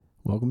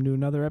Welcome to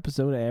another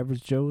episode of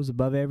Average Joe's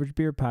Above Average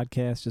Beer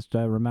Podcast. Just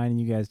reminding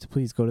you guys to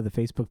please go to the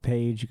Facebook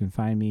page. You can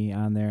find me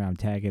on there. I'm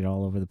tagging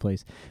all over the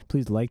place.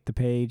 Please like the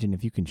page, and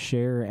if you can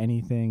share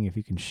anything, if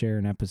you can share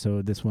an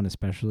episode, this one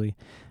especially,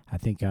 I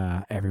think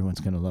everyone's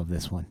going to love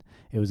this one.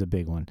 It was a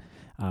big one.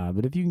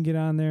 But if you can get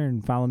on there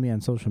and follow me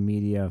on social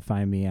media,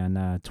 find me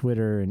on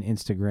Twitter and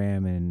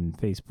Instagram and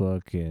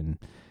Facebook and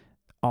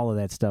all of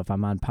that stuff.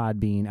 I'm on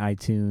Podbean,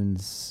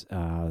 iTunes,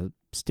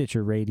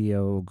 Stitcher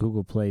Radio,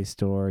 Google Play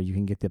Store. You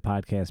can get the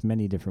podcast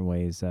many different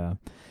ways. I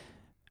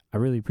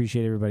really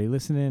appreciate everybody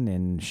listening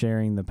and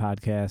sharing the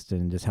podcast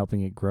and just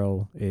helping it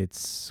grow.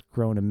 It's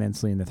grown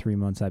immensely in the 3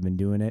 months I've been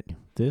doing it.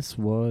 This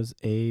was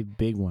a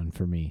big one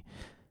for me.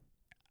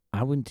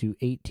 I went to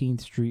 18th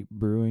Street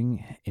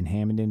Brewing in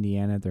Hammond,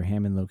 Indiana, at their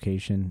Hammond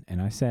location,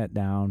 and I sat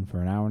down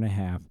for an hour and a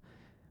half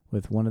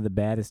with one of the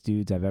baddest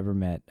dudes I've ever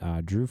met,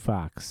 Drew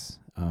Fox.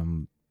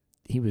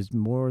 He was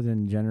more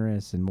than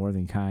generous and more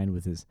than kind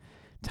with his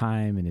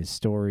time and his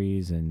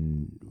stories,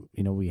 and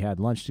we had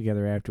lunch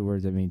together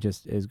afterwards. I mean,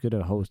 just as good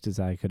a host as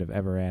I could have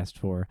ever asked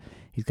for.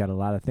 He's got a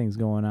lot of things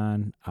going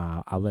on.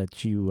 I'll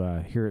let you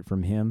hear it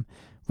from him.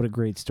 What a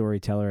great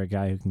storyteller, a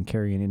guy who can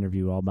carry an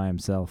interview all by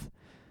himself.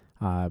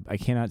 I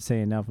cannot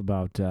say enough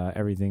about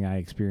everything I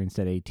experienced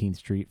at 18th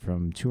Street,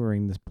 from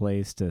touring this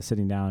place to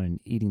sitting down and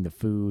eating the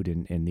food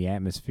and the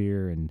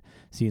atmosphere and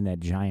seeing that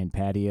giant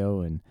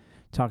patio and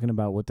talking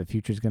about what the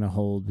future is going to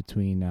hold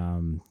between,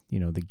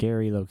 the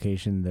Gary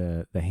location,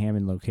 the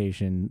Hammond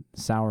location,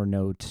 Sour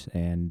Note,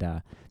 and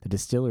the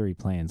distillery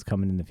plans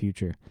coming in the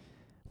future.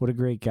 What a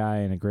great guy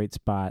and a great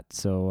spot.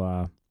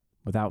 So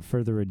without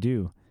further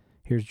ado,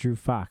 here's Drew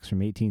Fox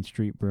from 18th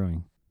Street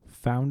Brewing,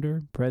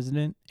 founder,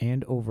 president,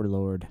 and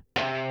overlord.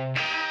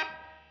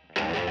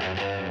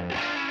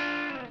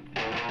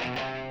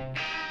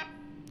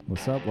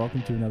 What's up?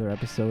 Welcome to another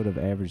episode of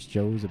Average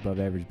Joe's Above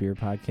Average Beer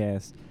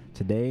Podcast.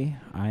 Today,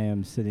 I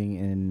am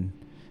sitting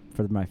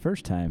for my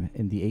first time,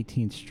 in the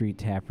 18th Street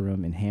Tap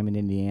Room in Hammond,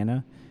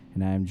 Indiana,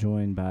 and I am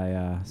joined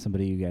by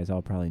somebody you guys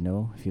all probably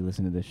know if you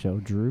listen to this show,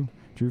 Drew.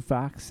 Drew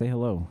Fox, say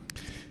hello.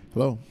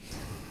 Hello.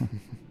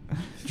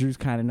 Drew's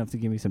kind enough to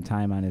give me some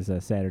time on his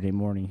Saturday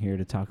morning here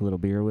to talk a little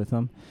beer with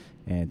him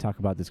and talk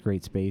about this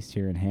great space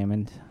here in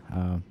Hammond.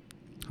 How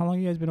long have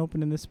you guys been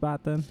open in this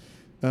spot then?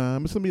 It's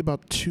going to be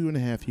about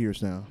 2.5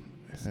 years now.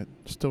 It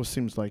still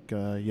seems like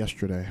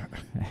yesterday.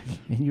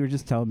 And you were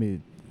just telling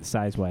me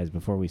size-wise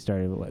before we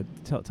started.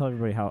 Tell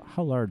everybody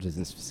how large is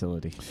this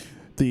facility?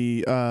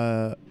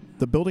 The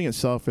building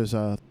itself is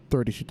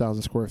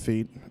 32,000 square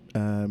feet.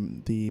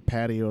 The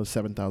patio is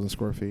 7,000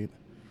 square feet.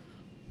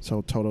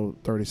 So total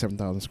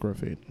 37,000 square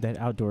feet. That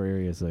outdoor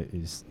area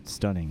is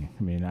stunning.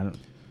 I mean,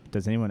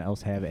 does anyone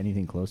else have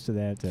anything close to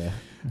that when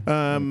it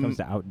comes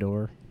to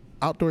outdoor?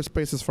 Outdoor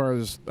space as far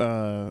as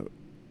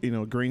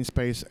green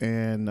space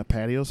and a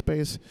patio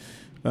space.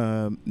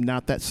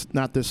 Not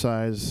this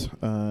size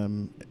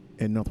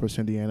in Northwest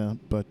Indiana,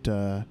 but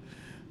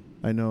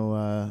I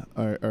know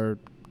our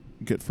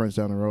good friends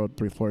down the road,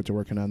 Three Floyds, are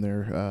working on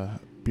their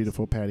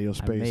beautiful patio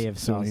space. I may have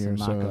saw some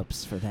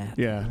mock-ups for that.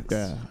 Yeah.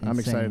 I'm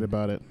excited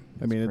about it.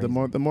 I mean, the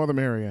more the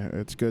merrier.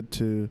 It's good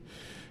to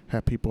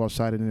have people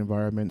outside in the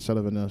environment instead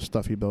of in a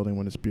stuffy building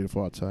when it's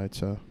beautiful outside.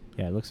 So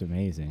yeah, it looks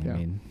amazing.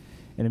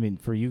 Yeah. I mean,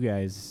 for you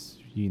guys,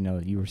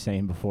 you were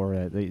saying before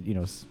that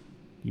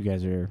you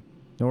guys are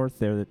north.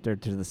 They're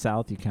to the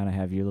south. You kind of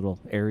have your little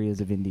areas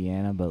of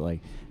Indiana, but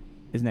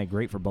isn't that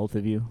great for both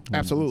of you?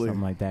 Absolutely. When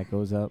something like that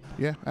goes up.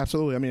 Yeah,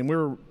 absolutely. I mean,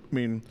 we're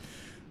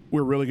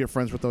really good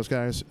friends with those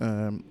guys.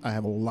 I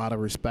have a lot of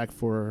respect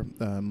for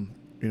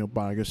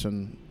Bogus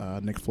and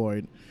Nick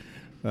Floyd,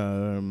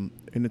 and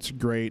it's a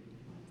great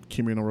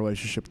communal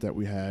relationship that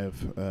we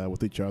have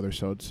with each other.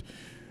 So it's,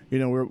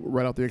 we're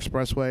right out the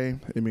expressway.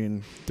 I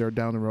mean, they're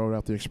down the road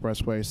out the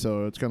expressway,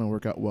 so it's going to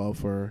work out well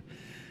for,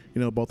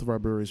 both of our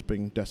breweries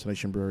being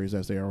destination breweries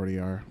as they already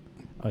are.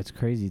 Oh, it's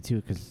crazy too,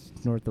 because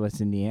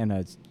Northwest Indiana,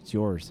 it's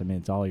yours. I mean,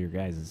 it's all your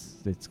guys'.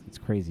 It's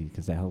crazy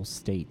because that whole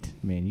state.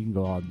 I mean, you can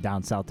go all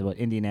down south to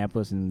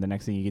Indianapolis, and the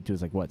next thing you get to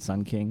is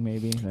Sun King,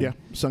 maybe. Yeah,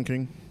 Sun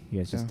King. You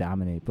guys just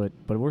dominate. But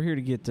we're here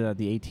to get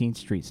the 18th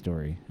Street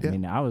story. Yeah. I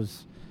mean, I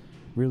was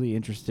really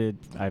interested.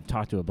 I've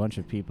talked to a bunch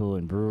of people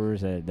and brewers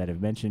that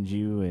have mentioned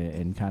you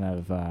and kind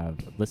of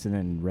listened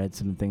and read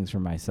some things for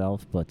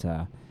myself. But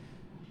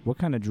what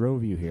kind of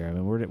drove you here? I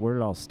mean, where did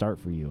it all start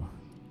for you?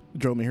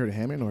 Drove me here to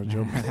Hammond, or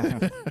drove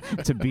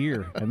to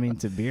beer? I mean,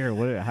 to beer.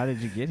 How did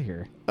you get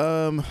here?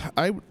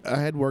 I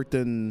had worked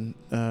in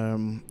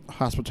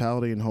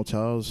hospitality and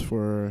hotels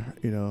for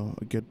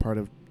a good part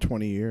of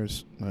 20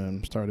 years.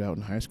 Started out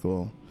in high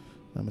school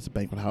as a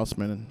banquet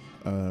houseman,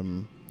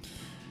 and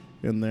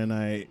then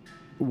I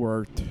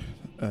worked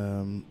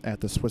at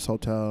the Swiss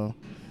Hotel,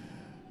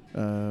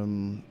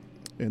 and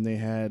they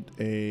had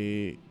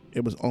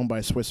it was owned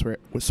by Swiss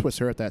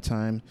Air at that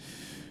time.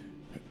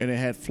 And it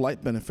had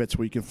flight benefits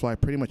where you can fly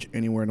pretty much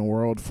anywhere in the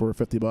world for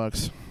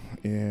 $50.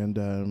 And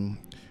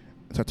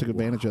so I took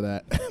advantage of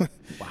that.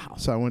 Wow.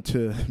 So I went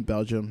to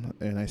Belgium,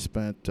 and I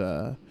spent,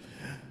 a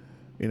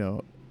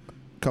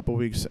couple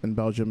weeks in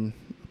Belgium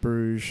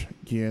Bruges,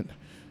 Ghent,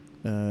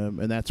 and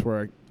that's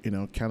where I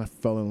kind of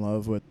fell in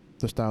love with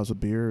the styles of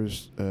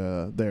beers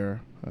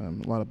there.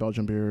 A lot of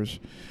Belgian beers,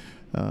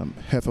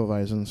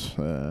 Hefeweizens,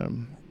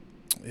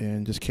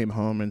 and just came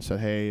home and said,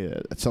 hey,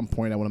 at some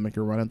point I want to make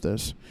a run at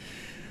this.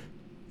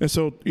 And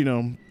so,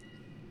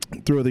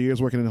 through the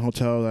years working in a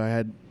hotel, I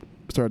had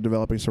started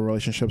developing some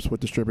relationships with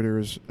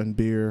distributors and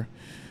beer.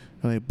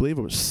 And I believe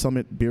it was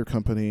Summit Beer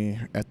Company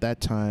at that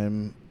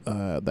time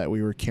that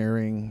we were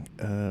carrying.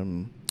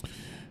 And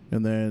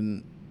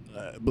then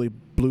I believe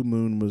Blue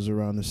Moon was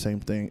around the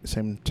same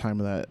time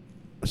that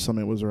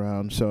Summit was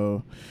around.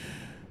 So,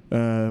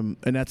 and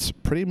that's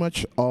pretty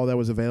much all that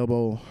was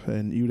available.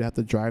 And you'd have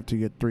to drive to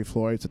get Three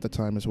Floyds at the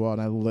time as well.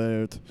 And I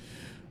lived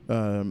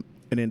in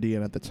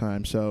Indiana at the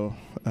time. So,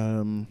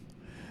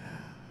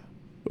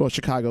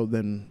 Chicago,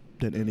 then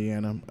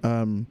Indiana.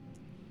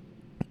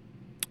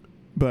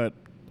 But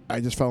I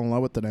just fell in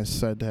love with it. And I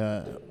said,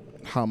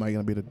 how am I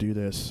going to be able to do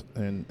this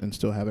and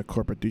still have a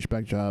corporate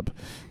douchebag job?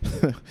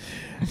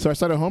 So I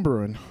started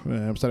homebrewing.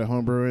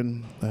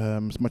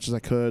 As much as I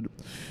could.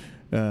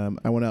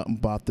 I went out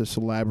and bought this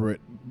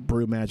elaborate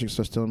brew magic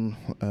system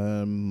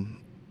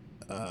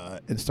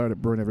and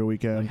started brewing every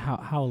weekend. Like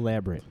how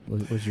elaborate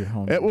was your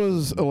home? It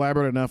was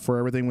elaborate enough where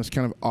everything was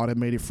kind of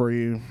automated for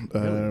you.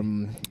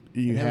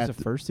 Really? That was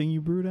the first thing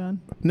you brewed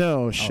on?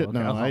 No, shit, okay.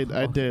 no.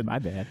 I did. My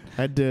bad.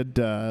 I did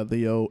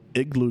the old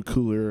igloo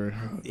cooler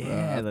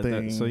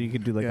thing. So you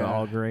could do like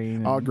all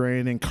grain. All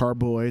grain and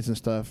carboys and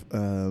stuff.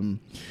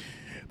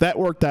 That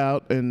worked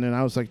out, and then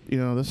I was like,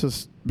 this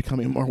is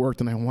becoming more work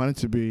than I wanted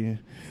to be.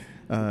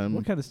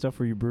 What kind of stuff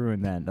were you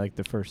brewing then? Like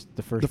the first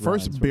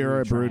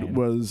beer I brewed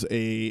was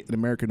an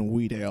American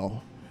wheat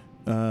ale,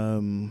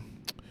 and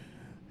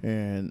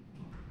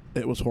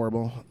it was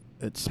horrible.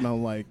 It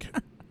smelled like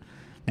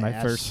my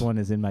ass. first one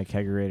is in my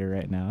kegerator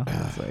right now.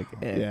 It's like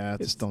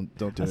just don't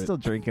do it. I'm still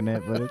drinking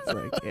it, but it's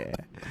like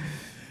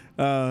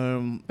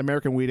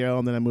American wheat ale,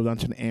 and then I moved on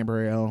to an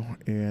amber ale,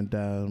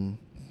 and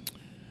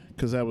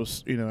because that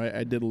was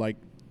I did like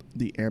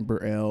the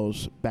amber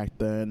ales back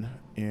then.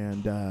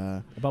 And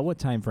about what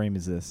time frame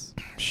is this?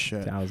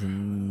 Shit.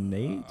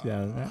 2008?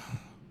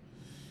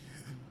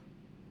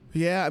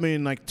 Yeah, I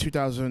mean like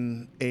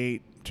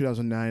 2008,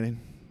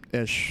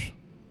 2009-ish.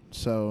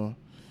 So,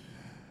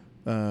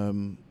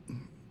 and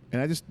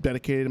I just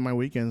dedicated my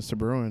weekends to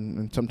brewing.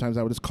 And sometimes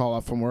I would just call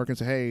off from work and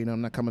say, hey,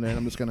 I'm not coming in.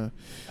 I'm just going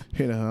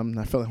to, I'm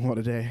not feeling well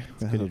today.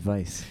 That's good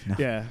advice. No.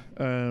 Yeah.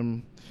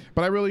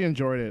 But I really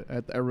enjoyed it.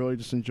 I really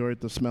just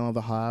enjoyed the smell of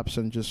the hops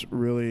and just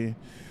really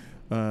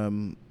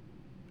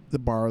the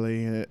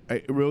barley.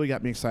 It really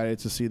got me excited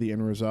to see the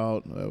end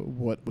result,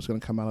 what was going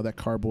to come out of that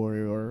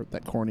carboy or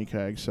that corny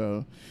keg.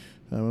 So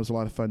it was a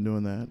lot of fun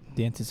doing that.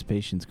 The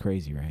anticipation's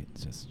crazy, right?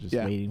 It's just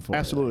waiting for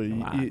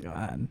absolutely. it. Come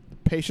on.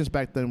 Patience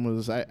back then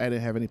was I didn't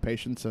have any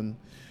patience, and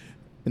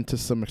to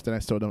some extent I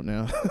still don't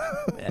now.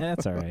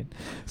 That's all right.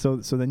 So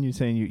then you're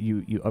saying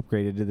you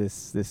upgraded to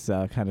this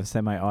kind of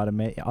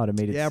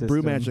automated system.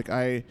 Brew Magic.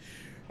 I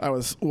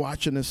was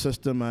watching this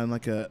system on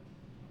like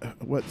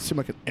what seemed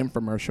like an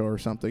infomercial or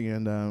something,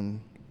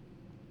 and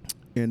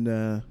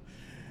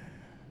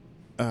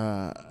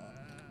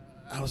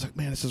I was like,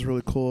 man, this is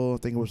really cool. I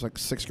think it was like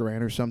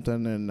 $6,000 or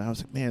something, and I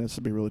was like, man, this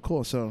would be really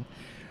cool. So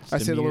I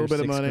saved a little bit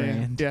of money.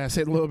 $6,000. Yeah, I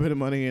saved a little bit of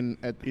money, and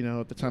at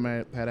the time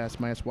I had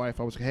asked my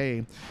ex-wife, I was like,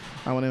 hey,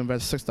 I want to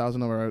invest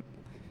 $6,000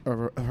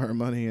 of our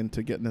money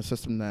into getting a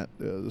system that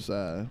is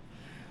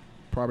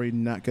probably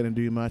not going to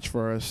do much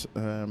for us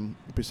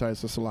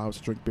besides just allow us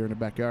to drink beer in the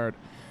backyard.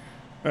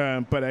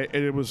 But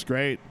it was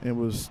great.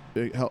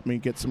 It helped me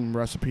get some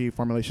recipe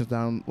formulations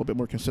down a little bit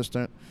more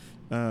consistent.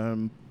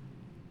 And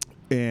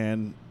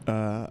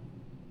I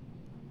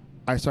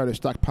started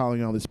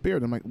stockpiling all this beer.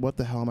 And I'm like, what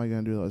the hell am I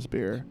going to do with all this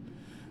beer?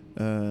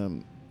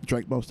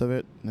 Drank most of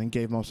it and then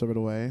gave most of it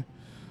away.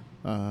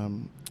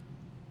 And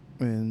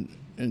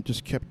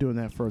just kept doing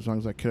that for as long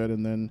as I could.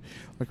 And then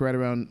like right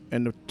around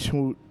end of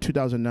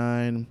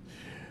 2009,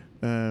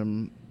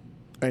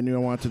 I knew I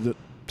wanted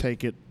to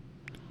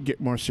get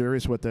more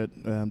serious with it.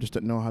 Just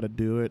didn't know how to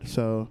do it.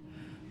 So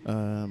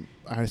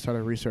I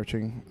started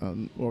researching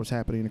what was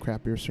happening in the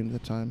craft beer scene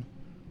at the time.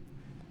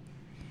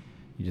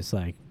 You just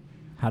like,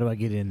 how do I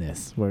get in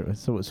this?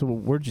 So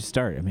where'd you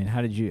start? I mean,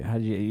 how did you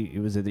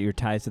was it that your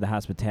ties to the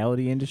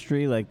hospitality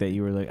industry, like that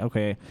you were like,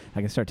 okay, I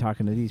can start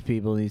talking to these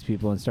people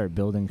and start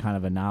building kind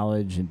of a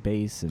knowledge and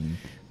base? And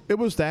it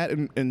was that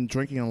and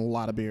drinking a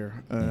lot of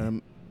beer.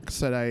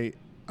 Said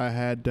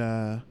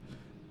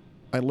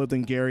I lived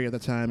in Gary at the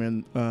time,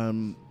 and I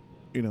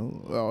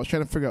was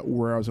trying to figure out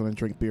where I was going to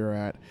drink beer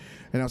at,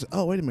 and I was like,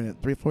 oh, wait a minute,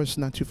 Three Floyds is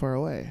not too far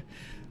away.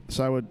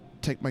 So I would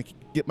get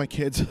my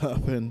kids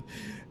up, and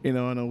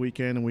on a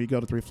weekend, and we go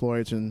to Three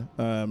Floyds, and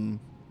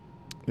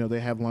they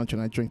have lunch,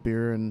 and I drink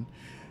beer and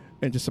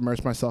just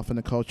immerse myself in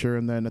the culture.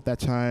 And then at that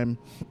time,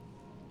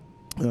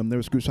 there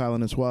was Goose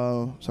Island as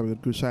well. So we go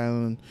to Goose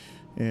Island,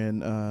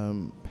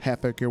 and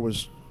Half Acre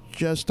was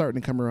just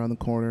starting to come around the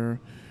corner,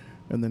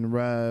 and then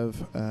Rev.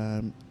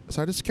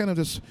 So I just kind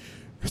of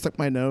stuck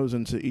my nose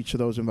into each of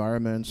those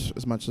environments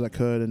as much as I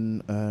could,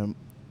 and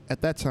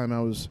at that time,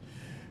 most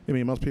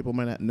people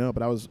might not know,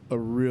 but I was a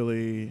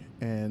really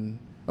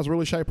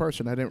shy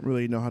person. I didn't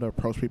really know how to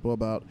approach people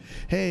about,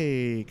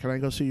 hey, can I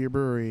go see your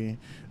brewery?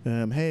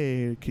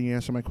 Hey, can you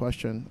answer my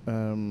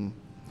question?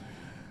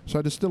 So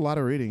I just did a lot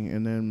of reading,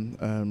 and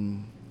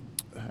then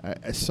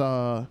I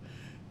saw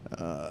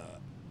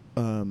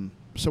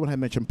someone had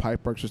mentioned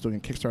Pipeworks was doing a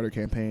Kickstarter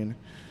campaign,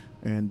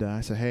 and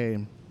I said, hey,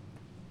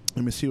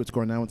 let me see what's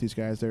going on with these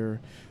guys.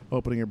 They're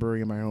opening a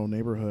brewery in my own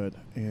neighborhood,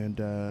 and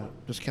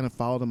just kind of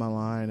followed them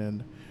online,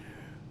 and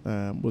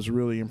was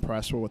really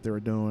impressed with what they were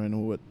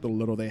doing, what the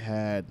little they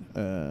had.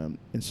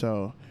 And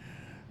so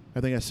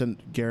I think I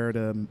sent Garrett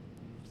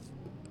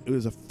it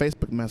was a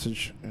Facebook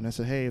message, and I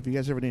said, hey, if you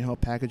guys ever need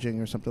help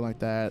packaging or something like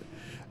that,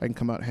 I can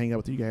come out and hang out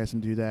with you guys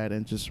and do that.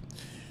 And just,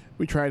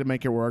 we tried to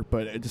make it work,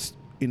 but it just,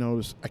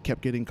 I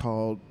kept getting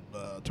called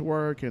to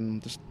work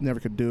and just never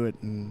could do it.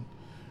 And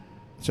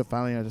so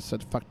finally I just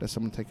said, fuck this,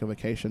 I'm going to take a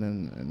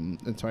vacation.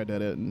 And so I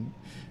did it and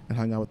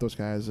hung out with those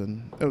guys,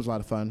 and it was a lot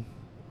of fun.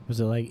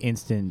 Was it like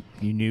instant,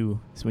 you knew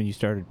when you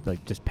started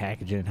like just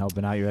packaging and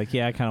helping out, you're like,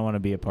 yeah, I kind of want to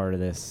be a part of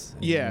this?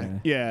 Yeah.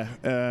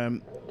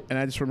 And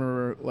I just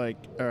remember, like,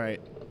 all right,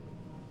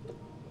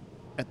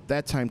 at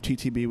that time,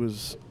 TTB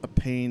was a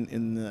pain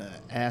in the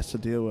ass to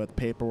deal with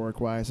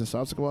paperwork-wise. And so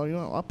I was like,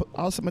 well,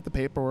 I'll submit the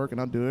paperwork and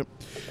I'll do it.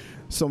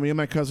 So me and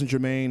my cousin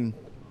Jermaine,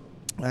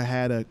 I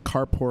had a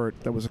carport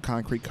that was a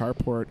concrete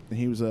carport, and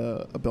he was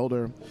a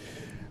builder.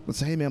 I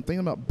said, hey, man, I'm thinking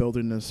about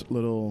building this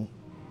little,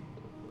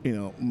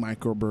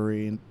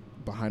 microbrewery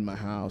behind my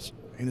house.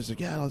 And he's like,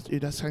 yeah,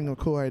 that's kind of a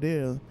cool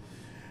idea.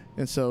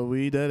 And so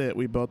we did it.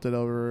 We built it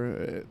over.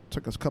 It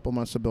took us a couple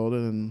months to build it,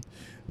 and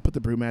put the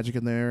Brew Magic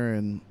in there.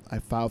 And I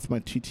filed for my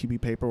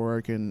TTB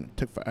paperwork, and it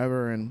took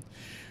forever. And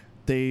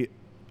they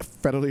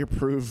federally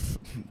approved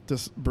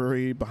this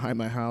brewery behind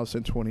my house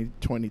in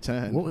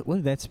 2010. What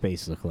did that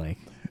space look like?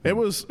 It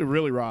was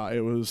really raw. It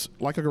was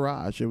like a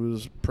garage. It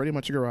was pretty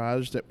much a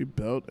garage that we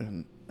built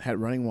and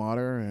had running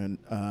water. And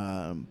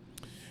so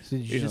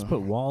did you just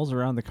put walls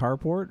around the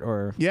carport,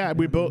 or? Yeah,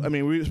 we built. I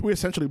mean, we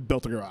essentially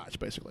built a garage.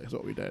 Basically, is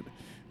what we did.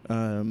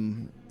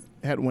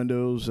 Had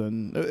windows,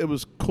 and it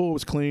was cool. It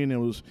was clean. It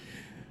was,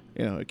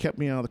 it kept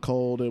me out of the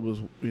cold. It was,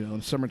 in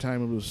the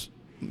summertime, it was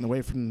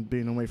away from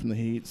the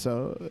heat.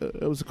 So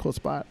it was a cool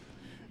spot.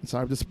 And so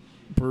I would just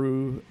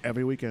brew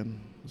every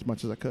weekend as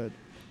much as I could.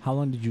 How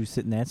long did you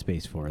sit in that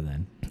space for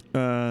then?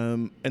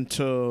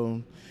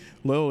 Until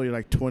literally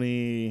like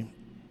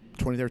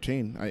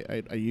 2013.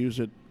 I used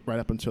it right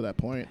up until that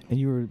point. And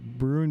you were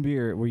brewing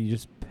beer. Were you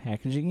just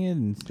packaging it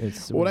and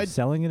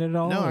selling it at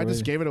all? No, I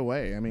just gave it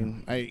away. I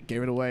mean, I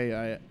gave it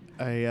away.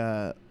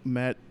 I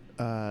met.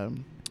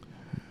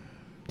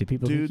 Did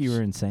people think you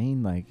were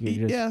insane? Like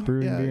you're just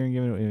brewing beer and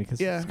giving it away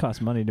because it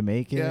costs money to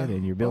make it,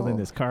 and you're building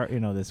this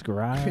this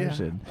garage. Yeah.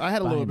 And I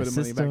had a little bit of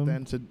money back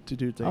then to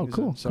do things. Oh,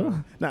 cool. So cool.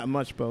 Not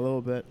much, but a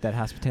little bit. That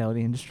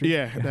hospitality industry.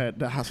 Yeah,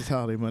 that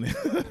hospitality money.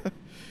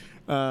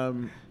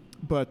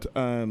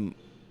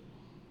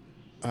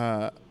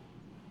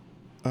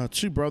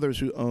 Two brothers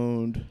who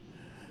owned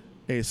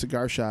a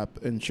cigar shop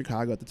in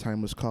Chicago at the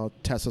time was called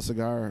Tesla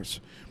Cigars.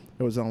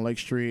 It was on Lake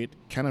Street,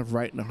 kind of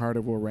right in the heart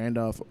of where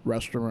Randolph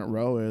Restaurant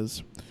Row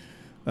is.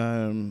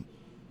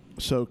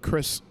 So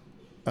Chris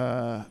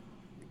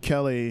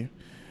Kelly,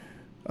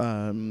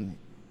 who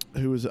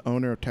was the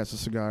owner of Tesla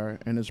Cigar,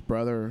 and his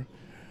brother,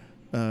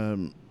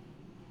 I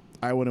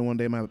went in one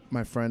day,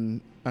 my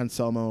friend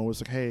Anselmo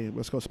was like, hey,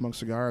 let's go smoke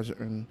cigars.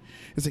 And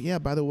he's like, yeah,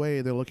 by the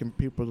way, they're looking for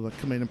people to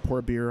come in and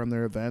pour beer on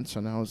their events.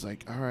 And I was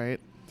like, all right.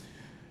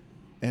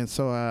 And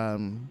so I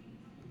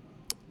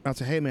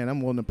was like, hey, man, I'm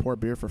willing to pour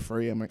beer for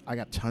free. I'm like, I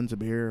got tons of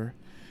beer.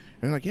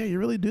 And they're like, yeah, you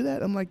really do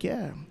that? I'm like,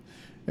 yeah.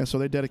 And so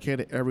they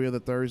dedicated every other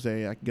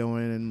Thursday. I could go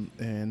in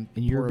and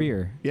your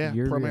beer. Yeah,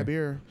 pour my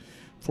beer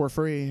for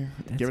free,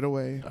 give it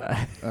away.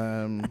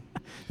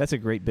 That's a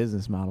great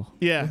business model.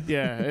 Yeah.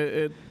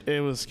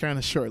 It was kind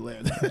of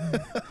short-lived.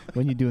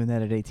 When you doing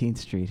that at 18th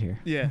Street here?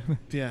 Yeah.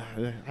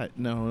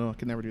 No, I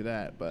could never do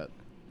that. But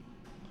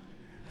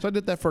so I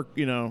did that for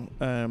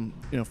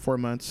 4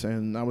 months,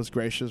 and I was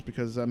gracious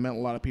because I met a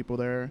lot of people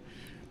there.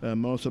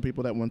 Most of the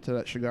people that went to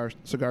that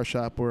cigar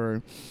shop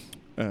were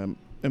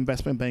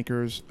investment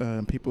bankers,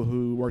 people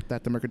who worked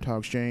at the Mercantile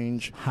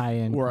Exchange,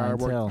 high-end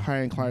clientele.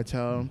 High-end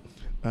clientele.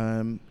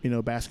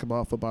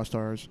 Basketball, football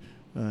stars.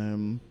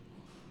 And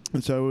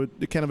so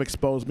it kind of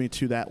exposed me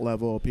to that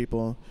level of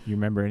people. You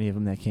remember any of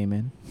them that came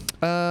in?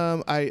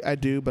 I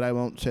do, but I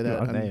won't say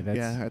that. Okay,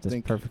 that's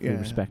perfectly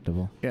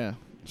respectable. Yeah.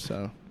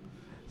 So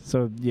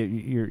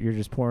you're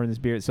just pouring this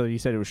beer. So you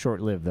said it was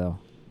short-lived, though.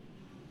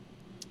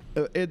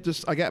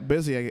 I got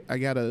busy. I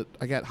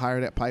got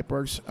hired at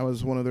Pipeworks. I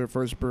was one of their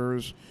first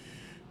brewers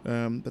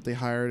that they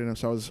hired, and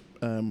so I was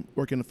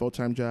working a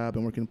full-time job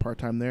and working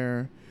part-time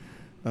there.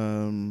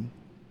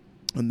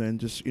 And then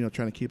just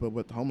trying to keep up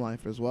with home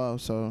life as well.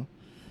 So,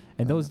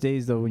 and those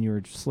days though, when you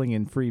were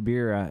slinging free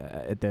beer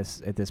at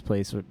this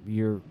place,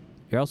 you're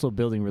also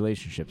building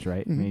relationships,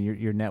 right? Mm-hmm. I mean,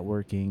 you're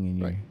networking and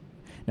you're. Right.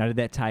 Now, did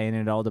that tie in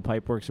at all to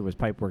Pipeworks, or was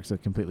Pipeworks a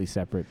completely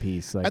separate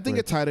piece? Like I think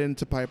it tied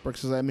into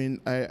Pipeworks. I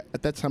mean,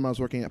 at that time I was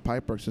working at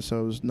Pipeworks, and so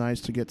it was nice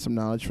to get some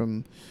knowledge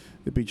from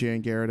the BJ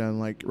and Garrett on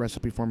like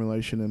recipe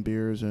formulation and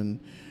beers, and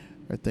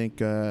I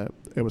think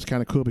it was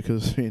kind of cool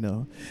because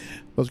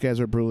those guys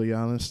are brutally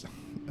honest.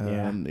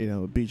 And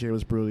BJ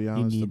was brutally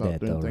honest you need about that,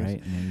 doing though,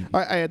 things.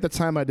 Right? I at the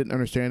time I didn't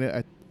understand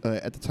it.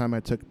 At the time I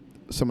took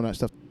some of that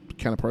stuff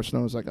kind of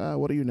personal. I was like,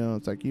 what do you know?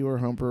 It's like you were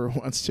Humper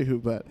once too,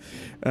 but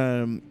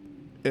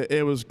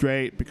it was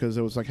great because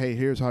it was like, hey,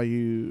 here's how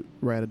you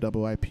write a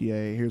double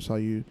IPA. Here's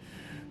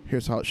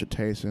how it should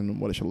taste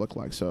and what it should look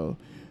like. So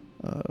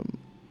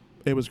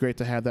it was great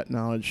to have that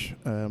knowledge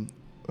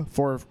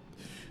for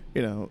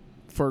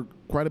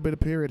quite a bit of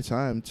period of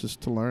time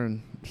just to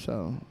learn.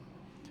 So.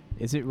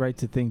 Is it right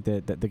to think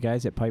that the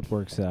guys at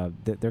Pipeworks,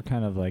 that they're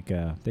kind of like,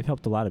 they've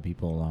helped a lot of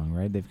people along,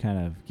 right? They've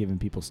kind of given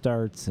people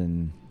starts,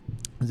 and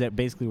is that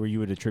basically where you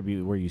would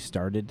attribute where you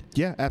started?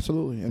 Yeah,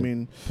 absolutely. I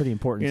mean, pretty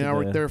important. I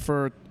worked there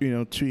for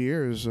 2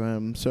 years.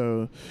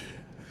 So,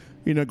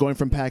 going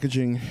from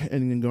packaging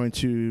and then going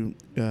to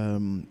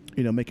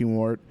making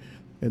wort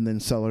and then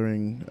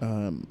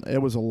cellaring,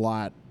 it was a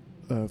lot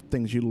of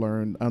things you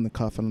learned on the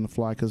cuff and on the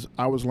fly because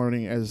I was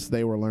learning as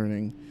they were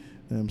learning.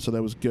 So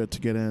that was good to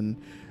get in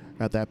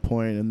at that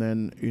point. And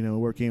then,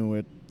 working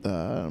with,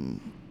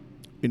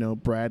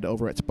 Brad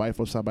over at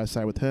Spifo side by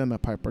side with him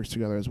at Pipeworks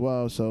together as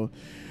well. So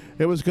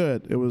it was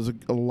good. It was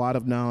a lot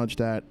of knowledge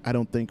that I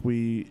don't think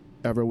we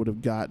ever would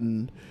have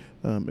gotten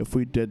if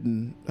we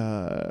didn't,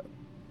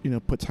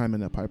 put time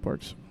in at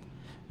Pipeworks.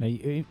 Now,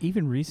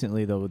 even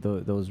recently, though,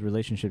 those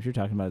relationships you're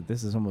talking about,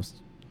 this is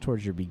almost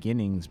towards your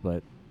beginnings,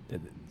 but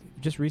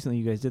just recently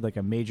you guys did like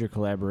a major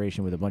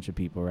collaboration with a bunch of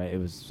people, right? It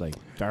was like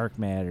Dark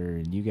Matter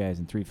and you guys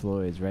and Three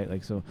Floyds, right?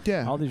 Like, so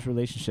yeah, all these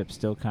relationships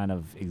still kind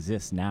of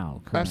exist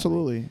now. Currently.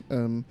 Absolutely.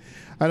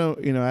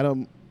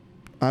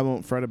 I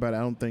won't fret about it.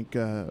 I don't think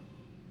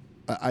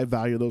I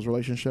value those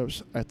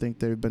relationships. I think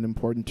they've been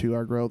important to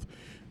our growth,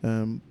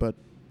 but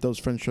those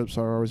friendships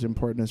are always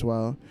important as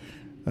well.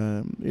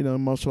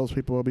 Most of those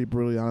people will be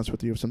brutally honest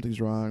with you if something's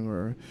wrong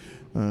or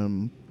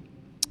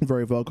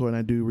very vocal, and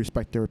I do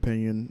respect their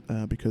opinion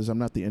because I'm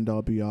not the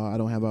end-all be-all. I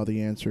don't have all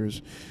the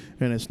answers,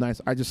 and it's nice.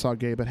 I just saw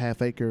Gabe at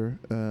Half Acre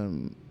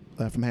from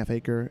Half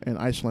Acre in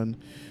Iceland,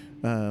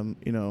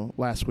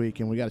 last week,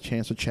 and we got a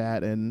chance to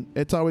chat, and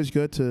it's always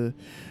good to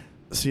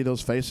see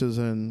those faces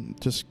and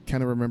just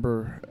kind of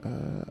remember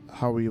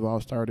how we've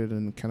all started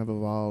and kind of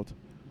evolved.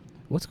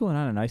 What's going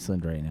on in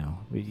Iceland right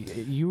now?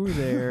 You were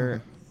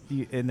there.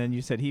 And then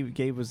you said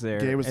Gabe was there.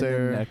 Gabe was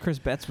there. Then, Chris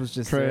Betts was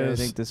just there, I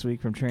think, this week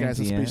from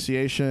Transient. Guys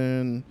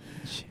Speciation.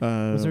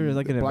 Was there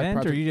like an event,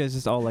 Project, or you guys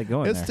just all like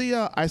going It's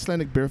there? the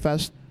Icelandic Beer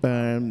Fest.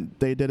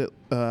 They did it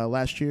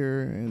last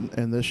year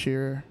and this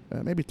year,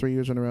 maybe 3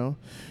 years in a row.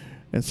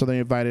 And so they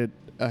invited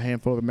a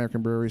handful of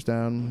American breweries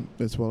down,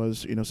 as well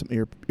as some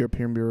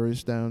European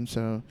breweries down.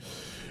 So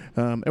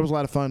it was a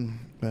lot of fun.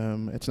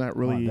 It's not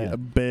really a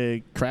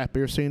big craft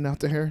beer scene out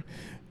there.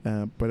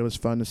 But it was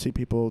fun to see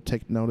people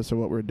take notice of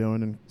what we're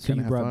doing and so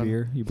you brought fun.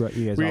 Beer. You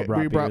guys all brought beer.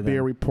 We brought beer.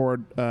 Then? We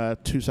poured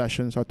 2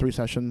 sessions or 3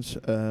 sessions.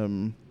 It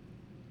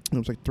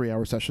was like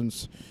 3-hour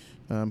sessions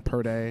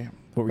per day.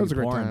 What were it was you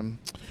a great pouring?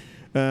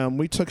 time.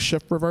 We took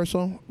Shift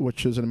Reversal,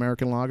 which is an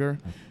American lager,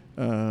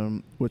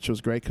 which was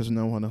great because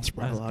no one else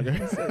brought a lager.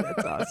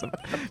 That's awesome.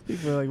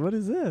 People were like, "What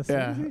is this?"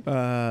 Yeah.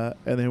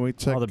 And then we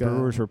took all the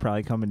brewers were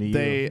probably coming to you.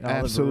 They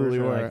absolutely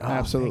were. Like, oh,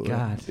 absolutely.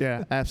 Thank God.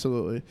 Yeah,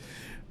 absolutely.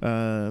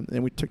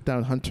 And we took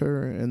down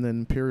Hunter and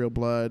then Imperial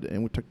Blood,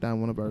 and we took down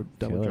one of our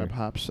double drop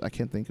hops. I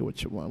can't think of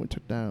which one we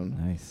took down.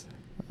 Nice.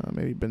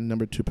 Maybe been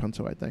number 2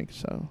 Punto, I think.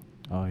 So.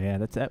 Oh yeah,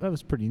 that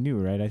was pretty new,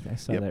 right? I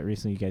saw that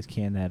recently. You guys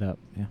canned that up.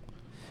 Yeah.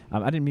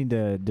 I didn't mean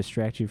to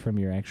distract you from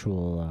your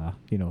actual,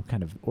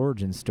 kind of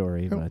origin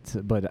story, but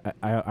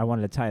I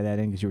wanted to tie that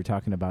in because you were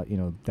talking about,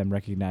 them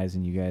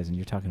recognizing you guys, and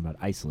you're talking about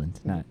Iceland,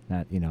 not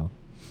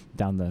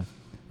down the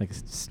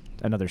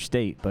another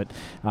state, but.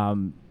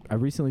 I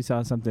recently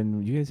saw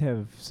something. You guys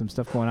have some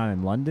stuff going on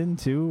in London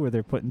too, where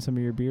they're putting some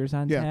of your beers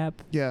on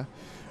tap. Yeah.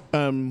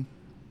 I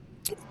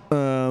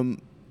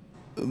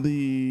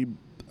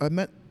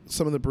met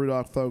some of the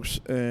Brewdog folks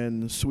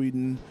in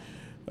Sweden,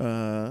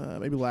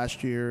 maybe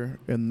last year,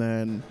 and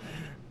then,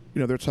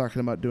 they're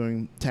talking about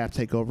doing tap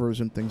takeovers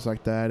and things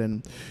like that,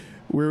 and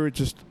we were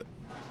just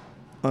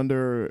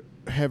under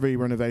heavy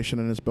renovation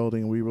in this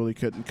building. We really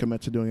couldn't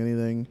commit to doing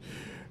anything.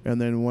 And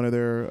then one of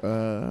their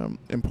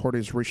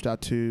importers reached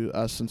out to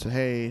us and said,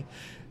 "Hey,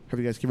 have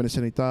you guys given us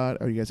any thought?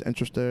 Are you guys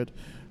interested?"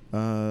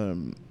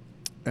 And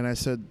I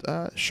said,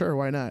 "Sure,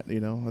 why not?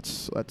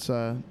 Let's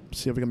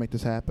see if we can make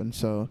this happen."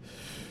 So,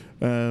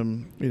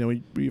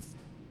 we've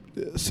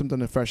something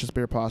the freshest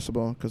beer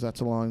possible because that's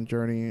a long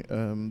journey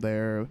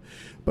there.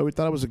 But we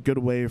thought it was a good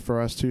way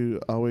for us to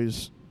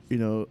always,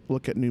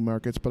 look at new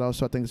markets. But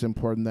also, I think it's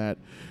important that.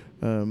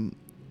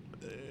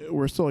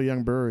 We're still a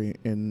young brewery,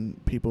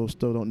 and people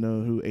still don't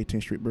know who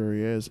 18th Street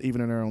Brewery is, even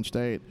in our own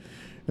state.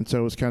 And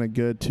so it's kind of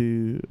good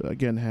to,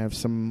 again, have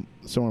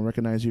someone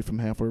recognize you from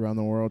halfway around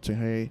the world, say,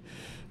 hey,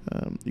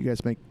 you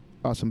guys make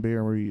awesome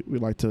beer. We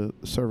like to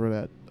serve it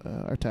at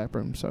our tap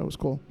room, so it was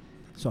cool.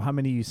 So how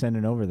many are you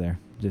sending over there?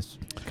 Just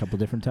a couple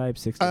different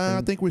types, 6 different?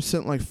 I think we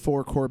sent like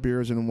 4 core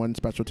beers and 1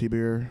 specialty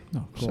beer.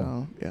 Oh, cool.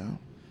 So, yeah.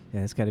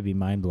 Yeah, it's got to be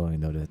mind-blowing,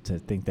 though, to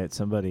think that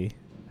somebody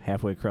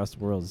halfway across the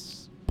world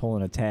is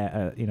pulling a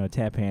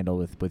tap handle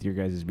with your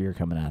guys' beer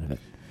coming out of it.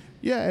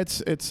 Yeah,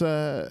 it's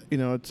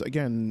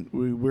again,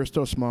 we're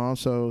still small,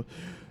 so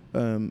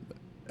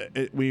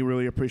we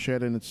really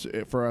appreciate it, and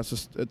for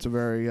us, it's a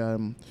very,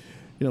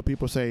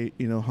 people say,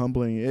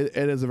 humbling. It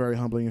is a very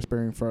humbling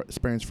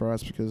experience for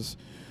us because,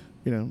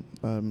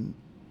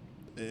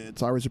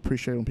 it's always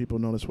appreciated when people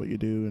notice what you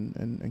do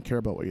and care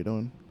about what you're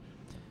doing.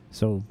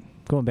 So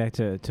going back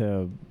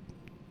to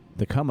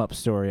the come up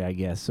story, I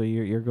guess. So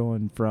you're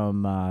going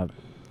from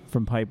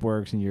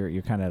Pipeworks, and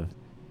you're kind of,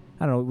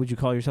 I don't know, would you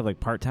call yourself like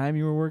part time?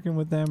 You were working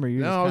with them, or you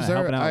no, just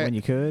helping out when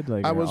you could?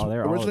 Like I was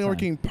originally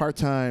working part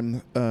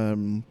time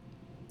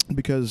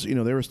because they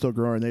were still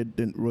growing.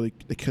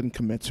 They couldn't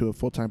commit to a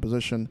full time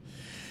position,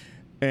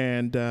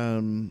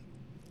 and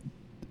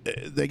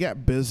they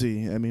got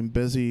busy. I mean,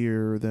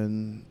 busier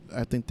than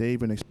I think they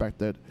even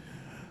expected.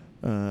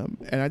 And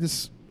I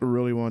just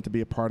really wanted to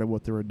be a part of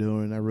what they were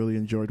doing. I really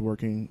enjoyed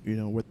working,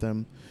 with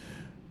them.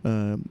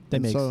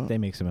 They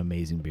make some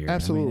amazing beer.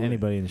 Absolutely. I mean,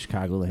 anybody in the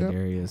Chicagoland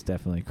area has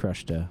definitely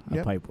crushed a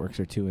Pipeworks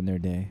or two in their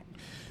day.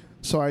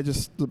 So I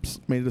just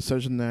made a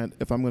decision that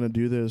if I'm going to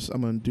do this,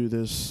 I'm going to do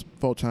this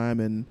full time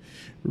and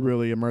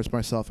really immerse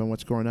myself in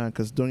what's going on.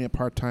 Because doing it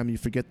part time, you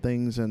forget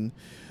things, and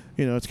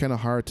it's kind of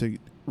hard to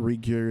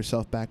re-gear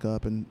yourself back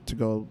up and to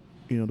go,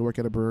 to work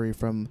at a brewery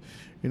from,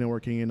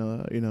 working in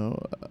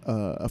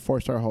a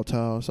 4-star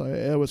hotel. So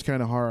it was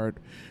kind of hard.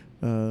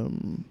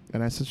 And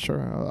I said,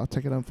 sure, I'll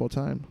take it on full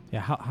time.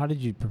 Yeah. How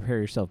did you prepare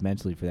yourself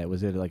mentally for that?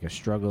 Was it like a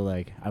struggle?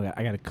 Like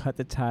I got to cut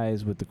the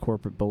ties with the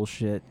corporate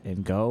bullshit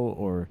and go,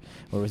 or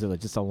was it like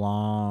just a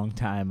long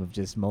time of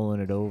just mulling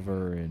it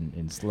over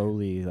and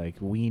slowly like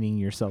weaning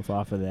yourself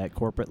off of that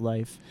corporate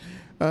life?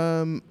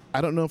 I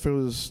don't know if it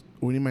was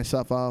weaning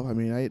myself off. I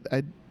mean,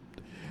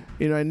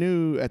 I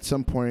knew at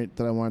some point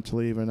that I wanted to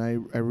leave, and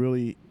I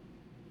really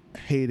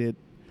hated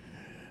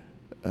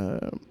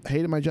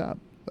my job.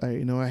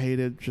 I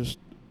hated just,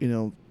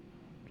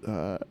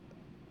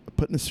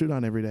 putting a suit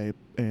on every day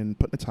and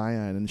putting a tie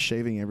on and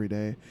shaving every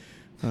day.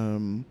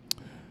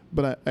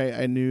 But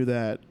I knew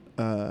that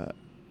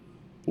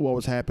what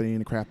was happening in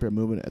the craft beer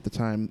movement at the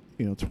time,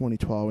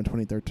 2012 and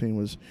 2013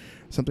 was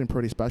something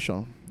pretty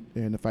special.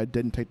 And if I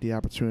didn't take the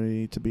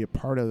opportunity to be a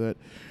part of it,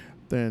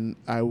 then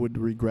I would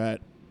regret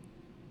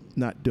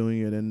not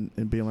doing it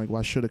and being like, well,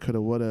 I shoulda,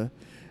 coulda, woulda.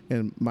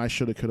 And my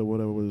shoulda, coulda,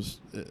 woulda was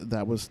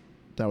that was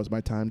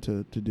my time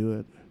to do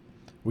it.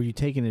 Were you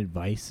taking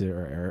advice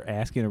or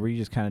asking, or were you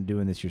just kind of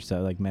doing this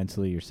yourself, like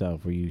mentally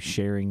yourself? Were you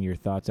sharing your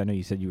thoughts? I know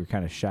you said you were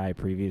kind of shy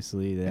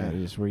previously.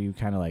 Just were you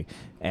kind of like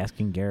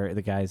asking Garrett,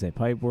 the guys at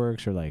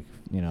Pipeworks, or like,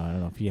 I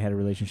don't know if you had a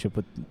relationship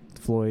with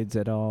Floyd's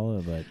at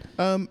all, but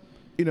I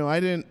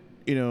didn't.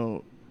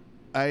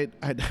 I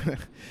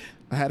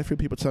had a few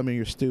people tell me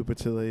you're stupid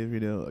to leave.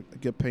 A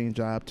good paying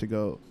job to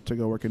go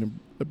work in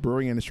the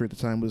brewing industry at the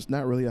time was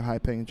not really a high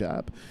paying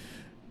job.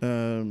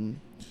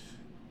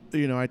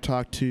 I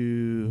talked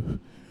to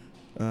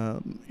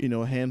a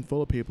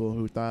handful of people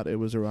who thought it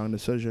was a wrong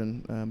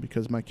decision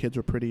because my kids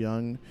were pretty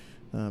young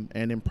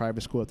and in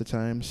private school at the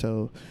time.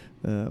 So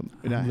I'm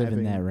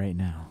living that right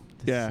now.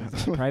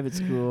 It's private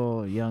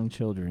school, young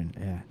children.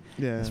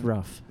 Yeah, it's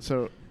rough.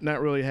 So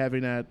not really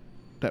having that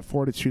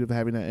fortitude of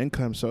having that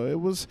income. So it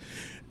was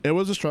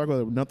a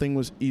struggle. Nothing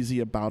was easy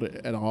about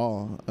it at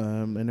all.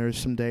 And there's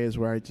some days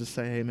where I just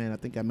say, hey, man, I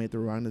think I made the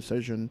wrong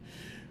decision.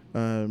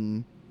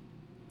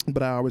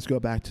 But I always go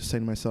back to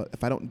saying to myself,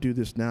 if I don't do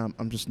this now,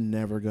 I'm just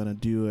never going to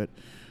do it.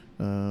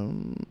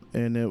 And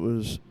it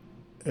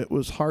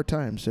was hard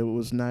times. It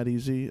was not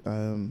easy.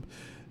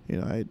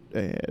 I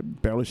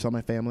barely saw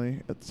my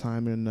family at the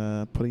time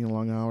and putting in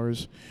long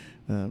hours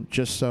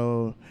just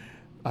so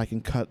I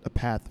can cut a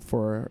path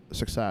for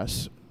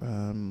success.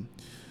 At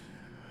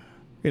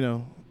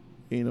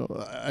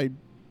the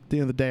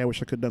end of the day, I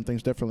wish I could have done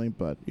things differently,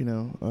 but,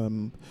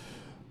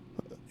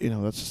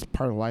 that's just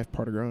part of life,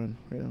 part of growing,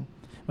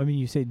 I mean,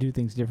 you say do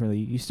things differently.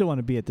 You still want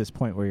to be at this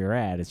point where you're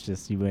at. It's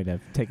just you might have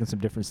taken some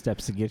different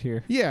steps to get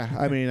here. Yeah,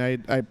 I mean,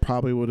 I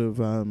probably would have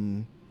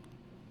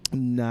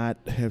not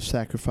have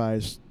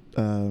sacrificed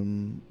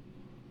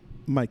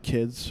my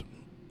kids,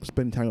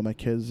 spending time with my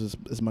kids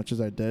as much as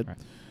I did.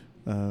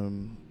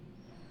 Right.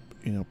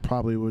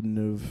 Probably wouldn't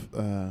have,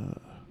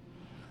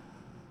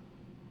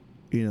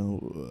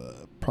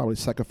 probably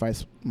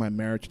sacrificed my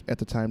marriage at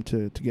the time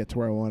to get to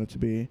where I wanted to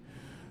be.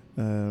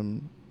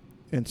 And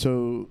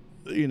so,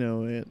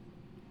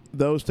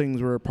 those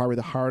things were probably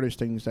the hardest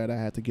things that I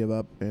had to give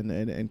up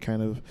and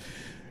kind of,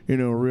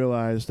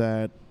 realize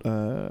that,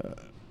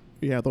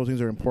 those things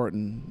are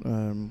important.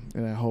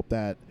 And I hope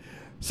that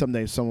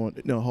someday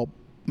someone, hope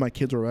my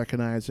kids will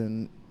recognize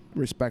and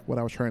respect what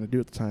I was trying to do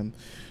at the time.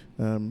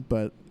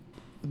 But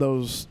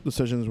those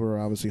decisions were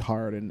obviously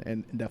hard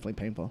and definitely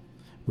painful.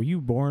 Were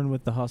you born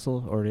with the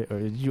hustle, or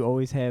did you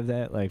always have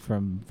that, like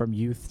from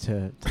youth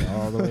to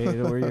all the way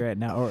to where you're at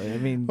now? Or I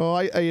mean, well,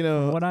 I you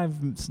know, from what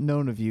I've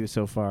known of you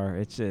so far,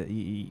 it's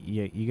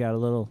you got a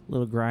little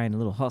grind, a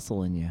little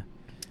hustle in you.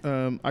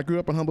 I grew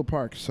up in Humboldt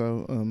Park,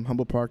 so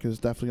Humboldt Park is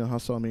definitely a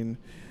hustle. I mean,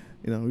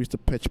 you know, we used to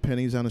pitch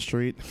pennies on the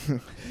street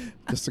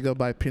just to go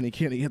buy penny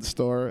candy at the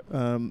store.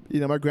 You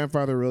know, my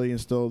grandfather really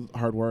instilled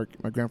hard work.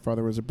 My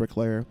grandfather was a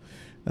bricklayer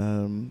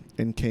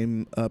and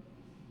came up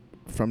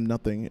from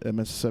nothing in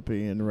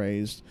Mississippi and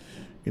raised,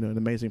 you know, an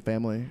amazing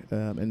family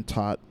and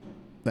taught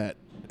that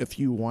if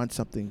you want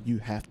something, you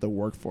have to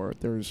work for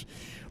it. There's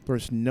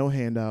no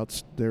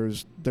handouts.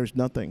 There's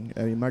nothing.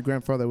 I mean, my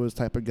grandfather was the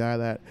type of guy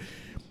that,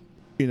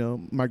 you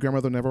know, my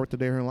grandmother never worked a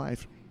day in her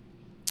life,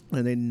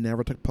 and they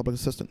never took public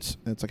assistance.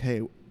 And it's like,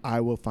 hey, I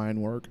will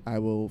find work. I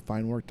will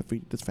find work to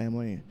feed this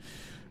family.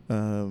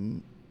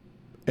 And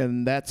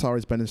that's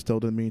always been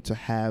instilled in me to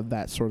have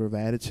that sort of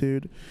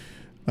attitude.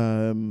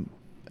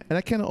 And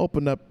I kind of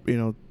opened up,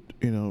 you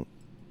know,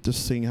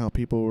 just seeing how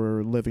people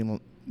were living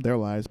their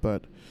lives.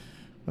 But,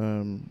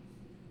 and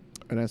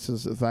that's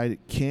just, if I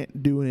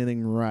can't do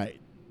anything right,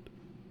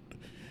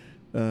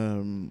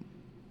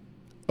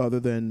 other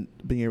than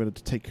being able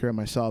to take care of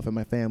myself and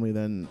my family,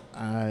 then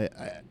I'm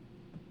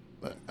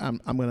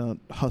gonna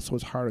hustle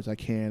as hard as I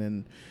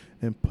can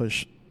and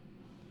push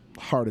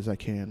hard as I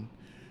can.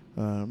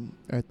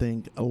 I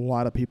think a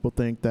lot of people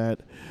think that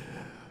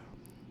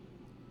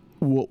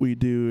what we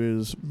do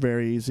is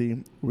very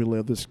easy. We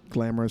live this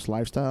glamorous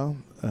lifestyle,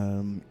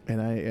 and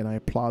I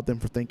applaud them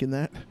for thinking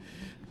that.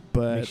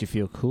 But makes you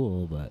feel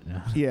cool, but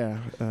yeah,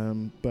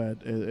 but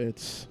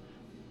it's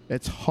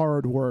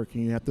hard work,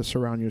 and you have to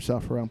surround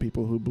yourself around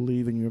people who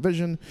believe in your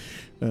vision,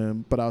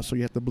 but also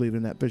you have to believe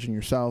in that vision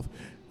yourself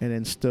and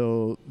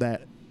instill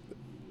that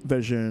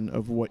vision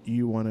of what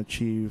you want to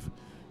achieve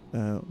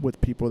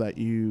with people that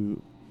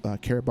you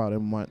care about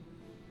and want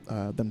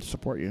them to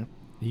support you.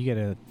 You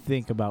got to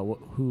think about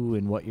who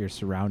and what you're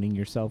surrounding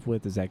yourself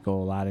with. Does that go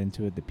a lot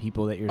into it? The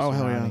people that you're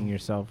surrounding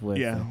yourself with?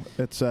 Yeah,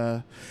 it's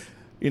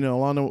you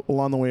know,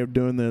 along the way of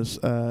doing this,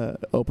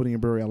 opening a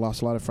brewery, I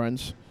lost a lot of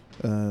friends.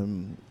 I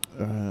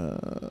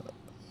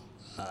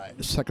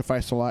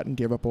sacrificed a lot and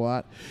gave up a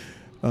lot,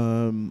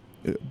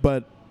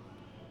 but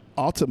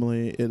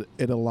ultimately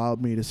it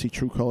allowed me to see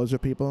true colors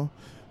of people,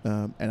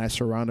 and I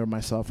surrounded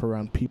myself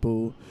around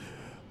people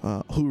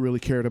who really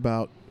cared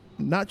about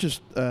not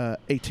just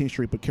 18th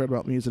Street, but cared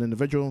about me as an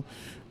individual,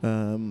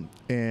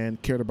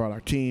 and cared about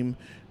our team,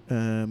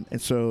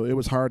 and so it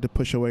was hard to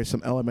push away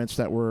some elements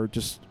that were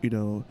just, you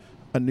know,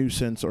 a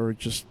nuisance or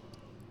just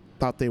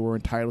thought they were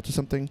entitled to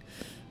something.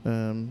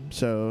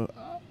 So,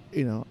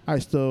 you know, I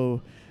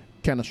still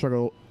kind of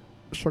struggle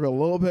a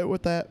little bit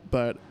with that,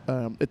 but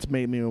it's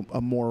made me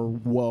a more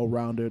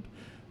well-rounded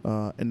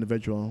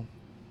individual.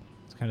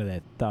 It's kind of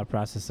that thought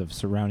process of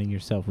surrounding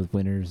yourself with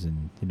winners,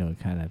 and, you know,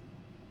 kind of,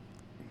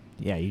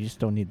 yeah, you just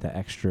don't need the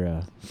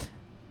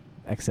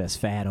excess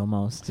fat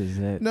almost, is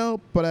it? No,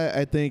 but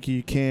I think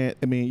you can't.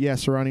 I mean, yeah,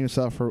 surrounding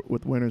yourself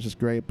with winners is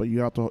great, but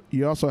you also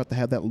have to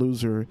have that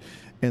loser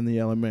in the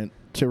element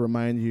to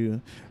remind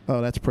you,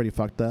 oh, that's pretty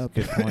fucked up.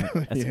 Good point.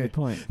 That's a good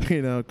point.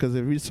 You know, because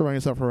if you surround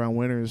yourself around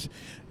winners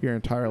your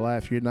entire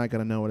life, you're not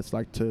going to know what it's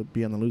like to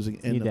be on the losing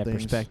end of things. You need that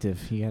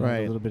perspective. You got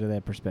a little bit of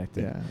that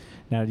perspective. Yeah.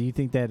 Now, do you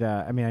think that,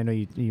 I mean, I know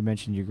you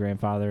mentioned your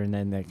grandfather, and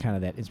then that kind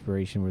of that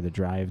inspiration where the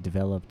drive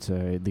developed,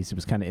 at least it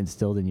was kind of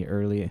instilled in you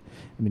early. I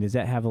mean, does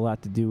that have a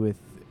lot to do with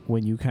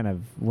when you kind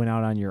of went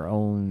out on your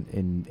own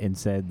and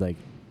said, like,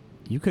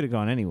 you could have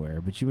gone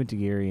anywhere, but you went to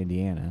Gary,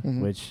 Indiana,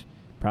 mm-hmm. which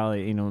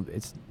probably, you know,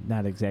 it's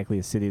not exactly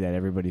a city that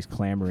everybody's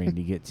clamoring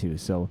to get to.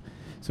 So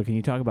can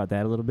you talk about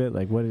that a little bit?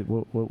 Like,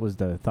 what was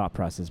the thought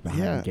process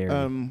behind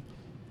Gary?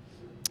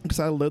 Because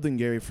I lived in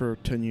Gary for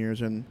 10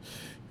 years, and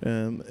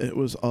it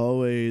was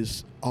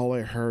always all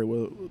I heard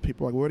was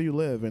people like, where do you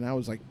live? And I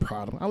was like,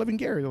 proud of them. I live in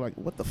Gary. They're like,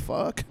 what the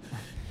fuck?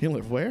 You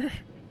live where?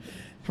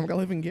 I'm like, I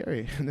live in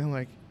Gary. And they're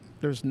like,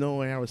 there's no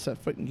way I would set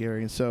foot in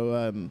Gary. And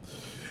so,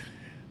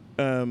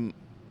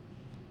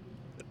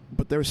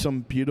 but there's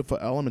some beautiful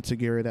elements of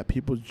Gary that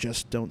people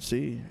just don't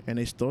see, and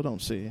they still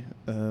don't see.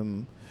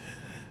 And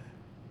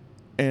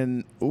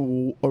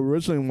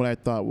originally what I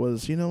thought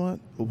was, you know what?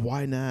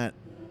 Why not?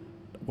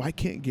 Why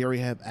can't Gary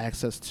have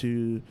access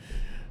to,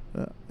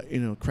 you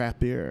know,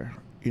 craft beer?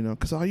 You know,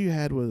 because all you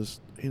had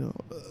was, shit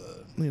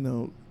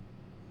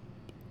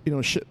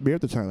beer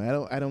at the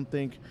time. I don't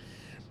think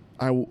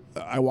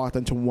I walked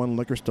into one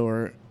liquor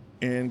store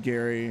in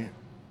Gary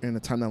in the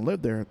time that I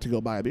lived there to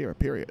go buy a beer,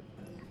 period.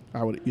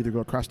 I would either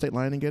go across state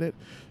line and get it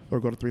or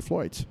go to Three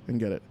Floyds and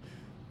get it.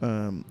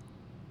 And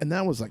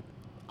that was like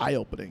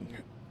eye-opening.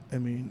 I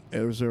mean, it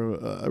was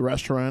a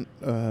restaurant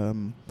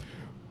in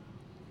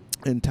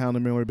town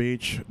in Miller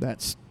Beach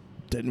that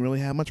didn't really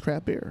have much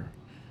craft beer.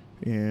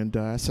 And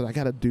I said, I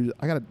gotta do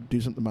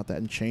something about that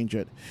and change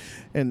it.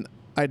 And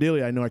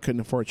ideally, I know I couldn't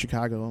afford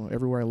Chicago.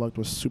 Everywhere I looked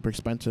was super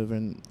expensive,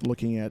 and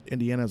looking at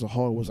Indiana as a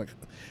whole was like,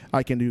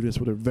 I can do this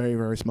with a very,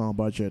 very small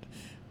budget,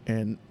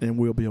 and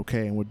we'll be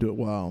okay, and we'll do it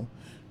well.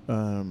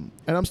 And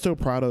I'm still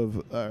proud of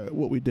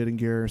what we did in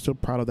Gary. I'm still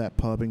proud of that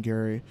pub in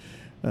Gary,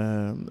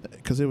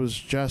 because it was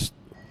just,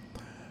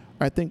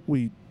 I think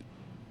we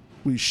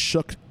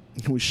shook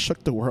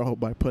the world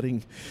by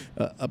putting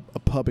a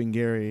pub in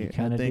Gary.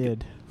 Kind of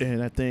did.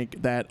 And I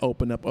think that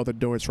opened up other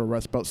doors for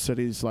Rust Belt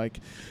cities like,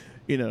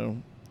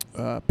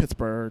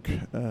 Pittsburgh,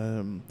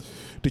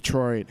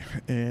 Detroit,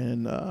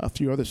 and a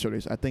few other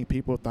cities. I think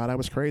people thought I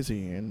was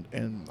crazy,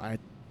 and I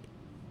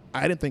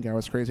didn't think I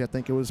was crazy. I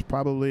think it was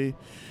probably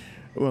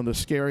one of the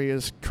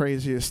scariest,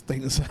 craziest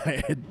things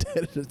I had did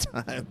at the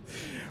time.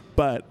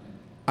 But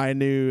I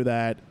knew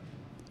that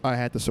I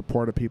had the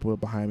support of people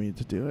behind me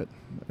to do it.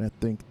 And I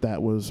think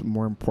that was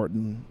more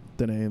important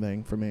than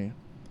anything for me.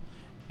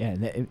 Yeah,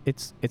 and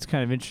it's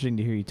kind of interesting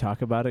to hear you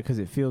talk about it, because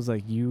it feels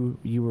like you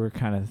were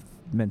kind of,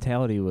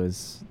 mentality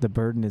was the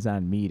burden is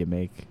on me to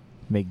make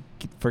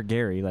for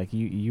Gary. Like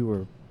you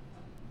were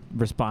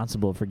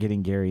responsible for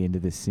getting Gary into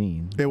this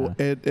scene.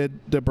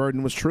 The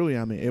burden was truly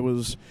on me. It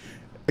was,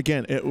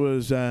 again, it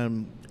was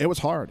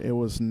hard. It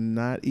was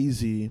not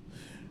easy,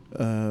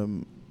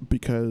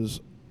 because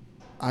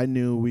I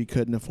knew we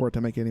couldn't afford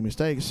to make any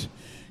mistakes,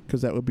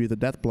 because that would be the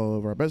death blow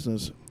of our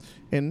business.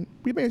 And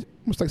we made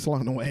mistakes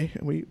along the way,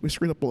 and we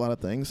screwed up a lot of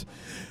things.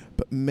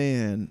 But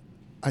man,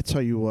 I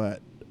tell you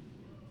what,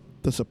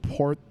 the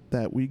support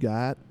that we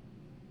got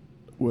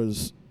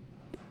was,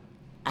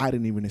 I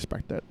didn't even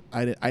expect that.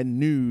 I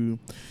knew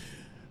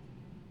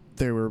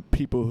there were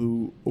people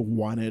who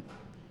wanted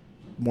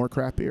more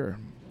craft beer,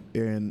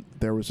 and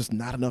there was just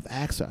not enough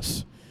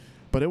access.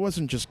 But it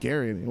wasn't just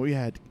Gary. I mean, we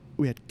had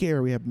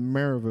Gary, we had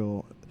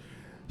Maryville,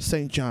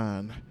 St.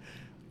 John,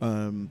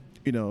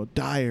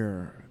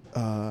 Dyer,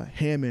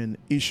 Hammond,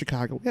 East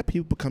Chicago. We had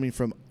people coming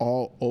from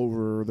all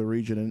over the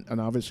region, and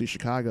obviously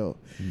Chicago.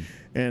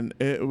 And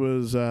it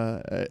was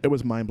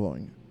mind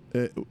blowing.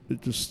 It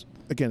just,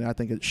 again, I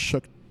think it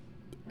shook.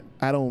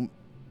 I don't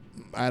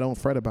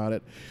fret about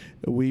it.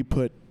 We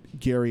put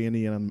Gary,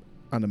 Indiana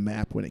on the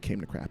map when it came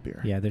to craft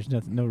beer. Yeah, there's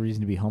no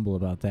reason to be humble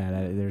about that.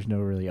 There's no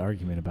really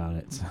argument about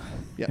it. So.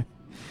 Yeah.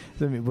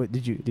 So, I mean, what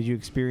did you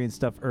experience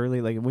stuff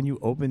early, like when you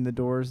opened the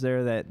doors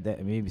there,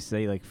 that maybe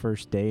say like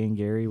first day in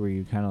Gary, where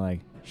you kind of like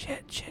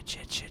shit,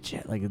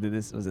 like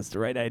was this the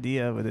right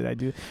idea? What did I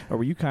do? Or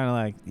were you kind of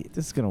like,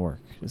 this is gonna work?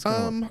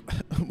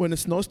 When the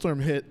snowstorm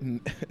hit in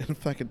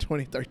fucking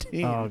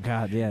 2013. Oh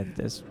God, yeah,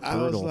 that's brutal.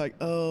 I was like,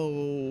 oh,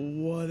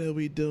 what are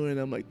we doing?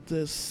 I'm like,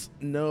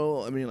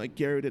 no. I mean, like,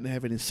 Gary didn't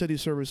have any city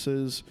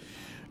services.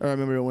 I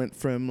remember it went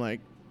from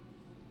like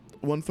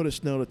 1 foot of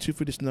snow to 2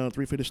 feet of snow,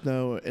 3 feet of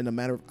snow in a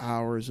matter of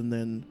hours, and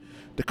then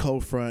the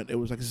cold front, it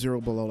was like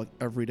 0 below like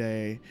every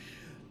day.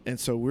 And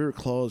so we were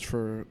closed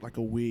for like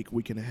a week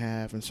and a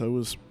half, and so it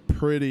was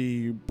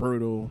pretty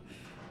brutal.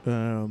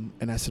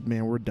 And I said,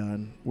 man, we're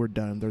done.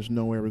 There's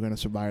no way we're going to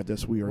survive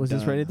this. We are Was done.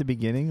 this right at the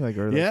beginning, like,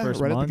 or the first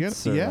right months? At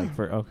the beginning.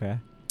 Yeah.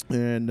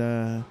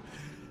 Okay.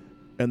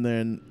 And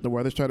then the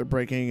weather started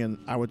breaking, and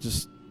I would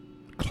just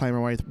climb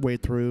my way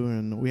through,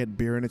 and we had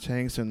beer in the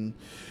tanks. And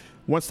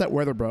once that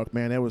weather broke,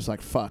 man, it was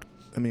like, fuck.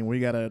 I mean, we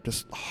got to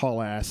just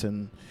haul ass.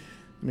 And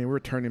I mean, we were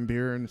turning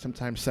beer in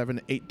sometimes 7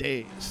 to 8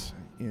 days.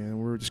 And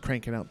we were just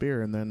cranking out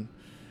beer. And then,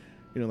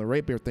 the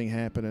rate beer thing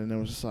happened, and it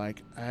was just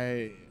like,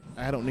 I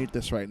don't need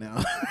this right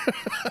now.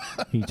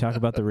 Can you talk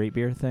about the rate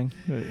beer thing?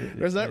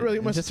 There's not really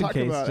much to talk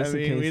about. I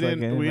mean, we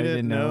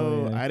didn't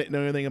know. Yeah. I didn't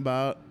know anything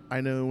about. I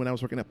know when I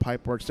was working at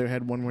Pipeworks, they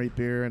had one rate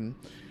beer, and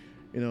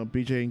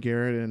BJ and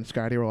Garrett and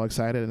Scotty were all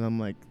excited, and I'm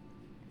like,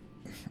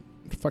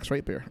 fuck's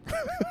rate beer.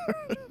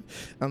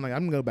 I'm like,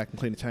 I'm gonna go back and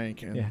clean the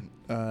tank, and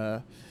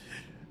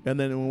and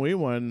then when we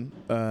won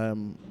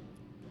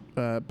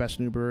Best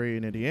New Brewery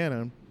in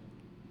Indiana,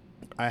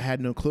 I had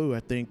no clue. I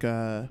think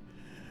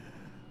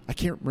I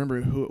can't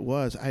remember who it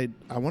was. I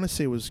want to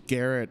say it was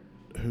Garrett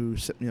who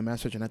sent me a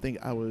message, and I think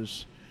I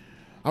was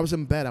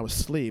in bed. I was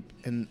asleep,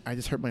 and I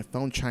just heard my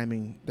phone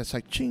chiming. That's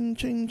like ching,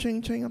 ching,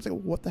 ching, ching. I was like,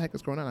 what the heck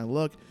is going on? I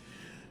look,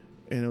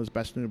 and it was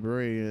Best New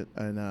Brewery,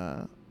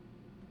 and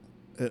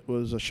it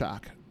was a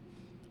shock.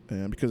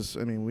 Because,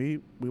 I mean, we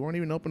weren't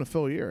even open a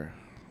full year.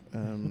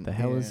 What the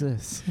hell is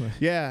this?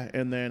 Yeah,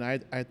 and then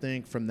I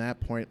think from that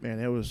point, man,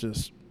 it was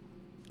just...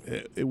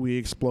 we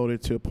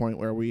exploded to a point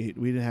where we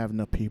didn't have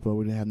enough people,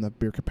 we didn't have enough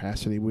beer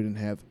capacity, we didn't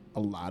have a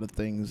lot of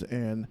things,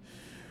 and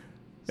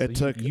so it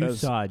took. You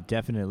saw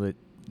definitely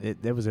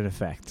it was an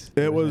effect.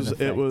 It was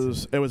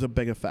a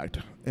big effect,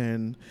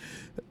 and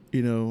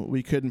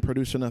we couldn't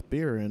produce enough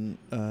beer, and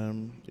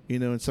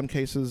in some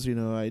cases,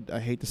 I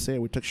hate to say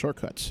it, we took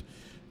shortcuts,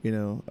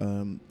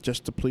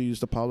 just to please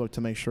the public,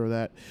 to make sure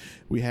that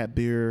we had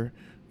beer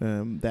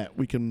that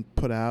we can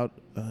put out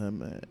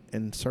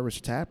and service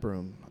a tap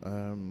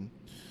room.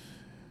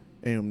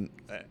 And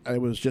it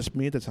was just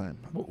me at the time.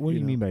 What do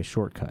you mean by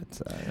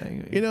shortcuts?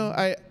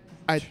 I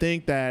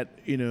think that,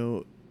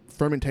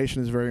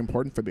 fermentation is very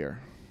important for beer.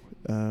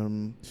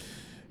 Some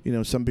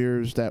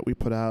beers that we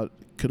put out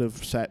could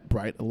have sat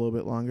bright a little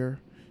bit longer.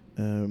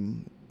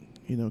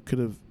 Could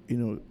have,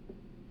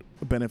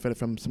 benefited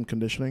from some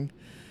conditioning.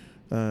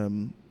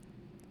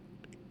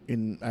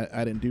 and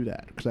I didn't do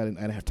that because I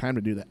didn't have time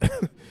to do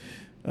that.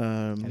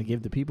 Gotta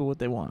give the people what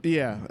they want.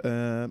 Yeah,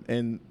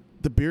 and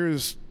the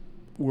beers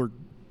were,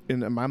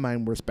 in my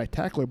mind, were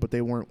spectacular, but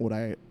they weren't what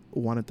I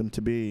wanted them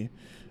to be.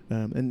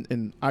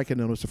 And I can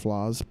notice the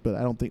flaws, but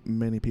I don't think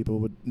many people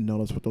would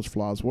notice what those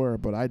flaws were,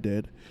 but I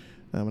did,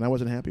 and I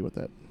wasn't happy with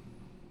that.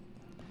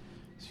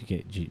 So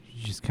you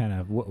just kind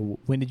of,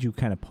 when did you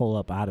kind of pull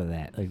up out of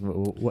that?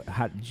 Like,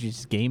 how did you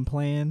just game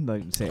plan?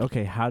 Like, say,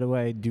 okay, how do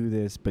I do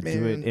this, but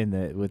do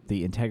it with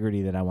the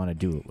integrity that I want to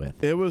do it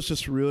with? It was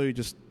just really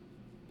just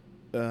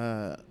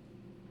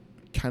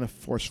kind of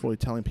forcefully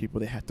telling people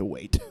they had to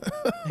wait.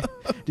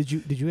 Did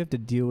you have to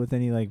deal with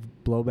any like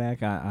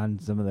blowback on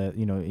some of the,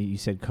 you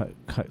said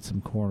cut some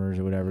corners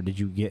or whatever? Did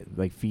you get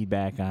like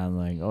feedback on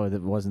like, oh,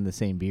 that wasn't the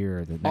same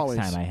beer the next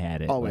time I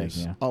had it?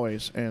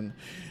 Always. And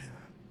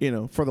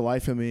for the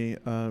life of me,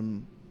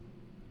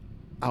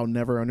 I'll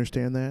never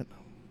understand that.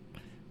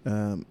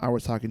 I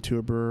was talking to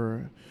a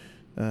brewer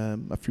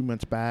a few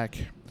months back,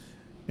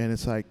 and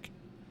it's like,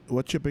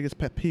 what's your biggest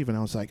pet peeve? And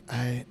I was like,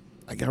 I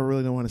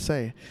really don't want to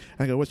say.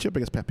 And I go, what's your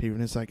biggest pet peeve?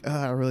 And it's like,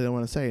 I really don't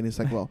want to say. And he's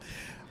like, well,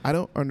 I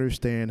don't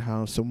understand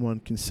how someone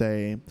can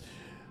say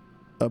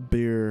a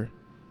beer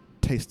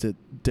tasted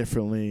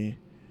differently.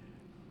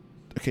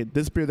 Okay,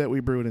 this beer that we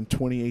brewed in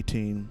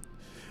 2018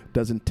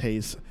 doesn't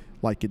taste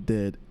like it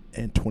did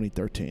in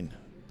 2013.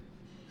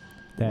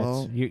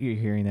 You're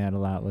hearing that a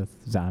lot with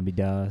Zombie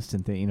Dust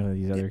and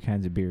these other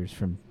kinds of beers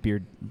from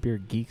beer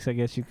geeks, I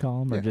guess you'd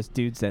call them, or just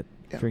dudes that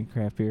drink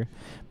craft beer.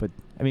 But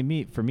I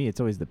mean, for me, it's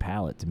always the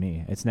palate. To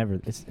me, it's never.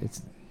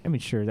 It's. I mean,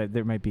 sure that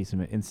there might be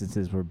some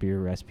instances where beer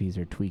recipes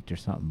are tweaked or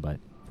something, but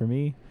for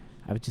me,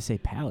 I would just say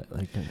palate.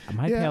 Like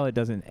my palate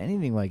doesn't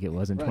anything like it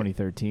was in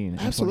 2013.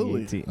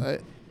 Absolutely. And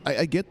 2018.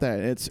 I get that.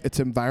 It's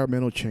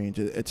environmental change.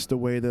 It's the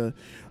way the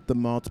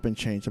malt's been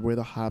changed, the way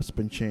the hop's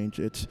been changed.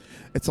 It's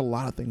a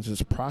lot of things.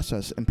 It's a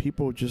process, and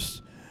people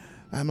just.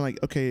 I'm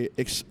like, okay.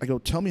 I go,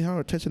 tell me how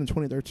it tasted in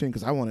 2013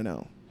 because I want to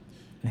know.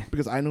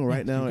 Because I know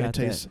right now it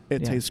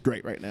tastes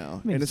great right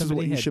now. I mean, and this is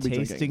what you should be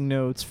drinking. Tasting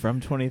notes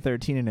from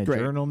 2013 in a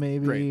journal,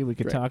 maybe we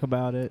could talk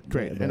about it.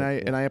 Great, and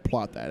I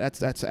applaud that.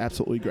 That's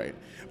absolutely great.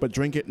 But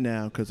drink it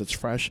now because it's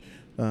fresh.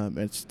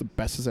 It's the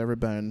best it's ever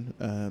been.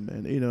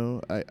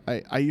 And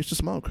I used to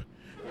smoke,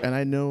 and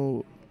I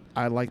know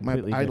I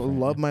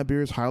love my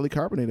beers highly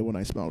carbonated when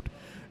I smoked.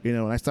 And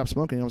I stopped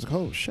smoking. I was like,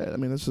 oh shit! I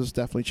mean, this has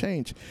definitely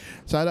changed.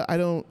 So I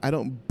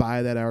don't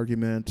buy that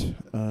argument.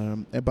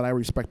 But I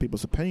respect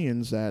people's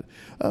opinions that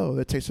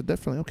it tasted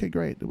differently. Okay,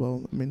 great.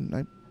 Well, I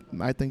mean,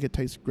 I think it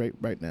tastes great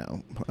right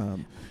now.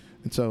 And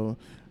so,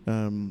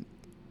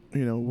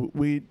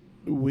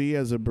 we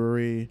as a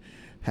brewery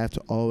have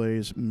to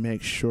always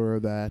make sure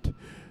that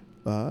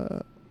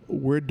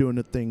we're doing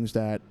the things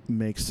that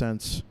make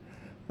sense.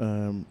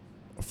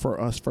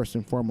 For us first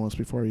and foremost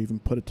before we even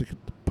put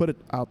it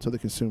out to the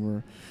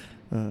consumer,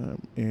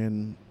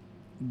 and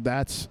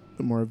that's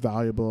more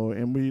valuable.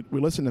 And we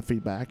listen to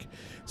feedback.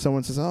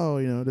 Someone says,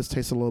 this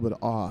tastes a little bit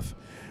off.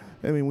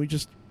 I mean,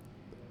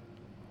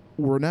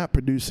 we're not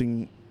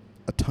producing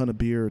a ton of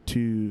beer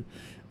to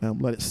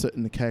let it sit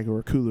in the keg or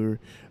a cooler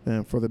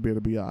for the beer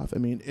to be off. I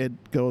mean,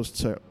 it goes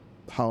to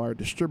how our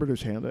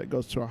distributors handle it. It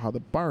goes to how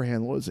the bar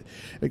handles it.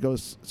 It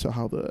goes to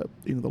how the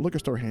liquor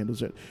store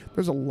handles it.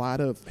 There's a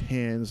lot of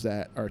hands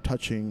that are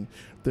touching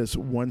this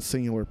one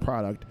singular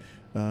product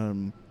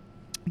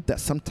that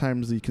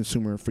sometimes the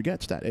consumer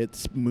forgets that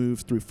it's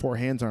moved through 4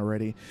 hands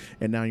already,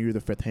 and now you're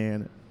the 5th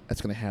hand that's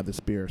going to have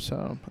this beer.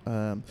 So,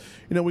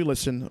 we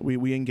listen,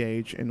 we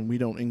engage, and we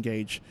don't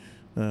engage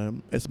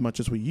as much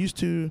as we used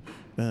to,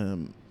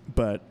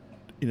 but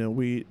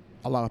we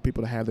allow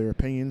people to have their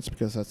opinions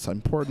because that's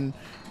important.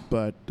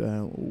 But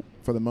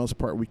for the most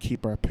part, we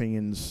keep our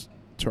opinions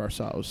to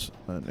ourselves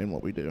in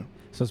what we do.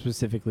 So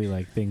specifically,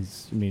 like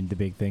things, I mean, the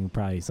big thing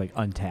probably is like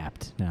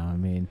Untapped now. I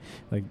mean,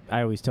 like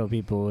I always tell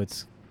people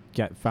it's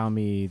found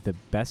me the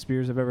best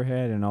beers I've ever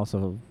had and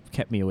also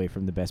kept me away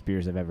from the best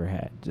beers I've ever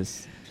had.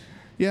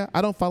 Yeah,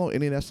 I don't follow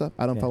any of that stuff.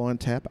 I don't follow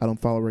Untapped. I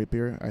don't follow Rate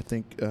Beer. I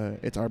think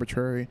it's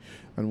arbitrary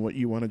on what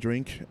you want to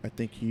drink. I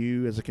think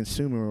you as a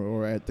consumer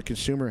or the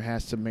consumer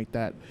has to make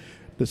that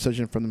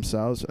decision for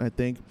themselves. And I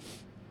think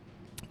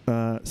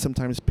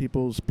sometimes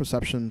people's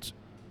perceptions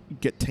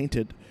get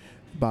tainted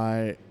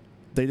by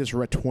they just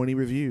read 20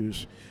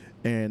 reviews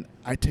and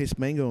I taste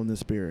mango in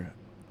this beer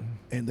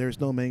and there's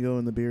no mango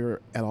in the beer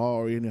at all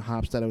or any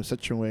hops that I would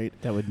situate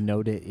that would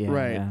note it.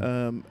 Right.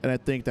 And I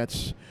think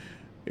that's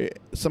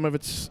some of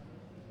it's,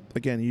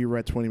 again, you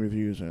read 20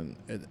 reviews and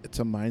it's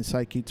a mind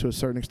psyche to a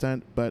certain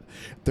extent, but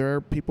there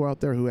are people out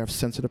there who have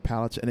sensitive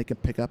palates and they can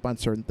pick up on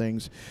certain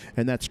things,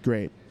 and that's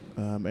great.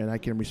 And I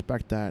can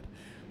respect that.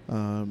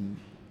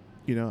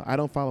 I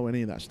don't follow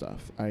any of that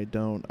stuff. I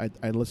don't.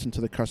 I listen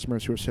to the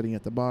customers who are sitting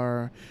at the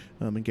bar,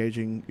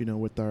 engaging,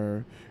 with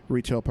our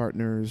retail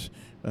partners,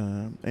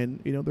 and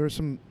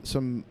there's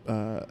some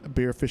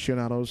beer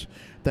aficionados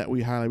that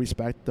we highly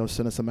respect. They'll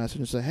send us a message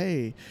and say,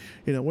 hey,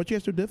 what you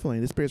guys do differently?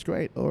 This beer's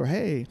great. Or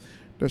hey,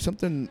 there's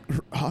something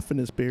off in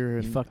this beer.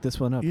 And You fucked this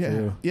one up, yeah,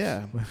 too.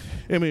 yeah.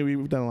 I mean,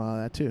 we've done a lot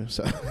of that too.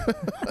 So.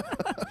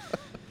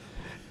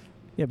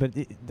 Yeah, but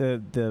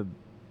the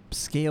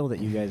scale that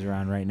you guys are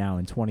on right now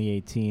in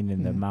 2018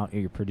 and the amount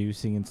you're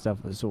producing and stuff.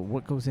 So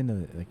what goes into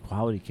the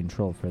quality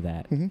control for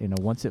that? Mm-hmm. You know,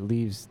 once it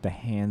leaves the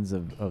hands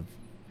of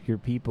your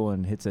people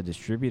and hits a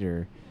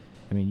distributor,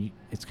 I mean,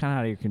 it's kind of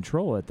out of your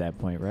control at that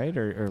point, right?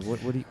 Or what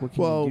can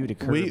you do to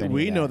curb any of that?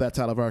 We know that's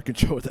out of our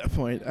control at that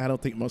point. I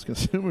don't think most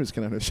consumers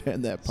can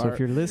understand that part. So if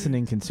you're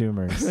listening,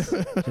 consumers,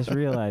 just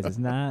realize it's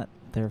not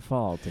their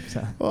fault.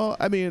 Well,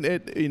 I mean,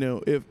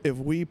 if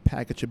we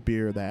package a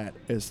beer that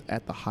is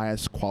at the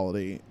highest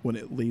quality when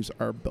it leaves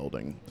our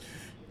building,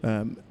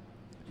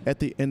 at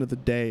the end of the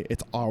day,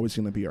 it's always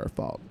going to be our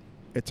fault.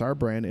 It's our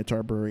brand, it's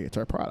our brewery, it's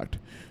our product.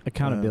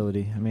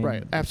 Accountability. I mean,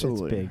 right?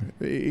 Absolutely.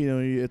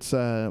 It's big.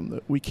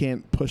 It's we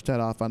can't push that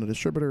off on a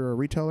distributor or a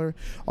retailer,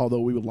 although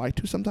we would like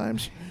to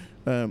sometimes.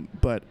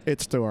 But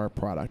it's still our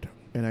product,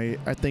 and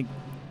I think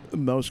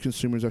most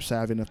consumers are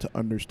savvy enough to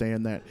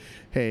understand that,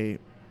 hey,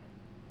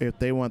 if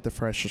they want the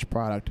freshest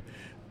product,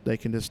 they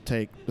can just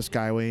take the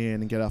Skyway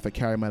in and get off at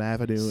Calumet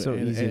Avenue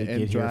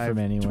and drive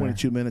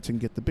 22 minutes and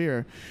get the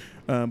beer.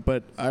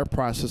 But our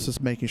process is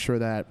making sure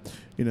that,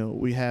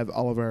 we have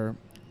all of our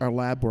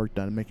lab work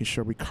done, making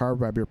sure we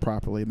carve our beer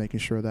properly, making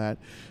sure that,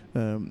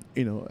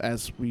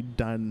 as we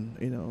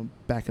done,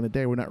 back in the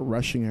day, we're not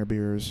rushing our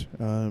beers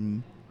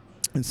and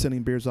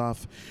sending beers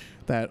off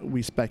that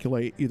we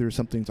speculate either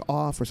something's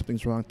off or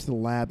something's wrong to the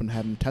lab and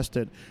have them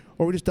tested,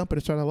 or we just dump it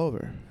and start all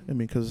over. I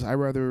mean, because I'd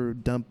rather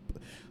dump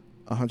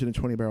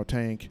 120 barrel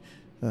tank,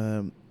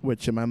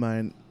 which in my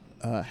mind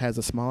has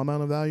a small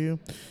amount of value.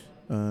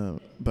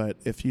 But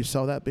if you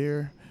sell that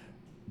beer,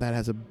 that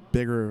has a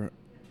bigger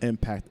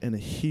impact and a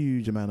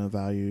huge amount of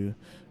value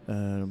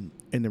in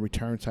the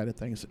return side of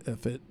things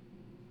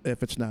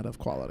if it's not of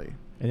quality.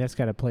 And that's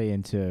got to play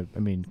into, I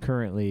mean,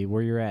 currently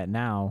where you're at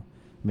now.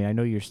 I mean, I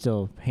know you're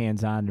still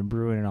hands-on and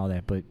brewing and all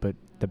that, but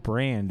the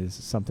brand is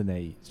something that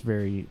is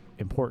very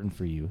important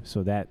for you.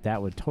 So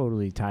that would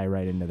totally tie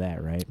right into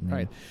that, right?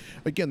 Right.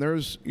 Again, there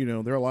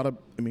are a lot of,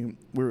 I mean,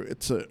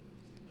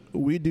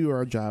 we do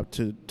our job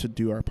to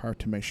do our part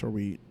to make sure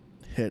we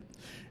hit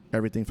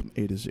everything from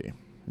A to Z.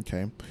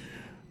 Okay.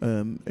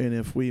 And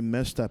if we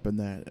messed up in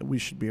that, we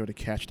should be able to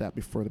catch that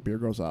before the beer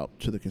goes out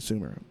to the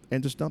consumer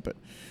and just dump it.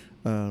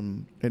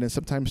 And then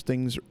sometimes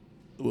things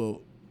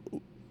will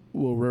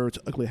rear its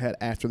ugly head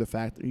after the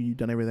fact that you've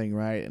done everything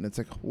right, and it's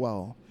like,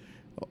 well,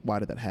 why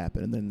did that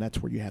happen? And then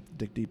that's where you have to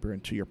dig deeper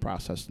into your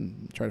process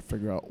and try to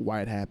figure out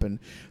why it happened,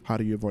 how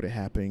do you avoid it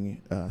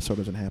happening so it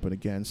doesn't happen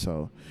again.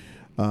 So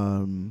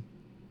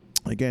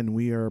again,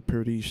 we are a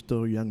pretty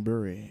still young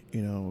brewery.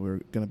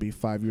 We're going to be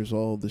 5 years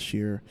old this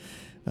year,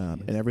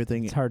 and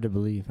everything. It's hard to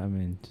believe. I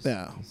mean,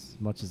 yeah. As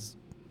much as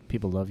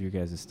people love your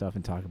guys' stuff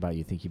and talk about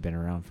you think you've been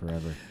around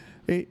forever.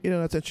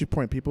 That's actually a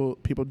point.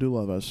 People do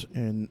love us,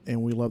 and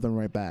we love them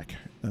right back,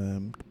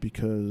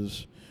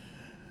 because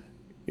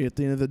at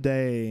the end of the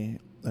day,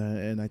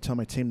 and I tell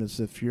my team this,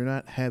 if you're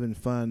not having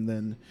fun,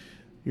 then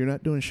you're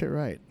not doing shit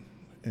right.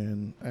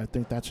 And I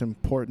think that's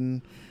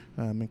important.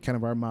 And kind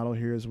of our motto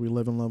here is we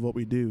live and love what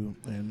we do,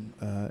 and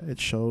it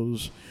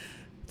shows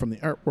from the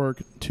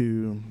artwork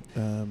to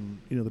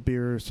the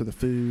beers to the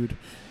food,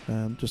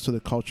 just to the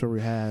culture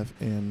we have.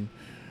 And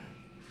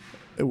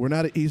we're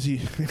not an easy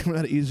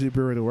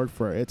brewery to work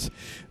for.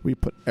 We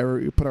put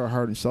our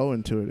heart and soul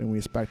into it, and we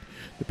expect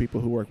the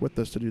people who work with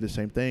us to do the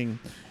same thing.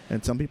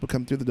 And some people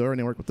come through the door and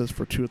they work with us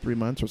for 2 or 3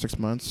 months or 6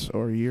 months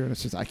or a year, and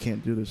it's just, I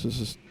can't do this. This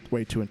is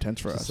way too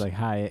intense for us. It's like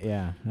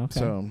yeah, okay.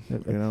 So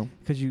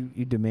because you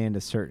demand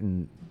a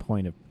certain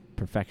point of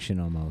perfection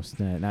almost,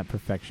 not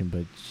perfection,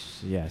 but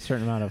a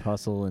certain amount of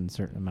hustle and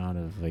certain amount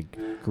of like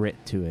grit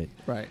to it.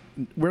 Right.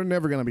 We're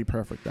never gonna be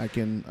perfect.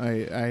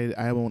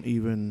 I won't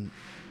even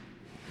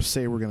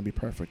say we're going to be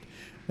perfect.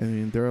 I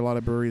mean, there are a lot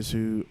of breweries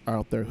who are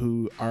out there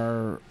who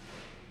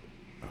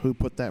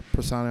put that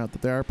persona out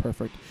that they are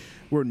perfect.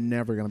 We're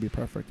never going to be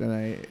perfect,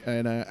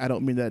 and I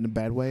don't mean that in a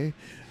bad way.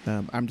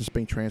 I'm just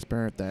being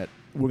transparent that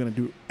we're going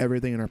to do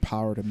everything in our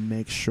power to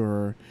make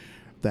sure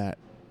that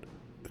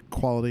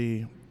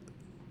quality,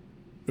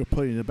 we're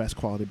putting the best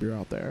quality beer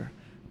out there.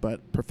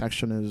 But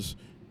perfection is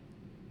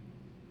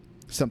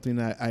something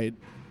that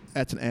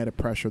that's an added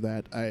pressure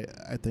that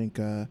I think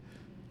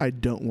I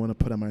don't want to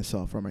put on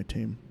myself or my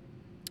team.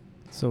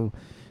 So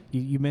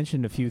you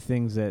mentioned a few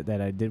things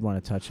that I did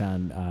want to touch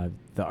on.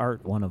 The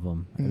art, one of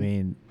them. Mm-hmm. I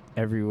mean,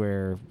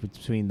 everywhere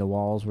between the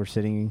walls we're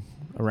sitting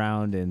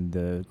around and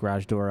the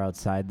garage door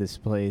outside this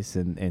place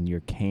and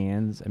your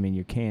cans. I mean,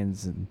 your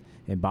cans and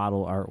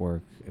bottle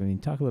artwork. I mean,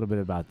 talk a little bit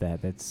about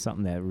that. That's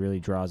something that really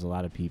draws a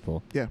lot of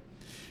people. Yeah.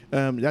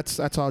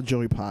 That's all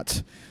Joey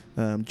Potts.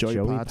 Joey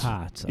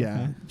Potts. Okay.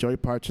 Yeah. Joey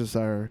Potts is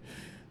our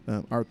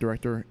art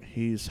director.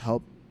 He's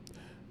helped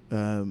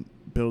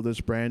build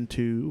this brand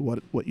to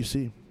what you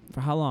see.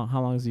 For how long?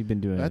 How long has he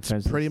been doing it?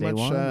 That's pretty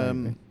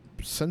much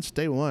since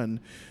day one.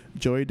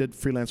 Joey did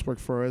freelance work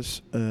for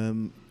us.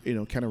 Kind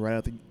of right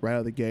out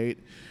of the gate,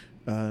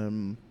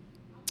 and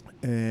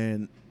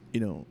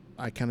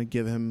I kind of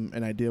give him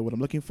an idea of what I'm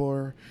looking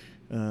for.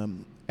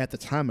 At the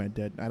time, I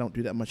did. I don't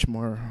do that much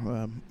more.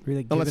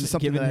 Really unless it's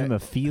something giving that him a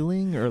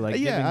feeling, or like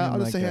giving him I'll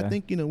just like say I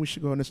think we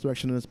should go in this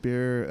direction in this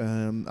beer.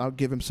 I'll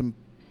give him some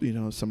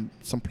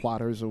some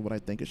plotters of what I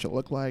think it should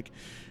look like.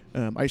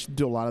 I used to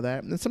do a lot of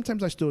that, and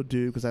sometimes I still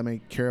do because I may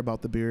care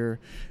about the beer,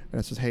 and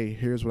I says, hey,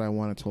 here's what I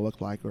want it to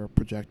look like or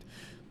project.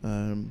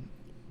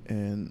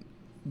 And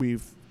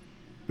we've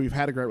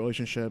had a great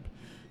relationship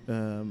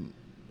on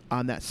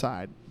that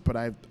side, but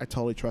I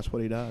totally trust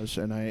what he does,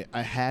 and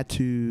I had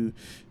to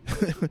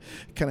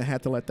kind of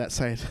had to let that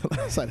side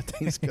of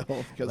things go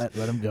because let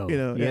him go.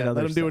 Let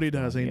him do what he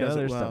does, and he does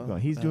it well.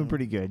 He's doing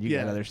pretty good. You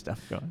got other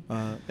stuff going.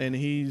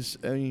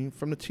 And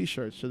from the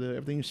T-shirts to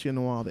everything you see on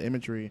the wall, the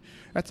imagery,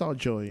 that's all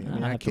Joey.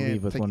 I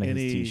can't take one of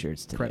any his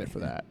T-shirts today. credit for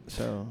that.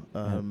 So,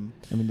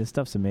 the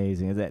stuff's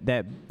amazing.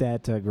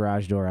 That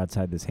garage door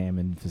outside this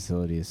Hammond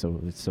facility is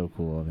so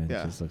cool. It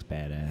just looks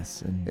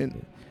badass.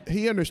 And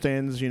he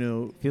understands,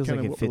 feels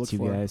like it fits you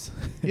guys.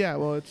 Yeah,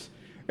 well,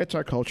 it's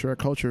our culture. Our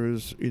culture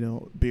is,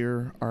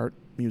 beer, art,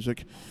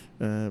 music,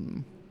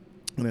 and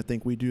I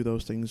think we do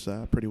those things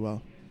pretty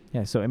well.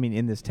 Yeah, so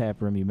in this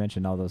tap room, you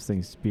mentioned all those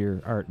things: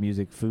 beer, art,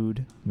 music,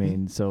 food.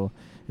 So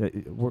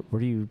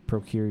where do you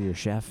procure your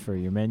chef or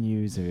your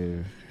menus?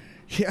 Or?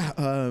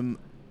 Yeah,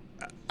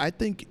 I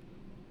think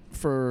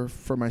for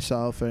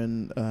myself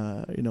and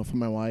for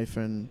my wife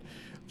and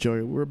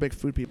Joey, we're big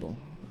food people,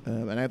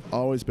 and I've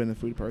always been a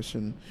food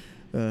person,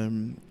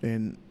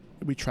 and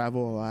we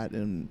travel a lot,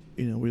 and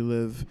we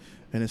live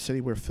in a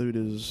city where food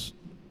is,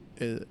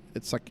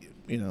 it's like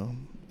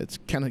it's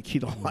kind of key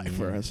to life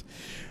for us.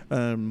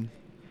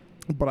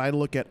 But I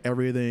look at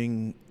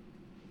everything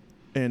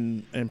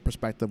in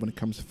perspective when it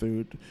comes to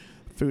food.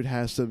 Food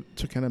has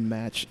to kind of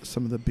match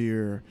some of the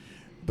beer,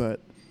 but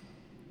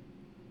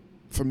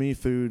for me,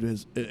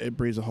 food it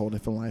breathes a whole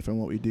different life in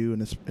what we do in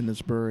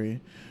this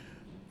brewery.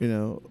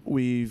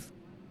 We've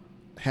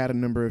had a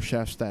number of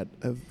chefs that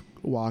have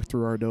walked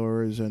through our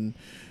doors and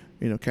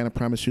kind of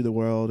promise you the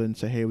world and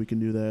say, hey, we can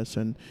do this.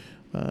 And,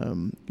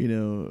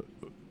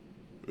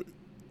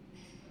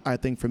 I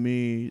think for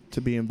me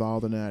to be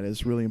involved in that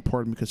is really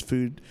important because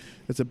food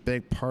is a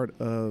big part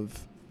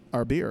of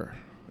our beer.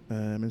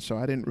 And so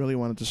I didn't really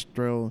want to just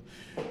throw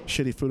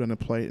shitty food on a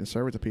plate and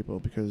serve it to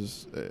people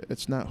because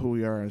it's not who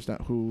we are. It's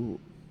not who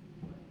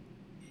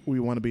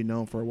we want to be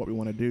known for, what we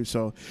want to do.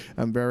 So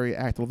I'm very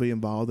actively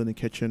involved in the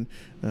kitchen.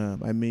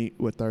 I meet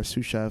with our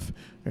sous chef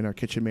and our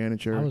kitchen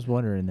manager. I was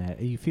wondering that.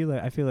 I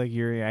feel like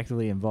you're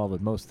actively involved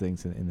with most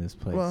things in this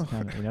place. Well,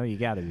 you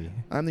got to be.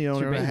 I'm the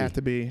owner. I have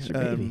to be.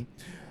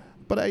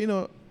 But I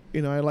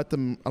let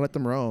them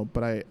roll.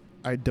 But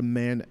I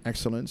demand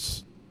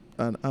excellence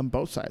on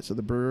both sides, so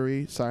the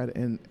brewery side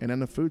and on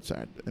the food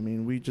side.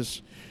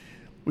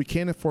 We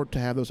can't afford to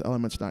have those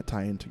elements not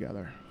tie in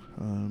together.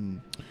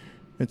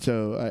 And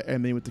so I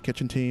meet with the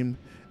kitchen team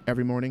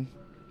every morning,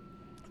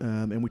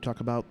 and we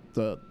talk about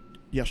the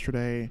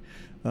yesterday,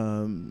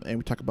 and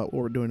we talk about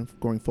what we're doing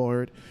going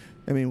forward.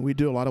 We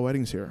do a lot of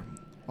weddings here,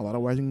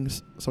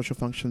 social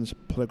functions,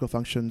 political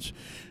functions,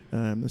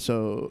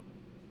 so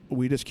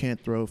we just can't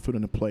throw food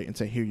on the plate and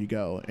say, here you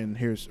go, and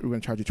we're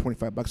going to charge you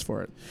 $25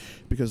 for it,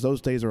 because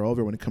those days are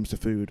over when it comes to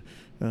food.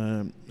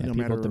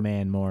 People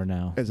demand more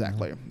now.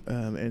 Exactly.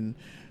 And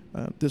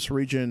this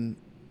region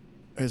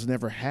has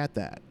never had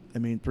that.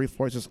 Three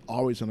Floyds has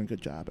always done a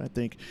good job. I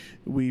think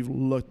we've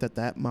looked at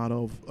that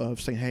model of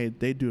saying, hey,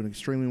 they do an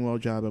extremely well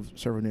job of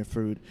serving their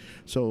food,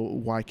 so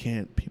why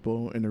can't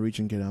people in the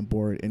region get on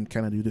board and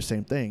kind of do the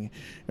same thing?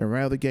 And right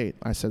out of the gate,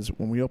 I says,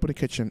 when we open a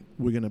kitchen,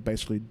 we're going to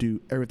basically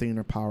do everything in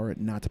our power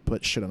not to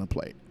put shit on a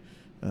plate.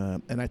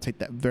 And I take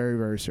that very,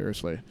 very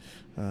seriously.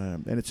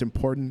 And it's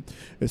important,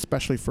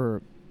 especially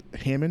for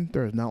Hammond.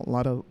 There's not a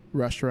lot of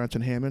restaurants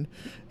in Hammond.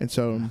 And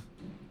so...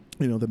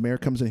 the mayor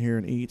comes in here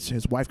and eats.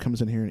 His wife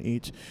comes in here and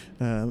eats.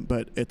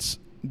 But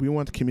we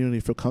want the community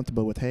to feel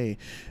comfortable with, hey,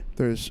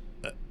 there's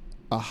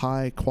a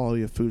high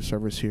quality of food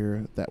service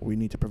here that we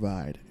need to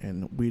provide,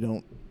 and we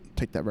don't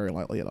take that very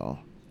lightly at all.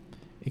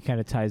 It kind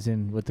of ties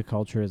in with the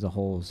culture as a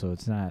whole, so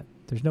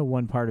there's no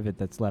one part of it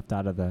that's left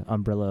out of the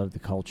umbrella of the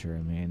culture.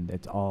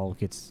 It all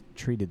gets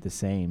treated the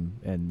same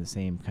and the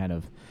same kind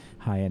of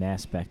high-end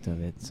aspect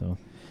of it, so...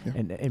 Yeah.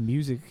 And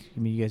music,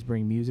 you guys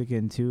bring music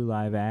in too,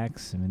 live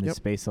acts. The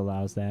space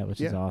allows that,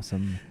 which is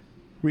awesome.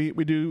 We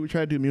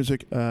try to do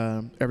music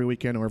every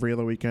weekend or every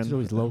other weekend. Is it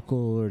always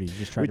local, or do you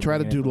just try? We try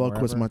to do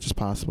local as much as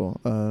possible.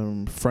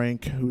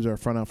 Frank, who's our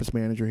front office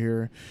manager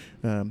here,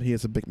 he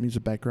has a big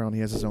music background.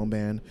 He has his own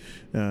band,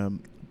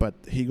 but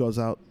he goes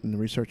out and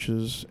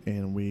researches,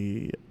 and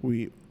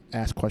we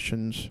ask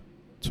questions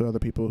to other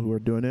people who are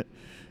doing it.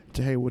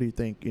 To hey, what do you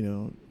think?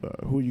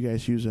 Who are you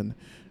guys using?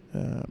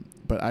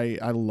 But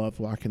I love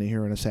walking in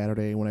here on a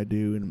Saturday when I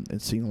do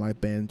and seeing a live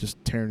band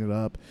just tearing it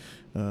up.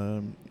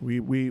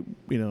 We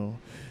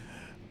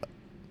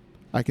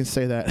I can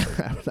say that.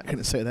 I'm not going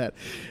to say that.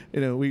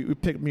 We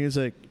pick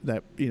music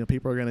that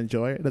people are going to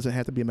enjoy. It doesn't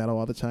have to be metal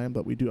all the time,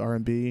 but we do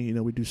R&B.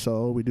 We do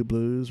soul, we do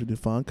blues, we do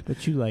funk.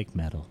 But you like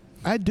metal.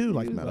 I do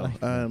like You metal. like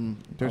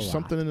There's a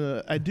something lot. in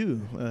the I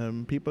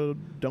do. People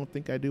don't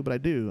think I do, but I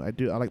do. I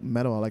do. I like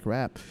metal. I like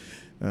rap.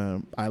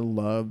 I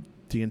love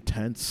the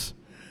intense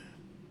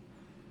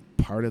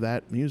part of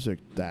that music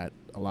that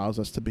allows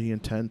us to be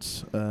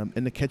intense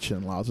in the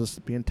kitchen, allows us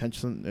to be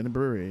intense in the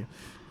brewery,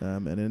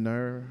 and in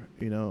our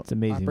It's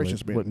amazing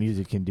operations what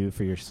music can do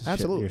for your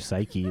Absolutely. your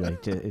psyche.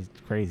 Like it's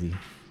crazy,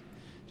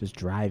 just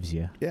drives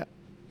you. Yeah.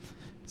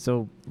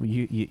 So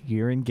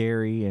you're in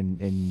Gary, and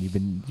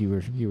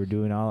you were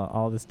doing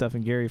all this stuff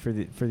in Gary for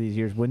these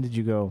years. When did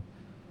you go?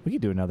 We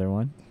could do another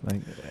one.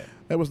 Like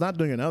I was not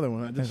doing another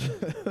one. I just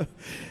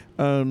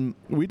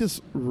we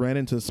just ran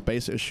into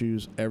space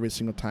issues every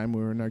single time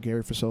we were in our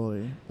Gary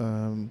facility.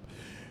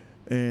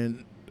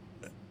 And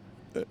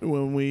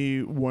when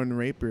we won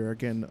Rapier,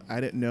 again,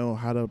 I didn't know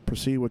how to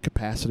proceed with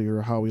capacity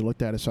or how we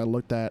looked at it. So I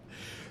looked at,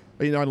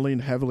 I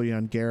leaned heavily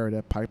on Garrett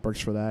at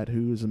Pipeworks for that,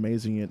 who is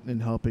amazing in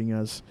helping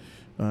us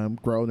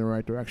grow in the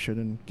right direction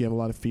and give a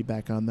lot of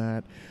feedback on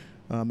that.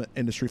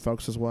 Industry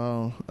folks as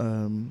well.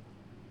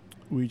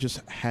 We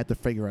just had to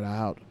figure it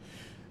out.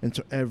 And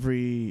so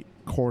every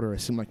quarter, it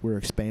seemed like we were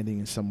expanding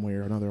in some way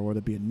or another, whether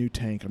it be a new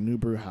tank, a new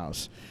brew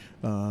house,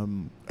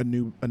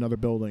 another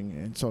building.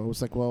 And so it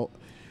was like, well,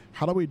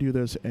 how do we do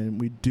this and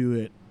we do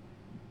it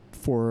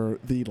for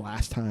the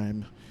last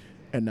time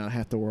and not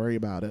have to worry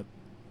about it?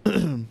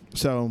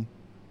 So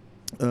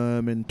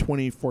in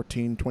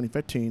 2014,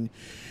 2015,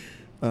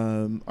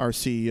 our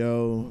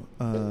CEO,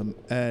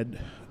 Ed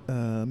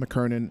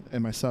McKernan,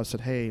 and myself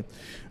said, hey,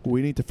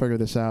 we need to figure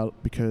this out,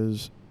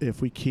 because if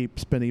we keep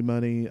spending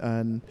money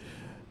on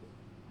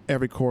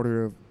every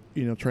quarter of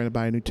trying to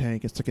buy a new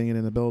tank and sticking it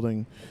in the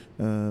building,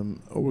 we're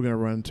going to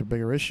run into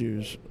bigger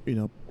issues,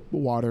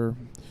 water,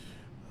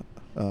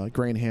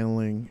 grain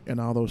handling,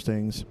 and all those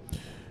things.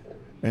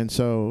 And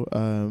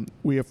so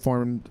we have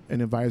formed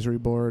an advisory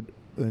board,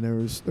 and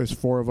there's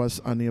 4 of us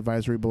on the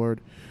advisory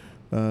board.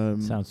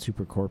 sounds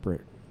super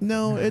corporate.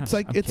 No, it's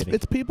like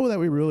it's people that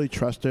we really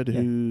trusted,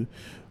 who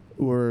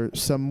were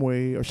some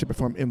way or shape or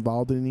form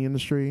involved in the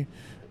industry,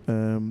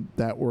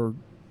 that were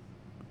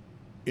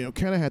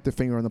kind of had their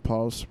finger on the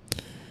pulse.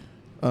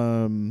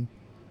 And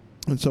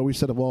so we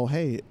said, well,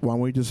 hey, why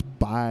don't we just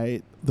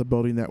buy the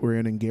building that we're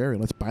in Gary?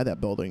 Let's buy that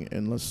building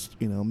and let's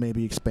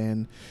maybe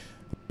expand,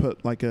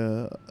 put like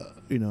a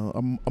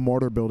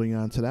mortar building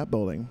onto that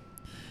building.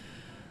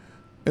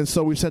 And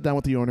so we sat down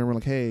with the owner and we're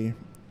like, hey,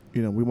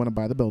 we want to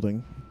buy the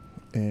building,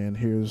 and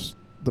here's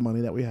the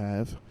money that we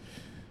have.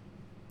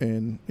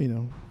 And,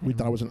 we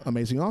thought it was an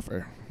amazing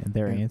offer. And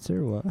their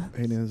answer was?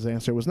 And his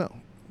answer was no.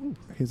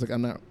 He's like, I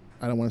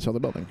don't want to sell the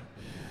building.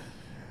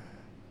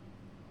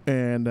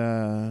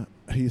 And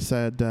he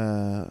said,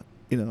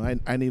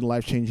 I need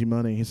life-changing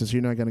money. He says,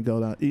 you're not going to go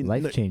down.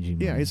 Life-changing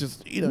money. Yeah, he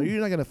says, you're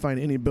not going to find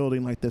any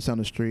building like this on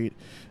the street.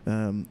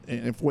 And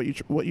if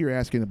what you're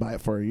asking to buy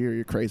it for a year,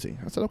 you're crazy.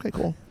 I said, okay,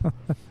 cool.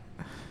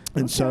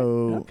 And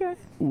so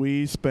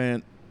we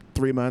spent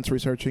 3 months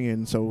researching,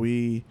 and so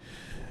we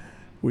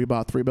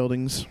bought 3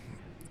 buildings,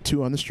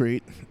 2 on the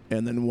street,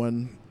 and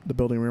then the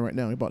building we're in right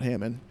now, we bought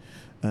Hammond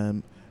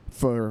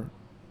for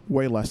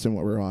way less than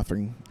what we were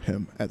offering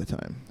him at the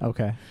time.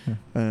 Okay.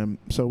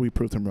 So we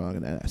proved him wrong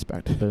in that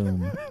aspect.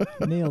 Boom.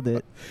 Nailed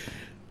it.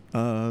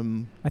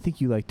 I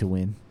think you like to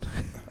win.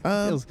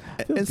 feels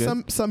in good.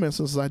 some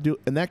instances, I do.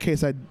 In that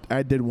case,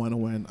 I did want to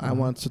win. I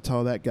wanted to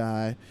tell that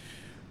guy,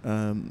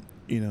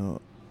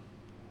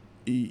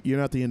 you're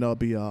not the end-all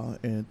be-all,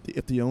 and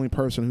if the only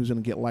person who's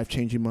going to get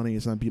life-changing money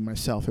is going to be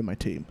myself and my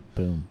team.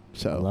 Boom.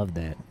 So I love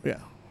that. Yeah.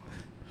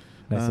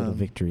 Nice little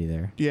victory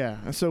there.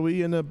 Yeah. So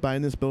we ended up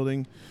buying this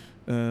building,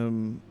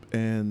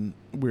 and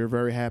we were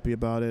very happy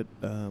about it.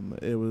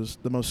 It was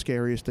the most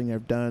scariest thing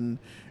I've done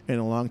in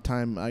a long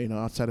time.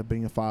 Outside of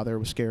being a father, it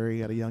was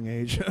scary at a young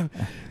age.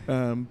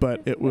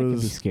 But it was... That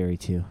could be scary,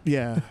 too.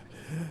 Yeah.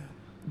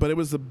 But it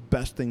was the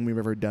best thing we've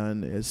ever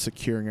done, is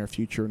securing our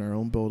future in our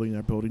own building,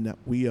 our building that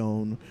we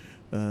own.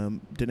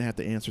 Didn't have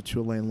to answer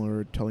to a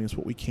landlord telling us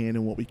what we can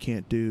and what we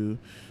can't do.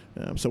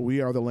 So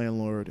we are the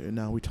landlord, and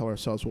now we tell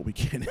ourselves what we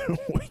can and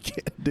what we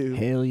can't do.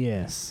 Hell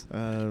yes.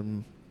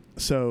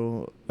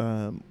 So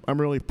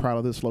I'm really proud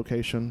of this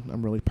location.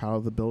 I'm really proud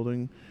of the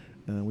building.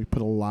 We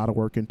put a lot of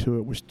work into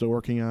it. We're still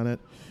working on it.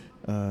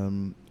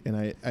 And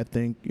I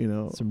think,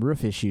 some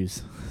roof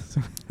issues.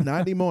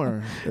 Not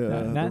anymore.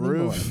 Not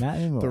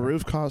anymore. The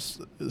roof costs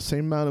the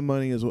same amount of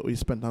money as what we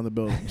spent on the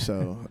building.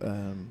 So,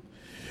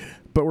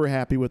 but we're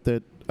happy with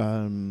it.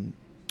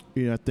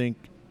 I think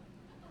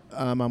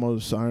I'm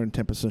almost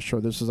 110%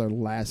 sure this is our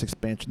last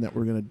expansion that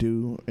we're going to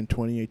do in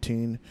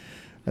 2018.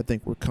 I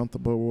think we're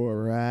comfortable where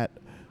we're at.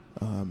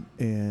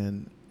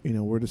 And,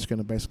 we're just going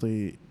to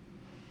basically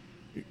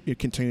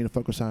continue to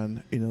focus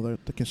on,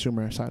 the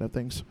consumer side of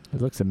things.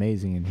 It looks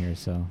amazing in here,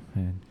 so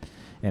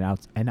and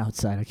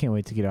outside. I can't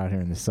wait to get out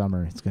here in the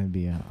summer. It's going to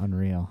be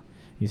unreal.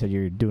 You said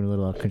you're doing a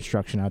little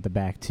construction out the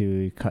back too.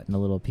 You're cutting a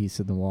little piece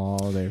of the wall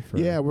there.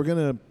 We're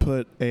gonna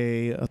put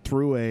a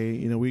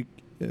throughway.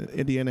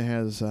 Indiana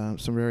has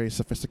some very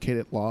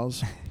sophisticated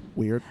laws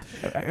weird.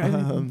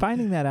 I'm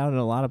finding that out in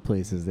a lot of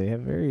places. They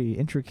have very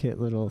intricate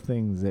little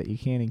things that you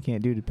can and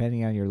can't do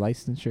depending on your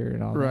licensure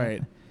and all that.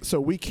 Right. So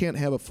we can't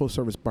have a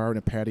full-service bar in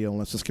a patio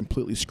unless it's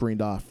completely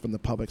screened off from the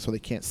public so they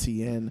can't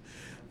see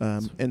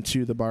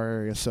into the bar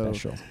area. So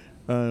Special.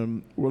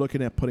 we're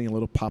looking at putting a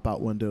little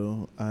pop-out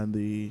window on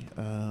the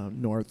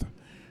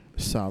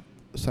north-south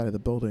side of the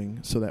building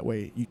so that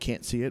way you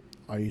can't see it.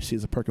 All you see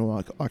is a person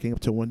walking up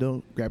to a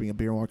window, grabbing a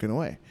beer and walking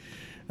away.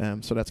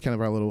 So that's kind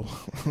of our little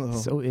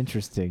so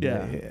interesting.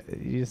 Yeah.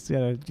 You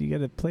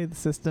gotta play the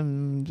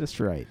system just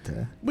right.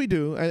 We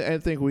do. I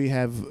think we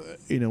have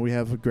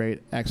a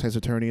great excise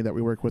attorney that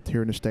we work with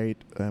here in the state,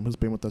 who's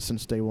been with us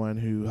since day one,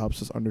 who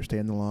helps us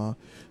understand the law,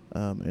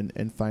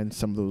 and find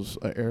some of those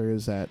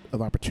areas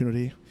of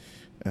opportunity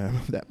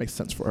that makes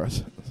sense for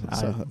us.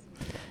 So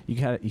you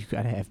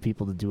gotta have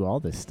people to do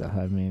all this stuff.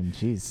 I mean,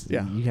 geez,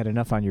 Yeah. you got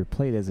enough on your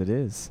plate as it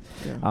is.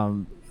 Yeah.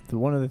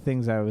 One of the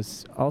things I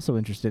was also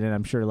interested in,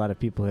 I'm sure a lot of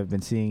people have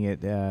been seeing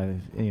it,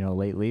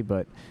 lately,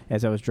 but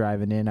as I was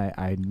driving in,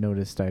 I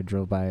noticed I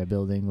drove by a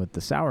building with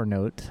the Sour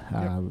Note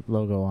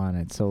logo on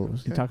it. So can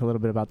you talk a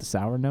little bit about the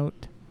Sour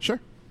Note?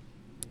 Sure.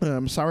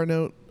 Sour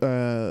Note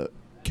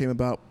came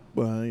about,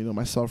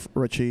 myself,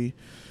 Richie,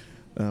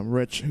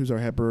 Rich, who's our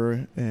head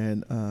brewer,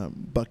 and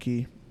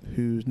Bucky,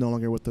 who's no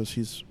longer with us.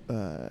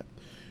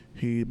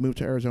 He moved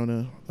to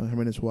Arizona, him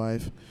and his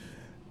wife.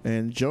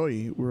 And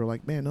Joey, we were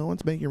like, man, no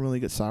one's making really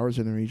good sours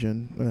in the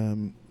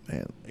region.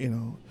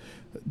 And,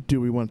 do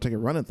we want to take a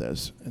run at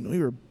this? And we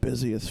were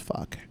busy as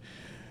fuck.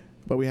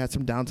 But we had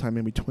some downtime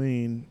in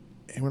between.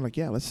 And we're like,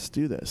 yeah, let's just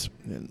do this.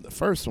 And the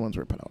first ones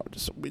we put out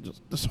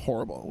just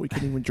horrible. We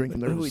couldn't even drink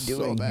them. They were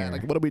so bad. Here?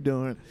 Like, what are we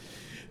doing?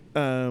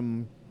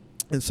 And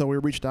so we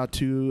reached out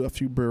to a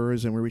few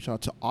brewers, and we reached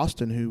out to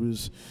Austin,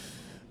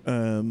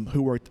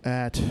 who worked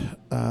at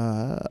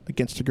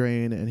Against the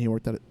Grain, and he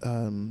worked at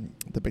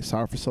the big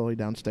sour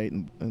facility downstate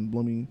in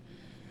Blooming.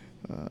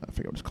 I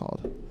forget what it's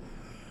called.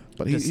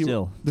 But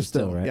Distill,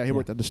 right? Yeah, he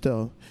worked at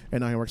Distill,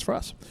 and now he works for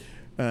us.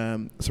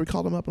 So we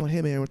called him up and like,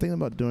 hey man, we're thinking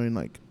about doing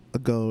like a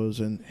goes,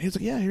 and he's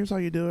like, yeah, here's how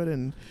you do it,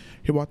 and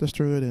he walked us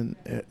through it, and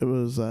it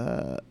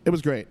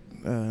was great.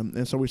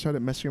 And so we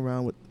started messing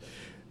around with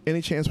any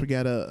chance we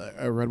got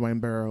a red wine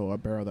barrel, a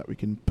barrel that we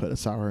can put a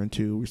sour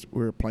into.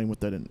 We were playing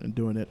with it and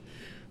doing it.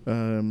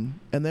 And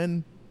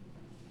then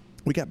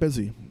we got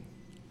busy.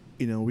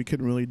 We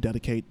couldn't really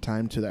dedicate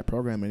time to that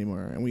program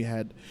anymore. And we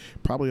had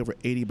probably over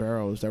 80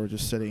 barrels that were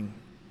just sitting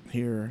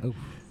here. Oof.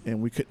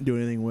 And we couldn't do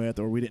anything with,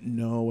 or we didn't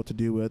know what to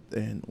do with,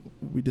 and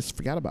we just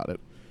forgot about it.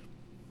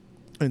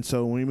 And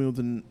so when we moved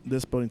in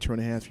this building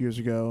 2.5 years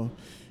ago,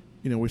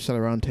 we sat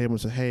around the table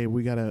and said, hey,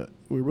 we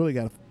really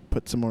got to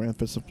put some more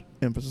emphasis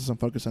and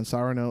focus on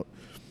Sour Note.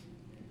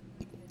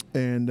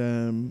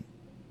 And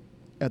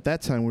at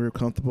that time, we were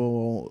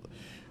comfortable.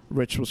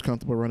 Rich was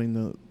comfortable running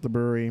the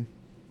brewery,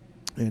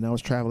 and I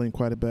was traveling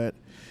quite a bit.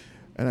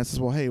 And I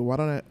said, well, hey, why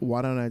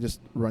don't I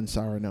just run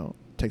Sour Note,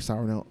 take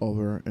Sour Note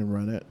over and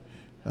run it,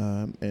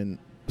 and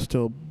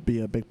still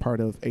be a big part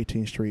of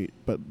 18th Street,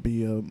 but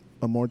be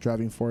a more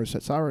driving force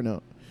at Sour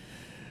Note.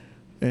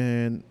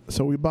 And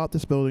so we bought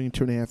this building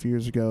 2.5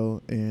 years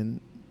ago, and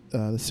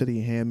the city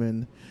of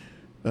Hammond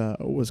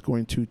was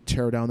going to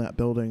tear down that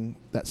building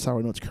that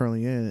Sour Note's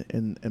currently in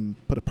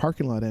and put a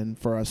parking lot in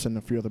for us and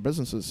a few other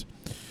businesses.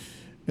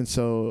 And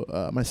so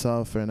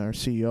myself and our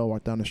CEO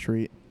walked down the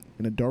street,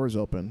 and the door was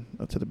open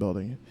to the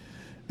building.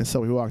 And so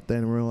we walked in,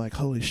 and we were like,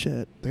 holy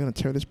shit, they're going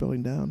to tear this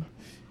building down?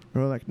 We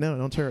were like, no,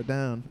 don't tear it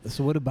down.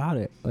 So what about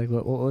it? Like,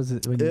 what was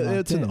it when you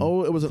walked in? It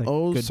was an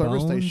old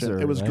service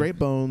station. It was like? Great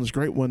bones,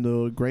 great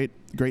window, great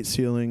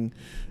ceiling,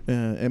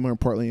 and more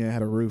importantly, it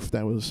had a roof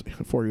that was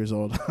 4 years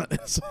old.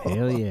 So,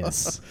 hell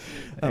yes.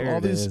 all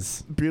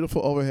these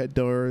beautiful overhead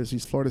doors,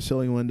 these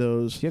floor-to-ceiling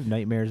windows. Do you have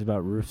nightmares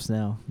about roofs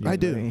now? I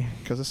do,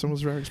 because this one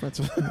was very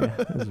expensive.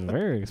 Yeah, it was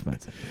very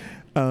expensive.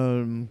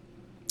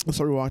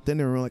 So we walked in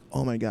there and we were like,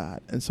 oh my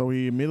God. And so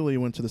we immediately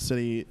went to the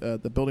city.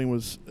 The building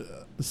was,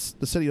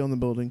 the city owned the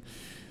building.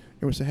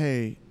 And we said,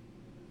 hey,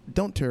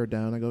 don't tear it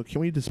down. I go,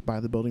 can we just buy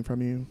the building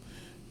from you?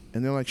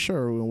 And they're like,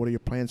 sure. Well, what are your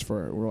plans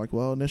for it? We're like,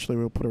 well, initially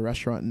we'll put a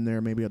restaurant in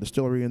there, maybe a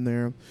distillery in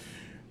there.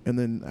 And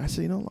then I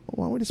said,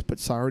 why don't we just put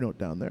Sour Note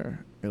down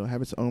there? It'll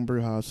have its own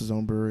brew house, its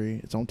own brewery,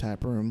 its own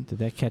tap room. Did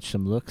that catch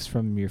some looks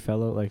from your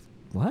fellow, like,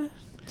 what?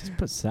 Just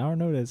put Sour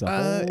Note as a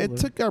whole? It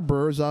took our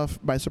brewers off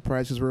by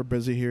surprise because we were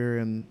busy here,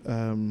 and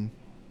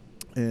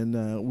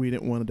we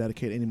didn't want to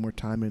dedicate any more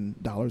time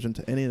and dollars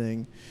into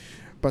anything.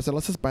 But I said,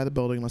 let's just buy the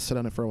building, let's sit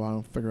on it for a while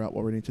and figure out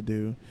what we need to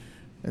do.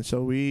 And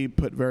so we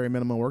put very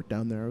minimal work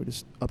down there. We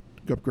just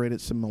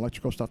upgraded some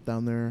electrical stuff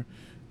down there,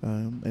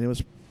 and it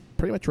was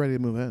pretty much ready to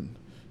move in.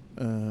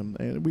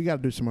 And we got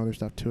to do some other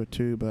stuff to it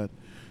too, but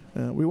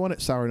we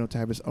wanted Sour Note to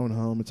have its own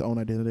home, its own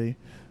identity,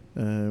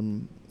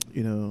 and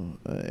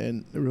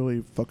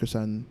really focus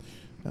on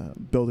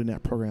building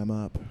that program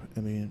up. I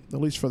mean, at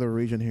least for the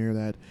region here,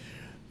 that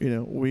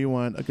we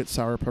want a good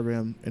sour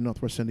program in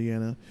Northwest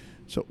Indiana.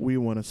 So we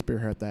want to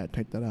spearhead that,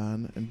 take that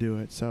on, and do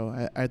it.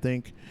 So I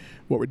think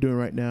what we're doing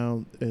right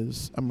now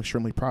is I'm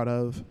extremely proud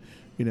of.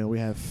 We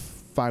have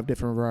 5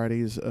 different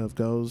varieties of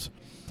goes,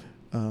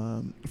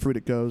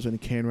 fruited goes in a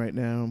can right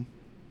now.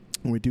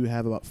 And we do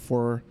have about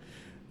 4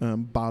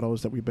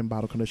 bottles that we've been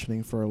bottle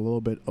conditioning for a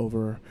little bit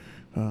over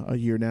a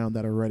year now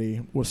that are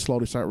ready. We'll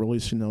slowly start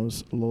releasing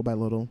those little by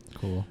little.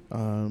 Cool.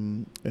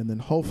 And then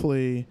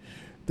hopefully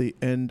the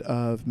end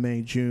of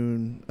May,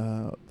 June,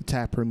 the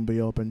tap room will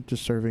be open,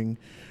 just serving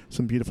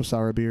some beautiful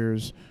sour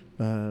beers.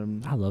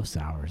 I love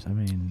sours. I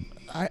mean,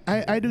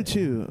 I do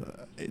too.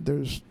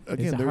 Is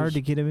it hard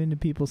to get them into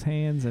people's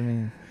hands? I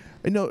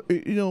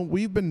mean,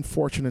 we've been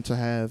fortunate to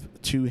have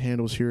 2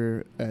 handles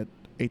here at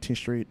 18th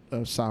Street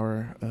of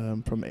sour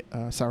from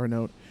Sour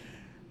Note,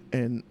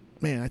 and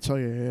man, I tell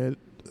you,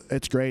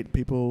 it's great.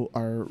 People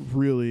are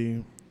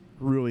really,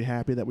 really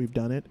happy that we've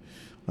done it,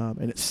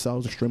 and it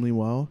sells extremely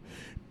well.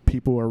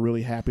 People are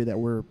really happy that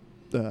we're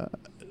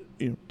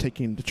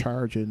taking the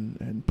charge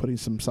and putting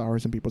some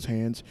sours in people's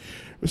hands.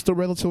 We're still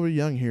relatively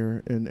young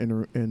here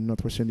in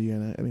Northwest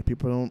Indiana. I mean,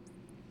 people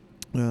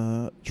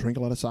don't drink a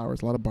lot of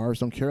sours. A lot of bars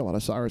don't carry a lot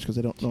of sours because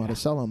they don't know how to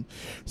sell them.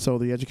 So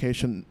the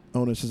education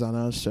onus is on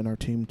us and our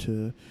team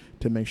to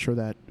make sure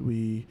that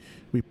we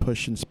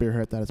push and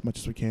spearhead that as much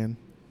as we can.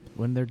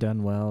 When they're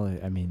done well,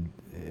 I mean,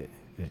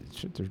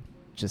 they're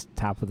just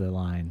top of the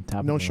line.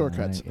 No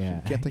shortcuts. Right? Yeah.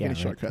 Can't take any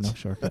shortcuts. No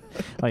shortcuts.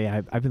 Oh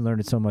yeah, I've been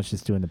learning so much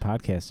just doing the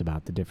podcast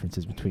about the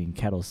differences between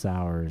kettle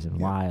sours and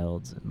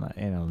wilds,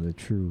 and the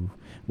true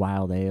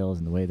wild ales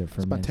and the way they're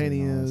fermented,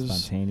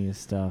 spontaneous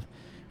stuff.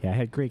 Yeah, I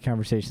had great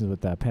conversations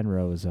with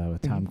Penrose,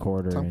 with Tom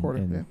Corder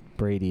and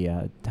Brady,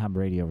 Tom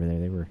Brady over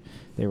there.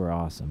 They were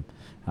awesome,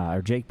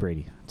 or Jake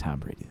Brady, Tom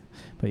Brady.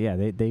 But yeah,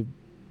 they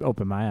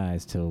opened my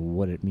eyes to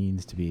what it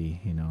means to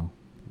be,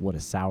 what a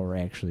sour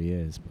actually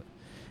is.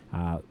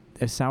 But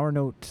a Sour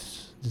Note,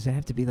 does it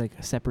have to be like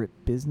a separate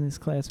business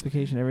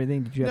classification?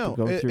 Everything? Did you have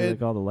to go through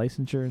all the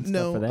licensure and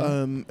stuff for that?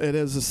 No, it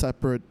is a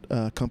separate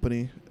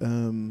company.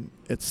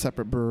 It's a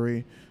separate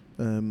brewery.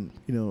 I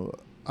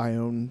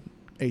own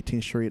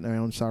 18th Street and I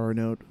own Sour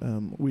Note.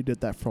 We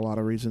did that for a lot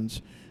of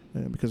reasons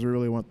because we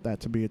really want that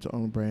to be its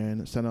own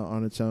brand, stand out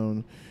on its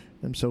own.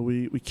 And so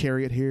we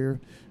carry it here.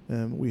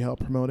 We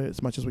help promote it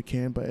as much as we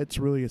can, but it's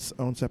really its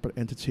own separate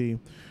entity.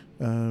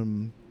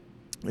 And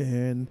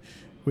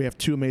we have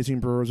 2 amazing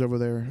brewers over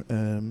there.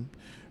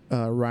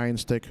 Ryan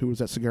Stick, who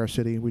was at Cigar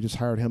City, we just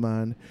hired him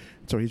on,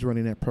 so he's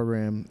running that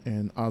program.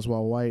 And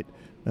Oswald White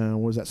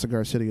was at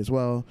Cigar City as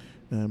well.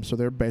 So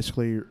they're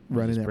basically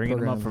running that program. Bringing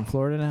them up from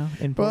Florida now?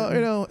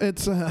 Well,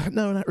 it's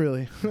no, not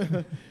really.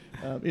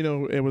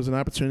 It was an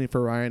opportunity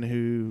for Ryan,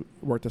 who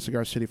worked at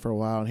Cigar City for a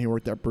while, and he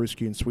worked at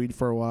Brewski in Sweden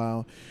for a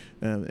while.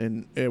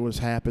 And it was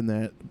happened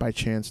that by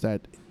chance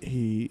that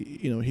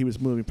he was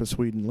moving from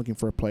Sweden looking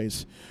for a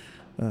place.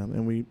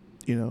 And we,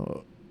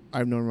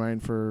 I've known Ryan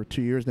for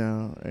 2 years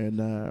now,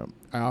 and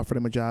I offered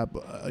him a job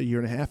a year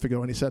and a half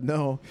ago, and he said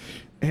no,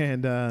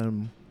 and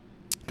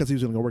because he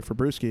was going to go work for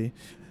Brewski.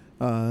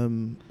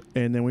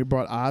 And then we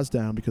brought Oz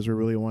down because we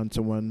really wanted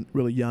someone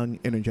really young,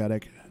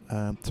 energetic,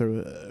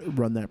 to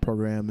run that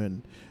program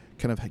and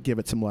kind of give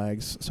it some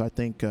legs. So I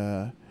think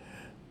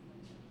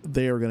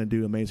they are going to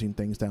do amazing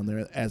things down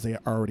there, as they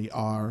already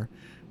are.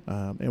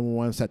 And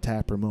once that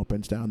tap room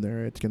opens down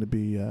there, it's going to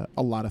be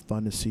a lot of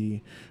fun to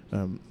see,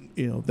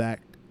 that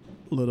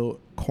little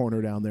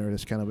corner down there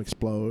just kind of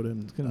explode,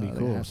 and it's going to be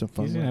cool. Have some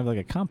fun. He's going to have like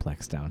a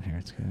complex down here.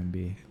 It's going to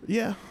be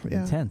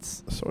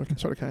intense. Sort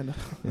of, kind of.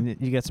 And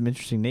you got some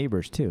interesting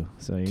neighbors too.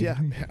 So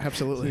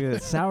absolutely. So you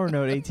got Sour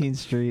Note, 18th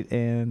Street,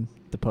 and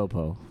the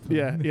Popo.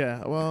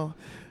 Yeah. Well,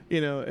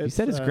 you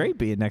said it's great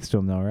being next to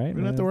him, though, right?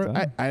 We don't have to worry.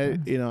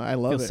 I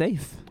love it. Feel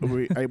safe.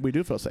 We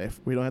do feel safe.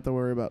 We don't have to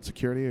worry about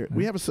security.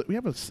 We have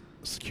a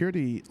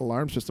security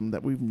alarm system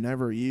that we've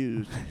never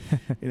used.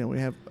 We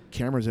have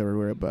cameras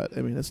everywhere, but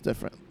I mean it's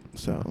different.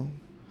 So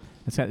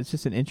it's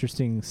just an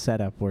interesting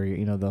setup where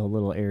the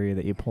little area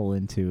that you pull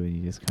into, and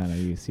you just kind of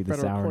you see the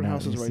Sour Note.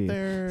 Courthouse is right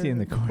there. See in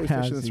the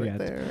courthouse, you got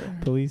there.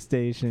 Police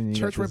station. You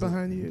church right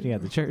behind you. You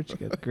got the church. You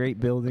got a great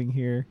building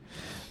here.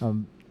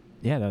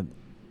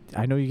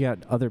 I know you got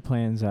other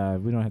plans.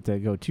 We don't have to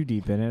go too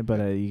deep in it, but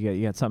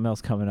you got something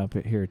else coming up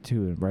here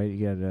too, right?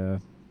 You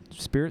got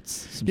spirits.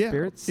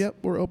 Spirits. Yep.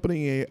 We're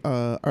opening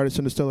a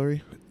artisan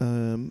distillery.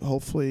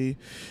 Hopefully,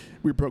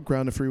 we broke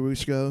ground a few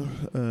weeks ago,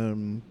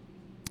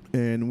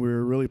 and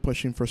we're really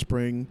pushing for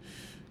spring.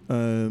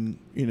 I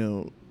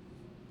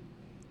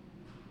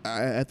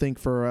think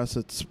for us,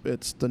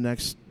 it's the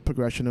next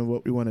progression of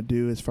what we want to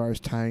do as far as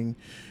tying,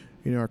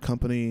 our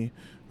company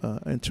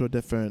into a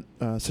different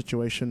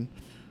situation.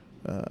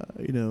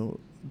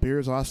 Beer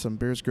is awesome.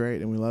 Beer is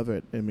great, and we love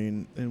it. I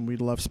mean, and we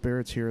love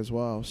spirits here as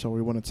well. So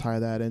we want to tie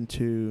that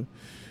into,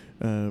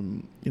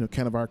 kind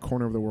of our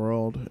corner of the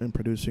world and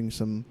producing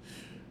some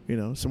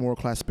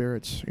world-class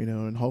spirits,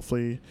 and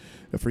hopefully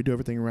if we do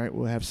everything right,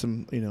 we'll have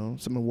some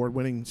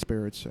award-winning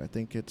spirits. I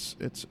think it's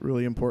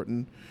really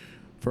important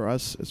for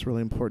us. It's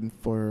really important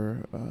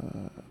for,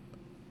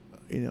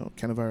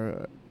 kind of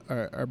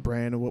our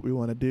brand and what we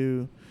want to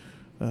do.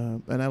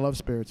 And I love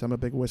spirits. I'm a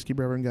big whiskey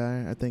bourbon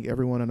guy. I think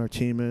everyone on our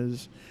team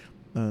is.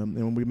 And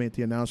when we made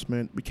the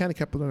announcement, we kind of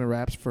kept it under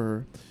wraps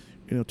for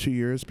 2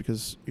 years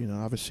because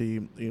obviously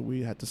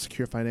we had to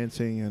secure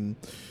financing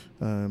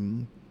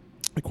and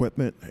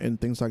equipment and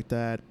things like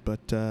that, but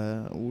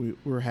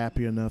we're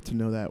happy enough to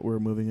know that we're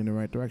moving in the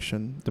right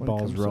direction. The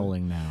ball's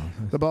rolling now.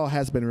 The ball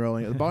has been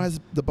rolling.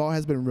 The ball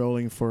has been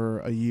rolling for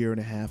a year and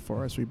a half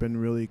for us. We've been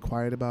really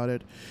quiet about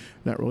it,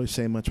 not really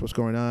saying much what's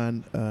going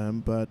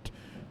on, but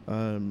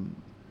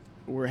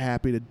we're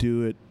happy to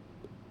do it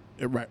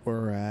right where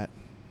we're at.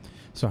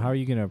 So how are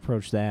you going to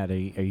approach that? Are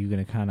you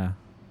going to kind of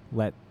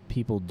let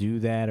people do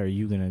that, or are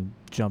you going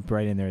to jump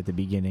right in there at the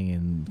beginning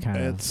and kind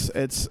of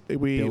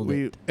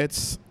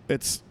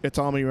it's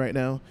on me right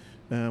now.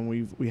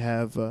 We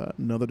have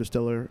another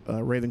distiller,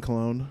 Raven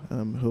Cologne,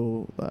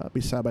 who'll be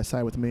side by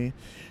side with me.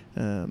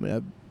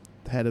 I've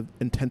had an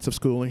intensive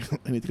schooling.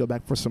 I need to go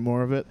back for some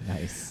more of it.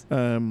 Nice.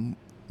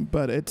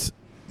 But it's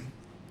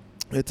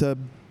a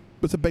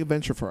big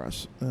venture for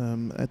us.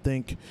 I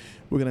think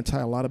we're going to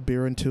tie a lot of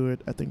beer into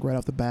it. I think right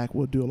off the back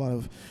we'll do a lot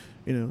of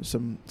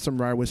some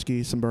rye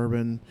whiskey, some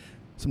bourbon,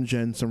 some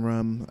gin, some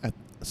rum,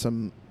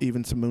 some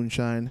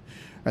moonshine.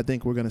 I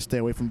think we're going to stay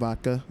away from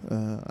vodka.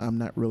 I'm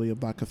not really a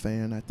vodka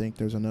fan. I think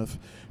there's enough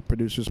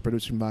producers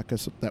producing vodka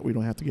so that we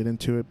don't have to get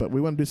into it. But we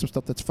want to do some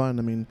stuff that's fun.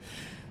 I mean,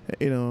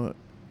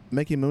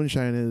 making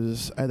moonshine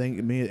is, I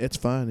think, it's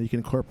fun. You can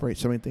incorporate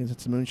so many things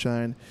into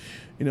moonshine.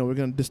 We're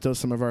going to distill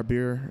some of our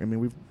beer. I mean,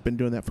 we've been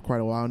doing that for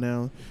quite a while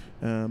now.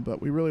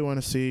 But we really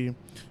want to see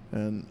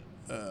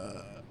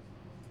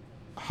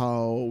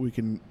how we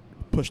can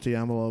push the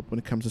envelope when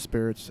it comes to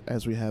spirits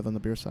as we have on the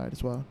beer side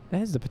as well. That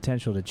has the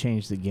potential to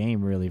change the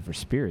game really for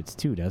spirits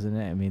too, doesn't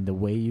it? I mean, the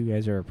way you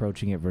guys are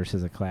approaching it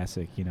versus a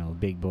classic,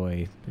 big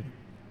boy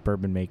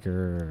bourbon maker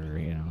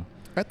or,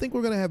 I think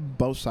we're going to have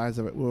both sides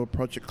of it. We'll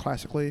approach it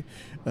classically,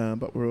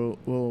 but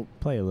we'll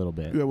play a little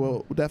bit. Yeah,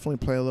 we'll definitely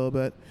play a little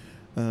bit.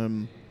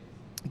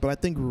 But I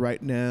think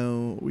right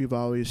now we've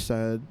always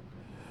said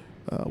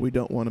we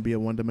don't want to be a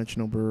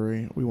one-dimensional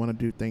brewery. We want to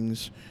do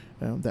things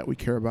that we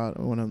care about.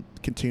 We want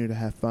to continue to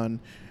have fun.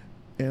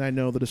 And I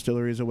know the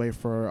distillery is a way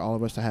for all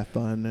of us to have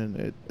fun,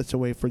 and it's a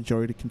way for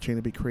Joey to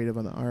continue to be creative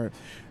on the art.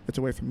 It's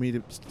a way for me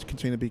to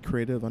continue to be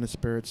creative on the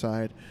spirit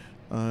side.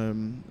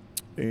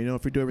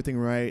 If we do everything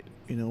right,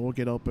 we'll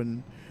get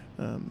open,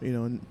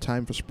 in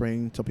time for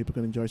spring so people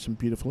can enjoy some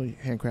beautifully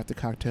handcrafted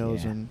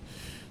cocktails. Yeah. And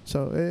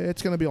so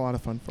it's going to be a lot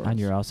of fun for us. On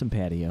your awesome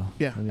patio.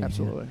 Yeah,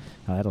 absolutely.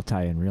 Oh, that'll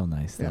tie in real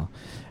nice, though.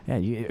 Yeah,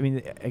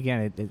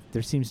 again,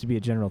 there seems to be a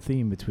general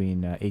theme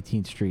between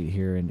 18th Street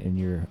here and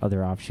your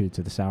other offshoots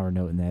of the Sour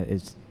Note, and that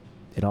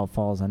it all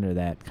falls under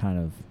that kind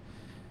of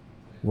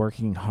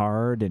working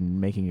hard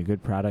and making a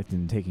good product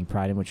and taking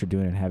pride in what you're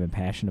doing and having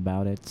passion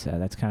about it.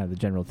 That's kind of the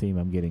general theme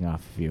I'm getting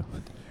off of you.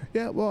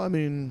 Yeah, well, I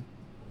mean,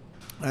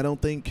 I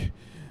don't think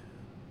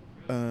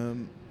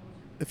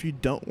if you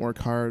don't work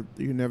hard,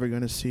 you're never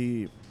going to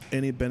see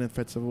any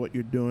benefits of what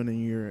you're doing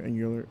in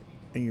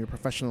your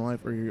professional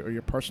life or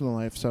your personal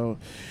life. So,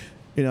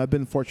 I've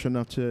been fortunate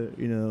enough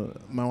to,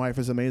 my wife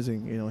is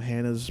amazing.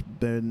 Hannah's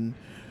been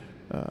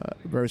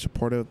very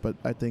supportive, but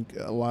I think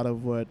a lot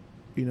of what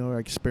I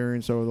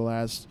experienced over the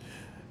last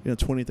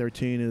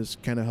 2013 has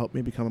kind of helped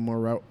me become a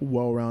more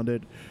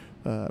well-rounded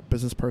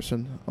business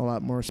person, a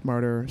lot more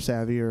smarter,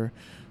 savvier,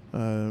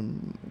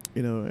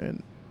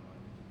 and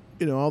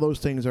all those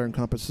things are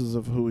encompasses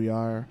of who we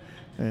are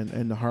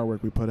and the hard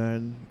work we put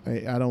in.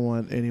 I don't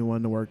want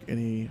anyone to work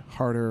any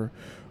harder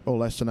or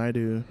less than I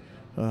do,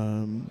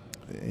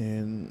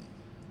 and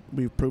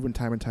we've proven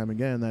time and time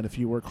again that if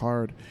you work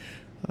hard,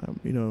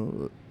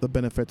 the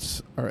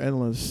benefits are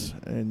endless,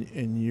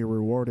 and you're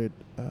rewarded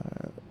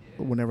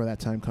whenever that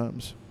time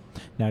comes.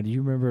 Now, do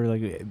you remember,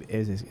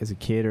 as a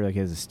kid or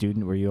as a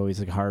student, were you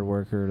always a hard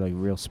worker,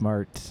 real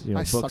smart,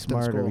 book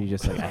smart, or were you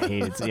just I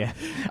hated? Yeah,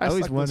 I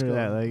always wonder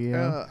that.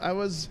 I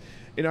was,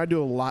 I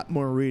do a lot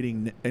more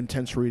reading,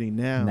 intense reading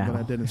now than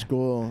I did in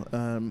school.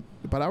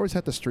 But I always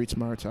had the street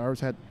smarts. I always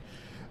had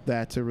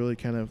that to really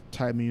kind of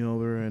tide me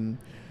over and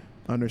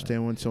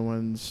understand when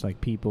someone's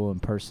people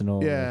and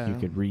personal. Yeah, you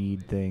could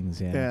read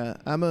things. Yeah,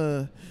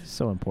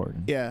 so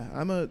important. Yeah,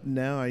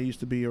 now I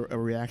used to be a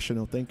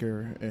reactional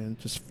thinker and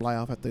just fly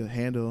off at the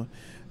handle.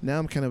 Now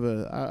I'm kind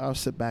of I'll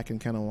sit back and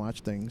kind of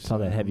watch things. It's all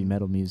that heavy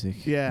metal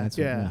music. Yeah.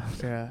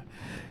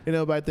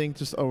 But I think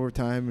just over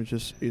time, it's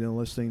just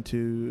listening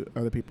to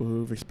other people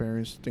who've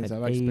experienced things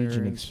I've experienced.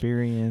 And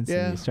experience.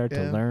 Yeah, and you start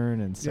to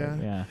learn and stuff.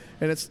 Yeah.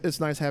 And it's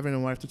nice having a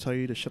wife to tell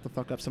you to shut the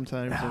fuck up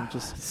sometimes and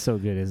just. It's so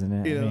good, isn't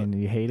it?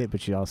 You hate it,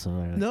 but you also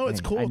are no, it's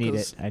cool. I need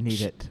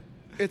it.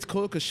 It's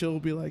cool because she'll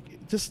be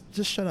like, just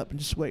shut up and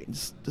just wait and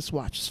just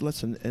watch, just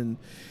listen, and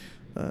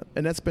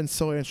that's been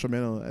so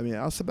instrumental. I mean,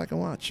 I'll sit back and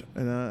watch,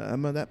 and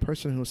I'm that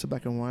person who will sit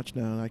back and watch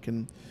now, and I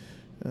can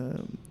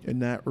and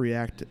not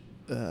react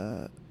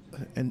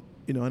and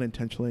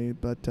unintentionally,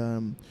 but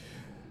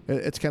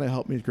it's kind of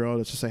helped me grow.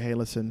 It's just say, hey,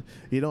 listen,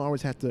 you don't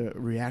always have to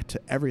react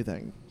to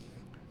everything.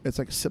 It's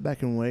sit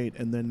back and wait,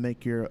 and then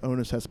make your own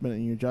assessment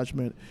and your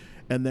judgment,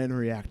 and then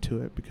react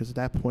to it, because at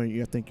that point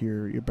I think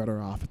you're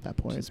better off at that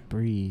point. Just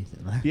breathe.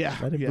 Yeah,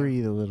 Let it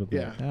breathe a little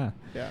bit. Yeah.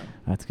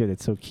 That's good.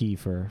 It's so key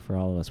for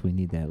all of us. We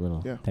need that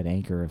little that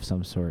anchor of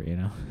some sort, you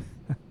know.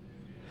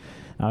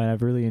 I mean,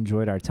 I've really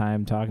enjoyed our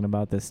time talking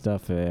about this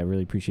stuff. I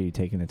really appreciate you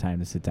taking the time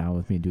to sit down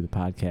with me and do the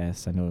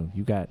podcast. I know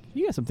you got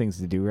some things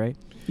to do, right?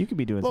 You could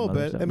be doing a little some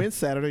other bit. stuff. I mean, it's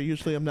Saturday.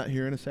 Usually I'm not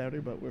here on a Saturday,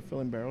 but we're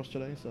filling barrels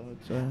today, so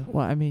it's.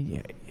 Well, I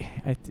mean,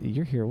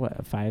 you're here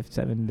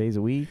 5-7 days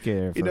a week,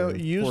 or for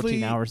usually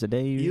 14 hours a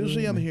day.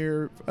 Usually I'm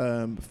here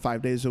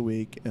 5 days a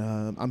week.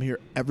 I'm here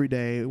every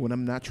day when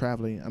I'm not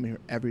traveling. I'm here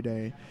every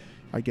day.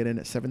 I get in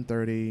at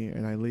 7:30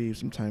 and I leave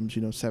sometimes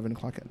 7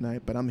 o'clock at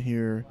night. But I'm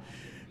here.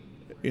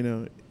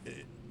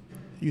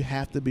 You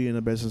have to be in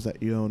a business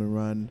that you own and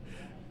run.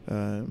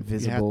 Visible.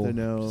 You have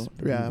to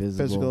know.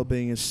 Physical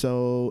being is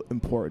so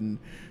important.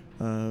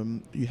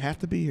 You have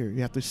to be here.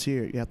 You have to see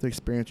it. You have to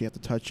experience it. You have to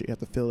touch it. You have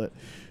to feel it.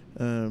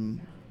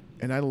 And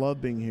I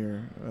love being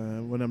here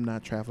when I'm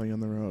not traveling on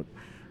the road.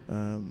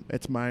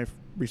 It's my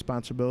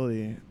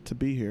responsibility to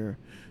be here.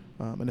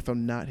 And if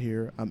I'm not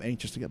here, I'm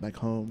anxious to get back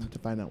home to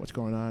find out what's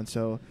going on.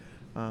 So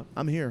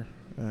I'm here.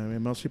 I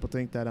mean, most people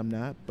think that I'm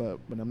not, but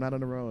when I'm not on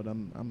the road,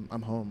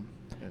 I'm home.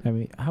 I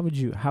mean, how would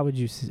you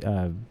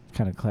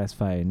kind of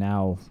classify it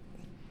now?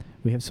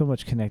 We have so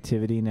much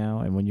connectivity now,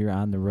 and when you're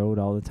on the road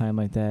all the time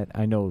like that,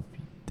 I know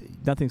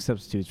nothing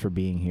substitutes for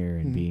being here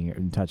and being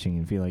and touching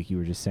and feel like you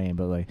were just saying.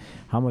 But like,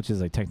 how much is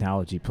like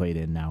technology played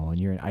in now? When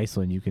you're in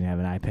Iceland, you can have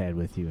an iPad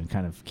with you and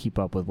kind of keep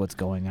up with what's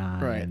going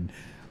on. Right. And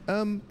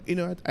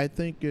I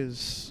think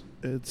it's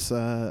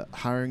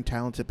hiring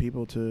talented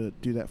people to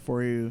do that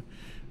for you,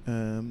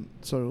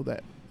 so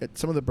that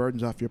some of the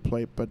burden's off your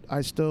plate. But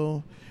I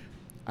still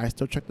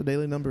check the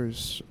daily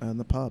numbers on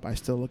the pub. I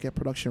still look at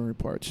production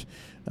reports.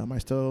 I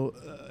still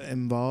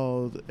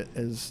involved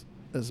as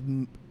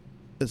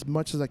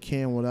much as I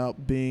can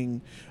without being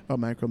a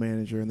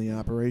micromanager in the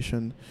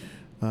operation,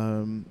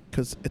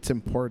 because it's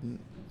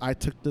important. I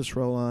took this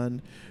role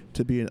on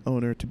to be an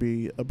owner, to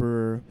be a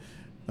brewer.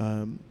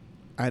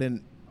 I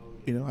didn't,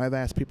 I've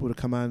asked people to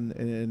come on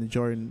and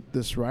enjoy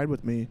this ride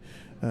with me,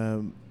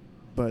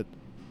 but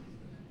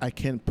I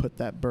can't put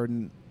that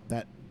burden,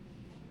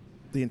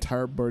 the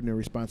entire burden of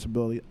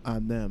responsibility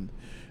on them.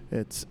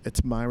 It's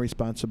my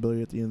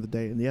responsibility at the end of the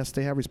day. And yes,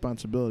 they have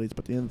responsibilities,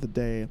 but at the end of the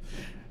day,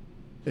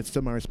 it's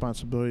still my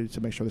responsibility to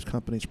make sure this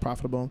company is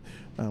profitable,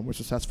 we're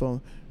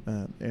successful,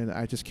 and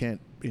I just can't,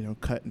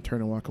 cut and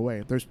turn and walk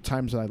away. There's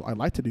times that I'd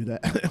like to do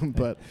that,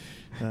 but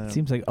it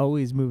seems like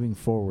always moving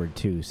forward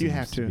too. You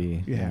have to.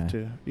 You have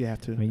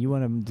to. I mean, you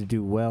want them to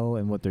do well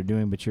in what they're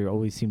doing, but you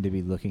always seem to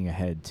be looking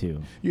ahead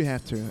too. You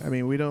have to. I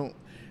mean,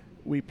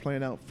 we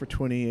plan out for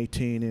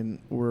 2018, and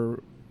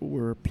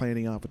we're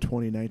planning out for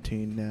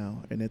 2019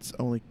 now, and it's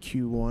only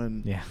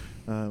Q1. Yeah.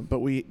 But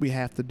we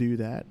have to do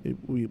that.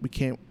 We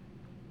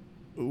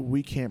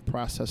can't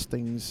process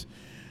things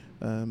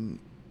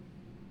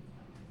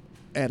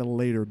at a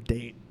later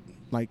date,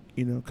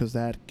 because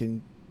that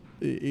can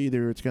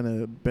either it's going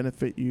to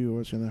benefit you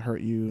or it's going to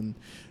hurt you, and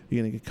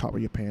you're going to get caught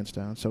with your pants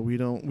down. So we're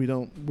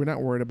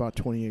not worried about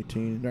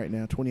 2018 right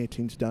now.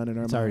 2018's done in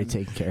our It's mind. already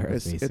taken care of.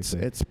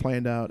 It's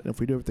planned out, and if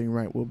we do everything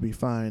right, we'll be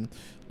fine.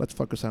 Let's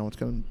focus on what's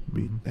going to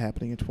be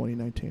happening in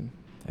 2019.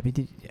 I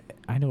mean,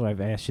 I know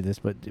I've asked you this,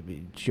 but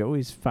did you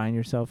always find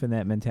yourself in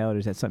that mentality? Or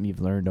is that something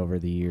you've learned over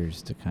the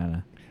years to kind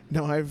of?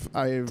 No, I've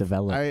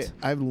developed.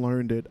 I've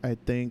learned it. I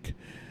think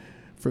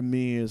for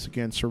me is,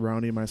 again,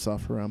 surrounding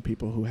myself around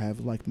people who have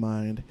like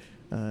mind.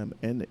 And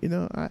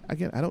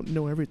I don't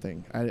know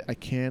everything. I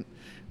can't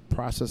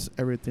process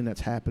everything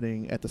that's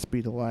happening at the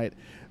speed of light,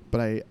 but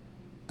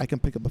I can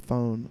pick up the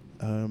phone.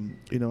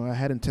 I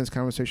had intense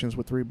conversations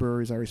with 3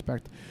 breweries I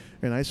respect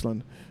in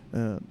Iceland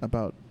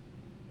about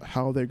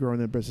how they're growing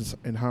their business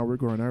and how we're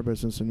growing our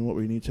business and what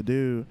we need to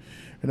do.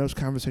 And those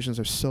conversations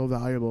are so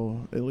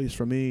valuable, at least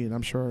for me, and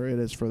I'm sure it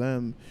is for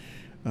them,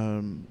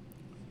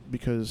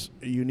 because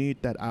you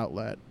need that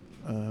outlet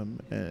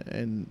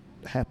and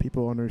have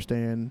people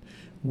understand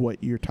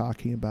what you're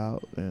talking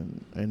about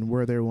and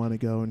where they want to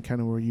go and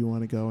kind of where you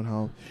want to go, and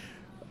how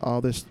all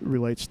this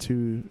relates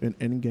to an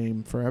end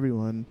game for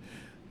everyone.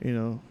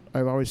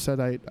 I've always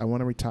said I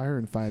want to retire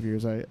in 5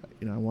 years. I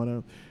want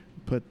to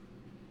put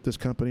this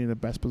company in the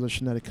best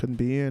position that it couldn't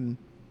be in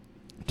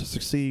to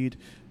succeed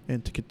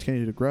and to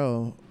continue to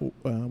grow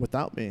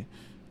without me.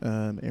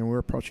 And we're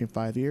approaching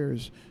 5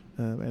 years,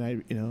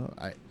 and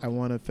I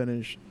want to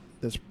finish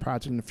this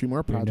project and a few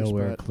more projects. You're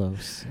nowhere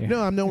close. Yeah.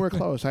 No, I'm nowhere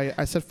close.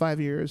 I said 5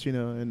 years,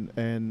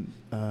 I'm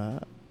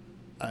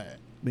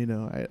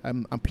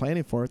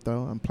planning for it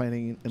though. I'm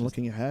planning and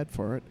looking ahead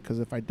for it, because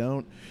if I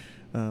don't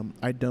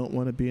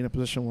want to be in a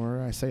position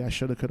where I say I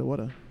shoulda, coulda,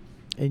 woulda.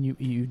 And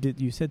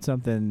you said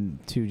something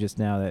too just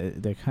now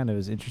that kind of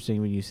is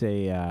interesting when you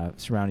say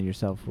surrounding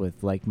yourself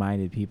with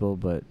like-minded people,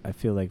 but I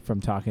feel like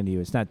from talking to you,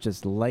 it's not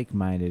just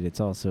like-minded,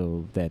 it's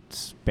also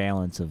that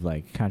balance of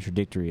like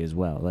contradictory as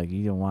well. Like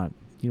you don't want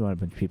a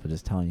bunch of people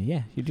just telling you,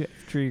 yeah,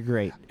 you're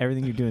great,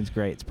 everything you're doing is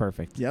great, it's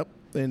perfect. Yep.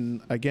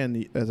 And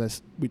again,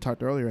 as we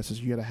talked earlier, I says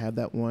you got to have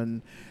that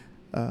one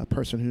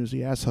person who's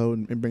the asshole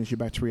and brings you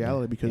back to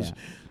reality. Because,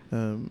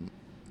 I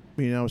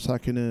was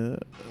talking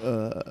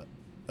to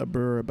a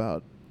brewer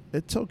about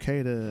it's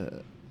okay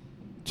to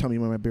tell me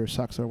when my beer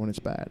sucks or when it's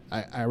bad.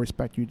 I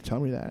respect you to tell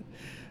me that.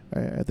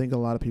 I think a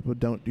lot of people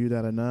don't do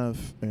that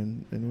enough,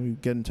 and we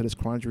get into this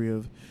quandary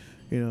of,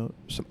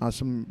 some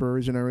awesome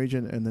breweries in our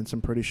region and then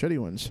some pretty shitty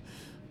ones.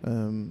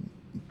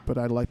 But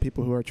I like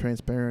people who are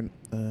transparent,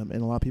 and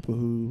a lot of people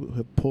who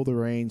have pulled the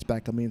reins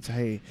back on me and say,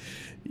 hey,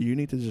 you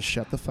need to just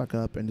shut the fuck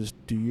up and just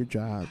do your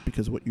job,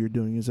 because what you're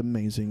doing is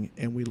amazing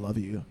and we love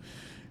you.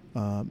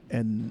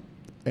 And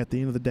at the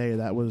end of the day,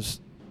 that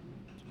was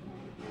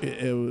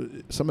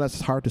some of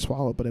that's hard to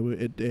swallow, but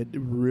it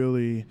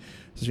really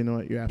says, you know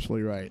what, you're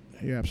absolutely right.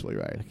 You're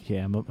absolutely right. Like,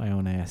 I'm up my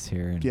own ass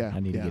here, and I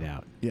need to get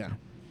out. Yeah.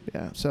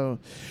 So,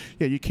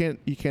 you can't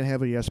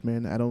have a yes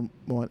man. I don't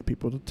want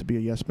people to be a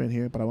yes man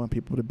here, but I want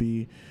people to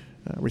be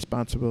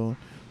responsible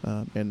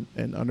and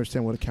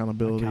understand what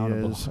accountability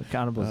is.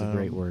 Accountable is a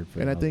great word for.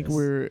 And I think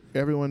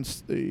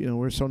everyone's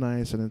we're so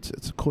nice, and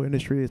it's a cool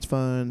industry. It's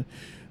fun.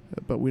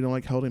 But we don't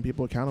like holding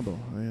people accountable,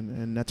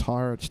 and that's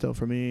hard still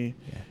for me.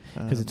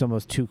 Because it's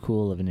almost too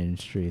cool of an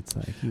industry. It's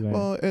like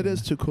it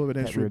is too cool of an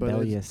industry,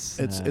 rebellious,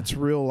 but it's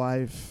real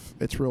life.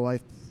 It's real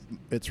life.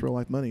 It's real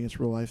life money. It's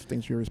real life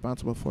things you're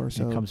responsible for.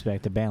 So it comes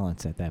back to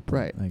balance at that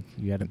point. Right. Like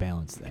you got to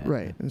balance that.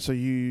 Right. And so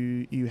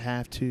you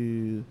have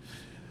to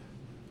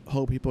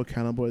hold people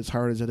accountable as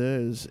hard as it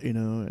is.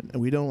 And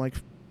we don't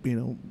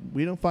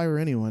we don't fire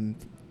anyone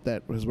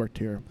that has worked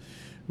here.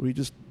 We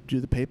just do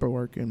the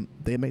paperwork, and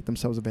they make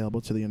themselves available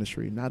to the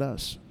industry, not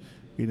us.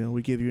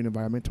 We give you an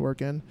environment to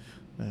work in,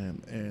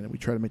 and we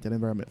try to make that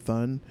environment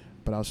fun,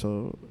 but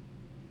also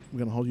we're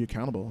going to hold you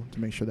accountable to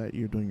make sure that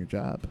you're doing your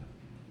job.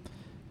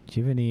 Do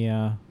you have any,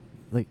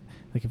 like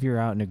if you're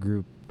out in a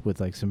group with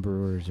like some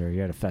brewers, or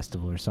you're at a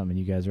festival or something,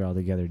 you guys are all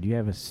together, do you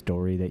have a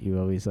story that you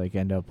always like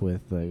end up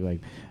with,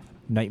 like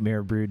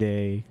Nightmare Brew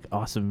Day,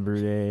 Awesome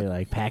Brew Day,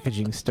 like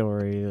packaging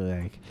story,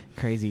 like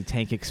crazy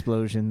tank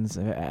explosions?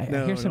 I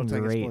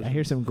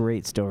hear some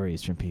great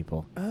stories from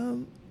people.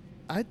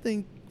 I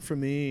think for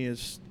me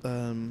is,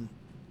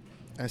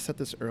 I said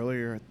this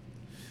earlier,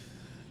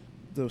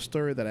 the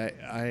story that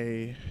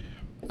I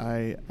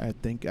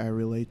think I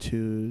relate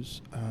to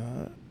is,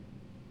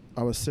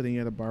 I was sitting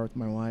at a bar with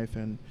my wife,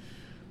 and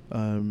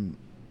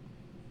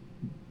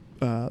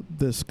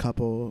this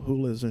couple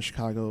who lives in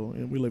Chicago,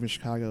 and we live in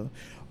Chicago,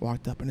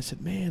 walked up and they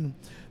said, man,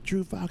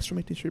 Drew Fox from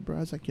 18th Street Brew.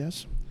 I was like,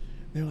 yes.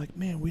 And they were like,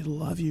 man, we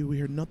love you. We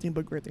heard nothing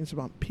but great things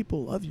about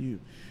people love you.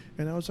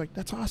 And I was like,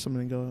 that's awesome.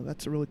 And I go,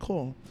 that's really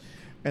cool.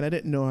 And I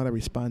didn't know how to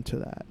respond to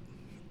that.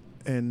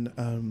 And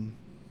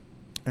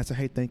I said,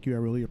 hey, thank you. I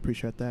really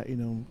appreciate that.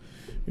 You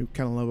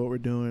kind of love what we're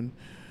doing.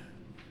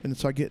 And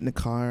so I get in the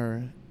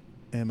car,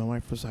 and my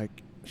wife was like,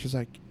 she's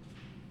like,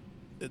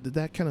 did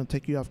that kind of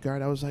take you off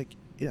guard? I was like,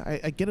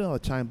 I get it all the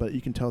time, but you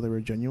can tell they were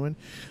genuine.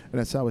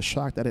 And I said I was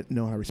shocked. I didn't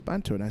know how to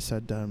respond to it. And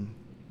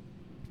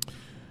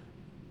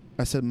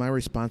I said my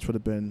response would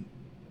have been,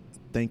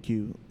 thank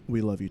you,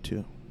 we love you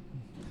too.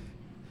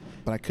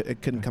 But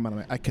it couldn't come out of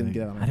my. I couldn't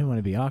get out of my. I didn't want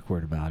to be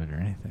awkward about it or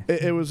anything.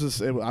 It was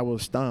just. I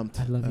was stumped.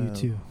 I love you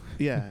too.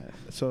 Yeah.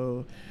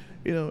 So,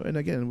 and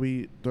again,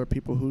 there are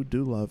people who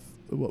do love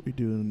what we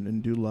do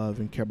and do love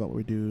and care about what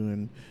we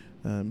do.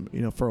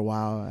 And for a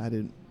while, I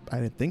didn't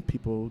think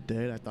people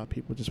did. I thought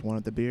people just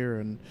wanted the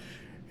beer. And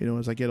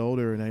as I get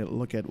older and I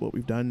look at what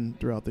we've done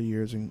throughout the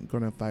years and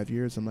going on 5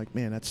 years, I'm like,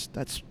 man,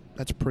 that's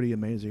pretty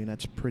amazing.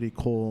 That's pretty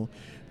cool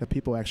that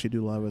people actually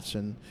do love us,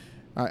 and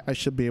I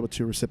should be able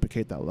to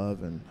reciprocate that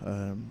love.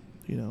 And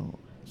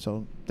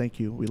so thank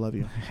you. We love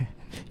you.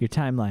 Your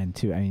timeline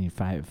too. I mean,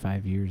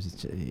 5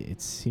 years.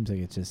 It seems like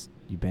it's just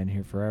you've been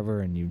here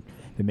forever, and you've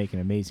been making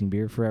amazing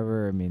beer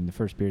forever. I mean, the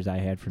first beers I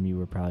had from you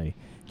were probably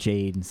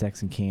Jade and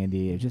Sex and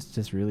Candy.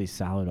 Just really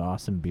solid,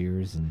 awesome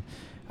beers, and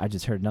I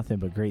just heard nothing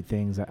but great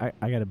things. I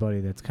got a buddy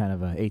that's kind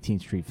of a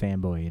 18th Street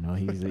fanboy.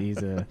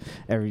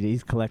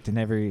 He's collecting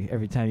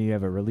every time you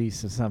have a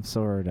release of some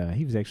sort.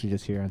 He was actually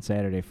just here on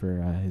Saturday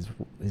for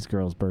his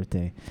girl's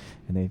birthday,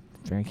 and they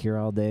drank here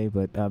all day.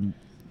 But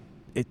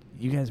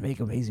you guys make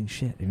amazing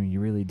shit. I mean,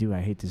 you really do. I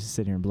hate to just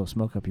sit here and blow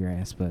smoke up your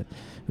ass, but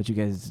you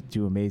guys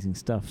do amazing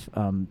stuff.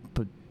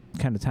 But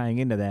kind of tying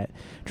into that,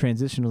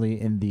 transitionally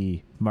in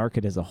the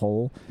market as a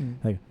whole,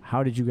 like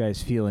how did you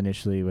guys feel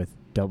initially with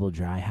double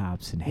dry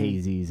hops and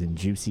hazies and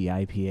juicy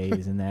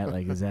IPAs and that?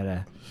 Like, is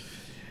that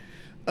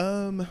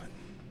a?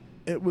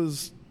 It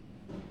was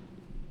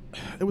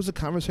a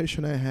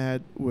conversation I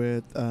had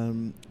with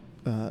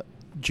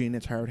Gene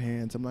at Tired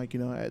Hands. I'm like,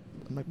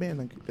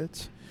 man,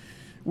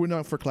 we're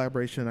not for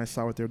collaboration. I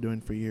saw what they were doing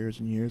for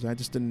years and years. I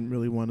just didn't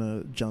really want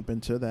to jump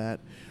into that.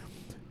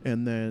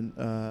 And then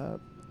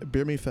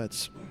Beer Me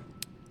Fits,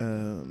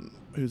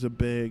 who's a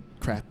big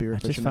craft beer. I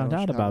just found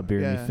out about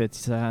Beer Me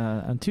Fits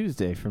on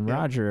Tuesday from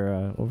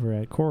Roger over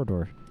at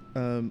Corridor.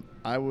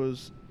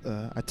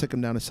 I took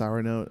him down a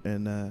sour note,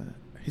 and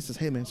he says,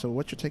 hey, man, so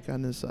what's your take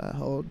on this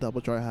whole double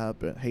dry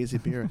hop hazy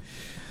beer?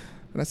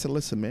 And I said,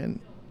 listen, man,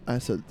 I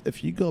said,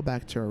 if you go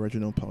back to our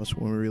original post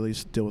when we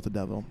released Deal with the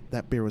Devil,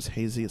 that beer was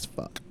hazy as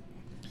fuck.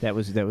 That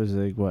was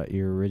like what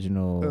your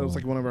original. It was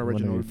like one of our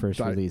original your first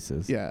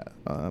releases. Yeah,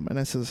 and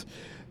I says,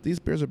 these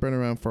beers have been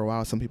around for a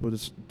while. Some people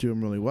just do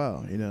them really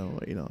well. You know,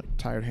 like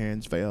Tired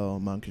Hands, Veil,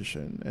 Monkish,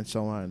 and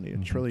so on. You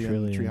know, Trillium,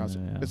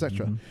 Treehouse,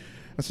 etc.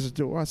 I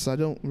says, I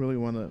don't really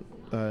want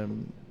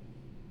to,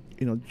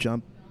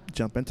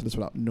 jump into this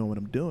without knowing what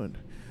I'm doing.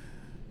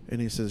 And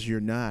he says, you're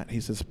not.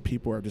 He says,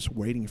 people are just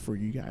waiting for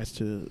you guys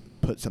to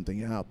put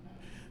something out.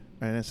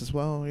 And I says,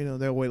 well,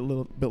 they'll wait a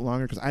little bit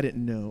longer because I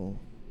didn't know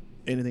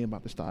anything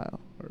about the style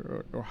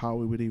or how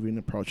we would even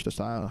approach the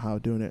style, how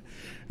doing it.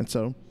 And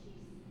so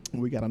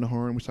we got on the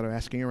horn. We started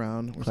asking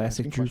around.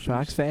 Classic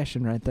jukebox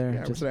fashion right there.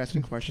 Yeah, we started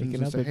asking questions.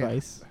 Picking up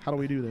advice. Hey, how do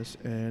we do this?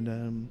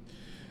 And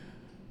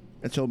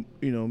so,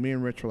 me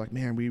and Rich were like,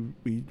 man, we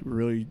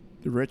really,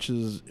 Rich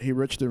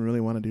didn't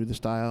really want to do the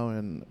style,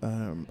 and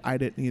I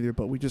didn't either,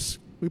 but we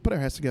put our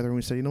heads together and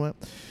we said, you know what?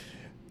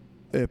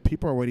 If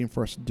people are waiting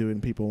for us to do it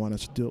and people want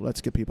us to do it,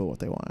 let's give people what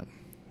they want.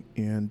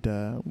 And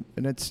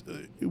it's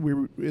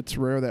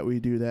rare that we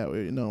do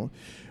that.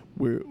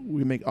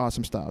 We make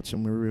awesome stouts,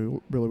 and we're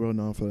really well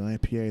known for the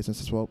IPAs. And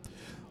says, well,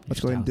 let's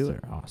go ahead and do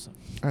it. Awesome.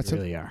 They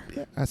really are.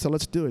 Yeah. I said,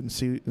 let's do it and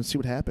see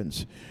what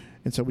happens.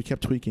 And so we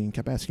kept tweaking,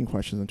 kept asking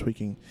questions and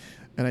tweaking,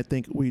 and I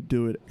think we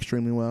do it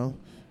extremely well.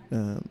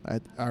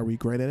 Are we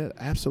great at it?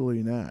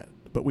 Absolutely not.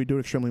 But we do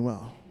it extremely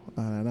well,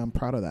 and I'm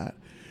proud of that.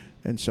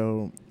 And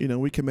so,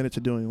 we committed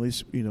to doing at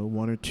least,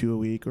 1 or 2 a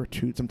week, or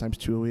sometimes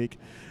 2 a week.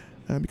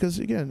 Because,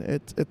 again,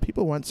 if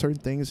people want certain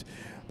things,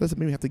 doesn't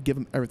mean we have to give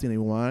them everything they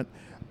want.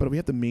 But if we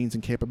have the means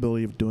and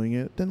capability of doing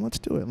it, then let's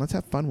do it. Let's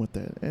have fun with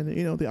it. And,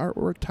 the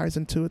artwork ties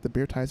into it. The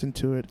beer ties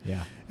into it.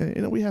 Yeah.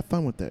 And, we have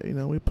fun with it.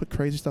 We put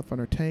crazy stuff on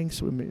our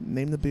tanks. We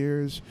name the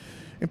beers.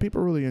 And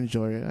people really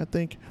enjoy it. I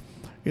think,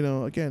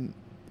 again,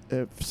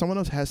 if someone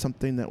else has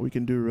something that we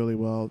can do really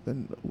well,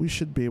 then we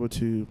should be able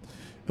to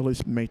at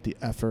least make the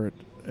effort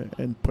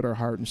and put our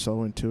heart and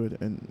soul into it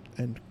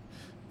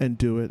and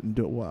do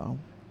it well.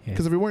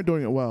 Because if we weren't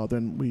doing it well,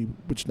 then we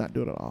would just not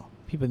do it at all.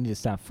 People need to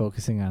stop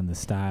focusing on the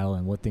style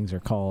and what things are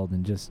called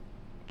and just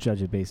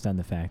judge it based on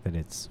the fact that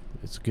it's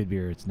good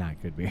beer, it's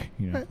not good beer.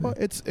 Right. Well,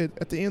 at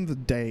the end of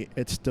the day,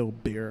 it's still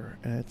beer.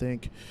 And I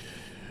think,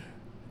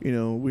 we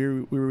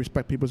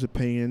respect people's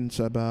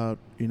opinions about,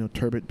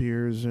 turbot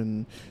beers,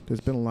 and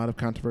there's been a lot of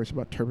controversy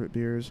about turbot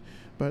beers.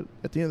 But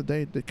at the end of the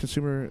day, the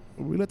consumer,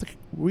 we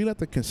let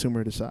the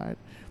consumer decide.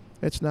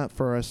 It's not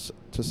for us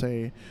to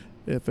say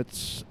if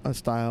it's a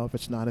style, if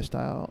it's not a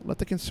style. Let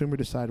the consumer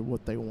decide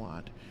what they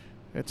want.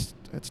 It's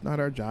not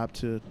our job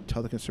to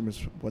tell the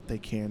consumers what they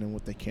can and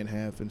what they can't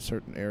have in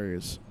certain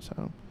areas.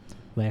 So,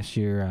 last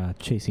year,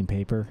 Chasing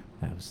Paper,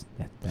 that was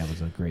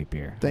a great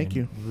beer. Thank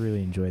you.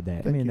 Really enjoyed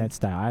that. Thank you. That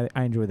style.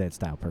 I enjoyed that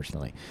style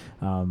personally,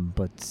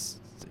 but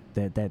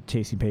that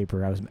Chasing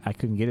Paper, I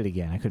couldn't get it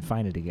again. I couldn't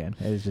find it again.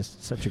 It was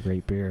just such a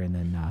great beer. And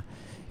then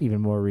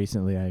even more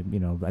recently, I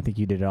think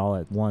you did it all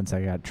at once.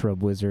 I got Trub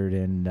Wizard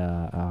and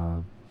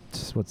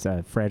what's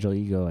that? Fragile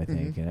Ego, I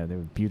think. Mm-hmm. They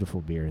were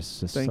beautiful beers,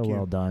 just Thank you.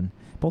 well done.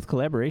 Both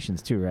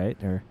collaborations too,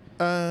 right? Or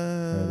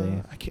are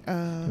they? I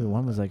can't,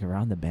 one was like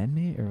Around the Bend,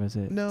 maybe, or was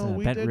it? No,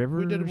 Bent River.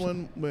 We did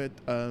one with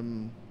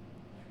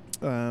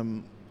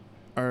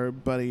our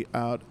buddy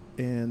out,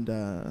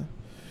 and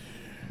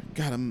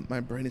God, my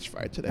brain is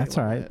fried today. That's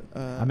all right.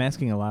 I'm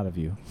asking a lot of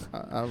you.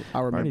 I'll remember. I've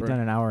already done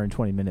an hour and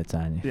 20 minutes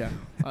on you. Yeah,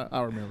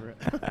 I'll remember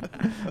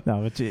it.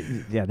 No, but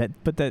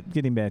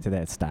getting back to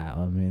that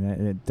style,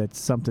 that's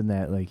something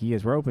that like you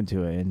guys were open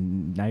to it,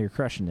 and now you're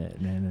crushing it,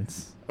 man.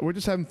 We're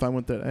just having fun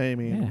with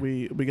it.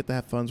 We get to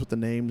have fun with the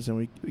names, and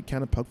we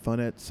kind of poke fun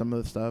at some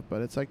of the stuff,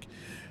 but it's like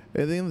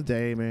at the end of the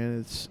day,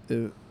 man,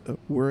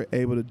 we're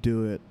able to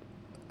do it,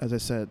 as I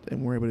said,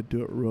 and we're able to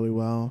do it really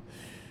well.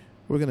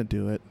 We're gonna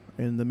do it.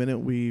 And the minute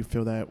we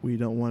feel that we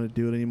don't want to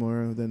do it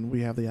anymore, then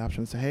we have the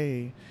option to say,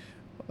 hey,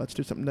 let's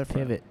do something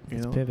different. Pivot.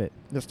 Let's pivot.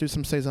 Let's do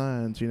some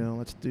Saisons,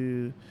 Let's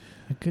do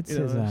a good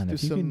Saison.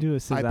 If you can do a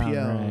Saison,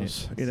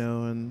 IPLs, right.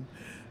 And,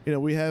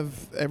 we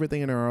have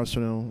everything in our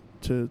arsenal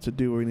to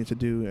do what we need to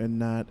do and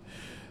not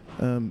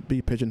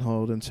be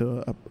pigeonholed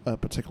into a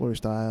particular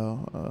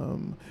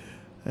style.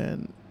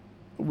 And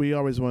we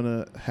always want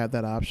to have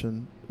that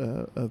option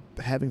of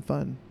having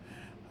fun.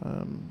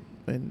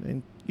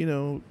 And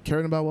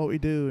caring about what we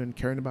do, and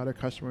caring about our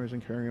customers,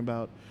 and caring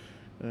about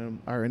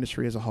our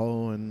industry as a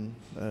whole, and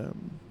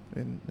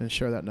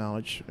share that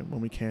knowledge when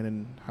we can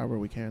and however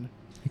we can.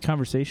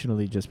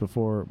 Conversationally, just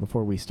before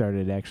we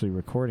started actually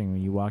recording,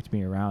 when you walked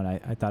me around,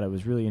 I thought it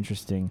was really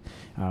interesting.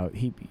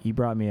 He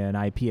brought me an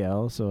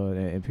IPL, so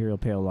an Imperial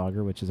Pale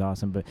Lager, which is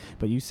awesome.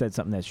 But you said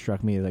something that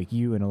struck me, like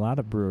you and a lot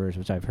of brewers,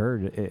 which I've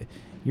heard,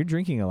 you're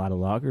drinking a lot of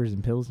lagers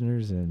and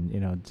pilsners,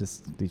 and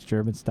just these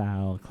German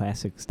style,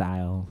 classic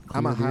style.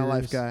 I'm a beers. High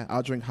Life guy.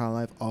 I'll drink High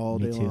Life all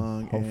day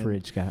long. Whole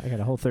fridge guy. I got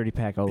a whole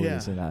 30-pack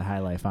always in a High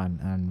Life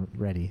on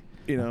ready.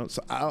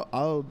 So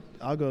I'll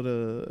go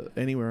to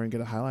anywhere and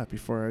get a High Life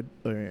before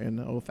in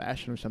an old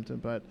fashioned or something.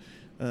 But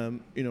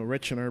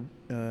Rich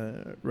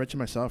and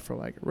myself were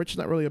like, Rich is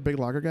not really a big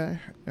lager guy,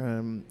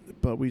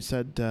 but we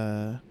said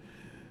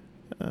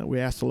we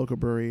asked the local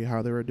brewery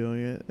how they were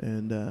doing it,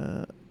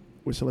 and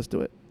we said let's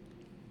do it.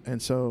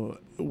 And so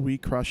we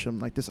crush them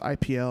like this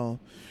IPL.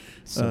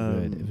 So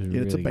good. It was really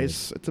it's a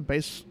base. good. It's a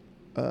base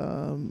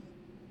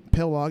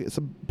pale lager. It's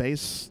a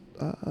base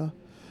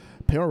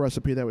pale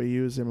recipe that we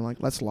use, and we're like,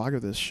 let's lager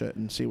this shit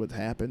and see what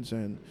happens.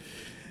 And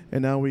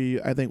now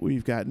I think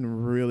we've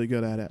gotten really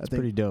good at it. It's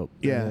pretty dope.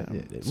 Yeah.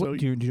 So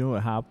do you know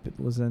what hop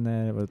was in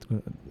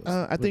that?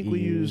 I think we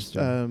used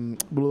a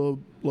little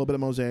bit of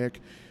Mosaic,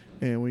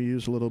 and we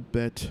used a little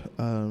bit.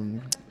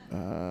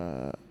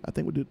 I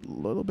think we did a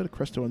little bit of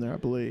Cristo in there, I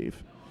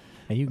believe.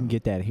 And you can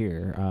get that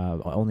here,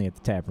 only at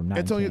the tap room.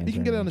 It's only you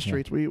can get it on the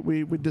streets.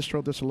 We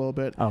distrilled this a little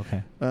bit.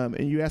 Okay.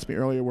 And you asked me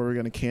earlier where we're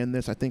going to can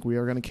this. I think we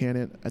are going to can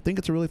it. I think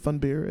it's a really fun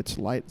beer. It's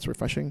light. It's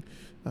refreshing.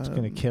 It's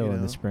going to kill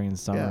in the spring and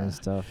summer and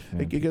stuff.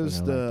 It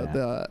gives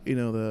the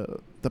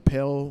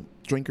pale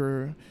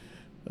drinker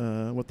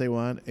what they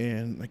want,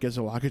 and it gives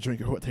a lager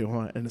drinker what they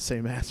want in the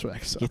same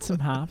aspect. So. Get some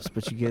hops,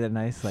 but you get a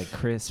nice, like,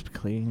 crisp,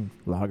 clean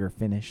lager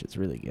finish. It's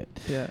really good.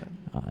 Yeah.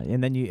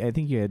 And then I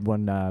think you had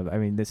one.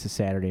 This is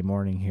Saturday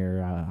morning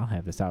here. I'll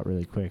have this out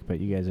really quick, but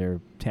you guys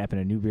are tapping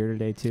a new beer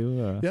today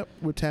too. Yep,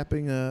 we're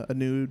tapping a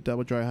new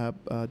double dry hop,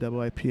 double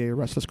IPA,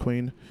 Restless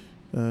Queen.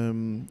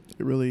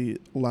 Really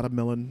a lot of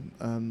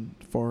melon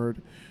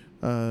forward.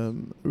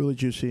 Really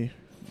juicy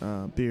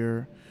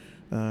beer,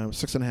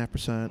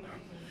 6.5%.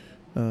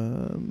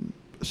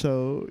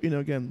 So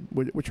again,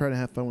 we're trying to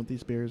have fun with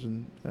these beers,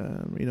 and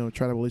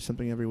try to release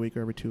something every week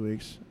or every 2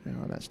 weeks,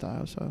 that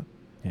style. So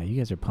yeah, you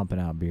guys are pumping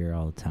out beer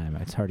all the time.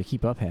 It's hard to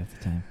keep up half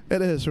the time.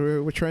 It is.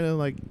 We're trying to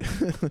like.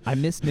 I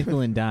missed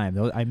Nickel and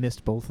Dime. I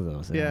missed both of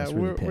those. Yeah,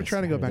 we're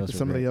trying to go back to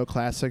some of the old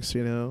classics.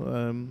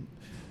 When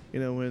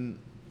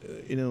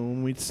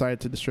we decided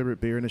to distribute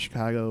beer in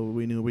Chicago,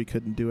 we knew we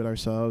couldn't do it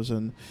ourselves,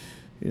 and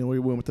we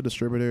went with the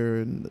distributor,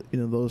 and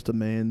those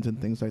demands and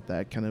things like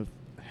that kind of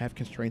have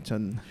constraints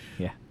on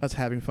us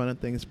having fun and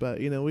things, but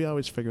we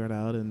always figure it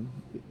out and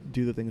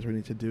do the things we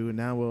need to do. And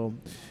now we'll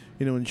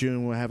in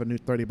June we'll have a new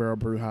 30 barrel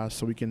brew house,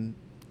 so we can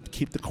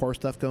keep the core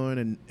stuff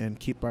going and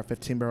keep our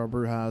 15 barrel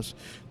brew house,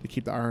 to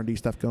keep the R&D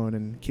stuff going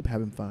and keep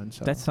having fun.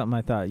 So that's something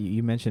I thought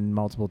you mentioned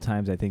multiple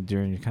times, I think,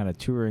 during your kind of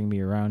touring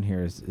me around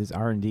here is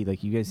R&D.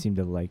 Like, you guys seem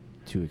to like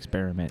to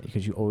experiment,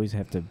 because you always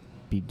have to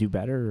do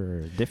better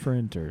or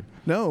different. Or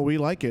no, we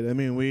like it. I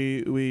mean,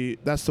 we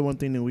that's the one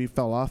thing that we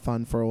fell off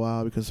on for a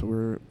while, because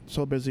we're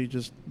so busy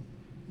just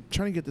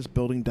trying to get this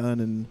building done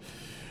and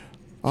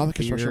all the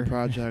construction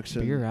projects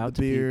and beer out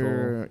the beer. To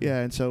people.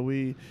 Yeah, and so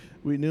we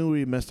knew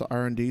we missed the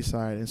R&D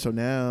side, and so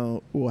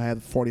now we'll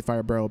have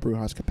 45 barrel brew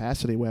house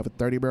capacity. We have a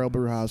 30 barrel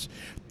brew house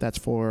that's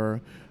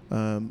for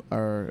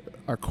our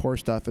core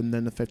stuff, and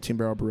then the 15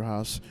 barrel brew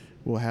house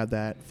we'll have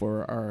that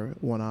for our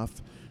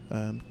one-off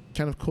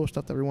kind of cool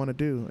stuff that we want to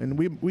do. And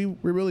we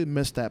really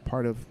missed that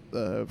part of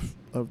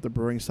the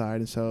brewing side,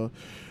 and so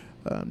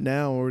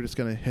now we're just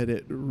going to hit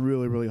it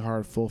really, really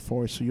hard, full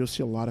force. So you'll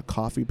see a lot of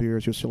coffee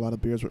beers. You'll see a lot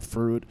of beers with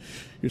fruit.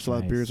 You'll see a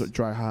lot of beers with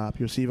dry hop.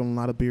 You'll see even a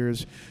lot of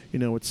beers,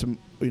 with some,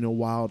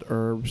 wild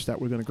herbs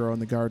that we're going to grow in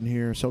the garden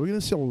here. So we're going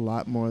to see a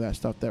lot more of that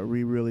stuff that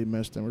we really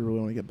missed and we really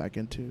want to get back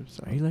into.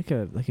 So. Are you like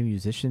a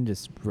musician,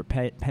 just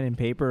pen and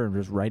paper and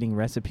just writing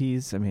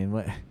recipes? I mean,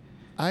 what?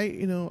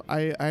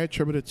 I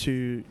attribute it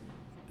to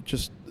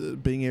just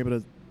being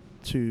able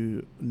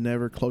to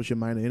never close your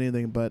mind to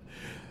anything, but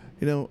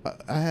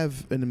I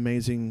have an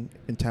amazing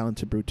and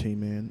talented brew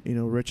team, man.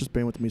 Rich has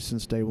been with me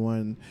since day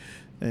one,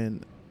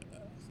 and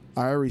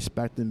I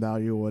respect and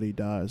value what he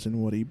does and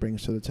what he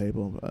brings to the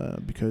table,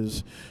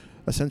 because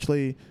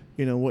essentially,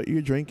 what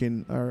you're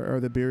drinking are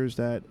the beers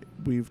that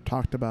we've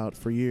talked about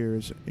for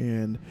years,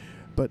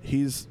 but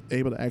he's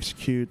able to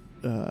execute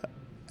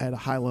at a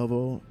high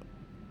level,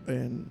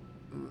 and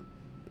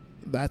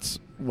that's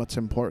what's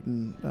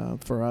important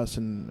for us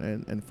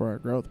and for our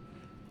growth.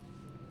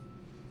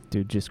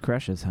 Dude just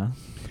crushes, huh?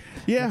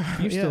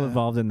 Yeah, you're still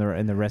involved in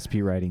the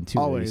recipe writing too.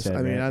 Always. Said,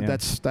 I mean, right?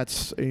 that's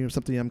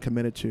something I'm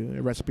committed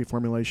to. Recipe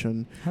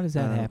formulation. How does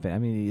that happen? I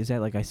mean, is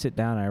that like I sit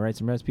down and I write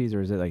some recipes,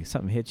 or is it like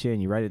something hits you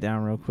and you write it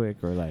down real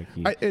quick, or like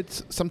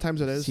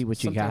sometimes it is. See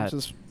what you got,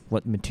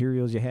 what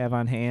materials you have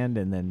on hand,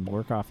 and then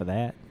work off of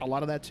that. A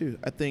lot of that too.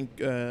 I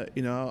think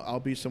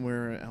I'll be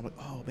somewhere and I'm like,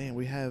 oh man,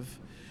 we have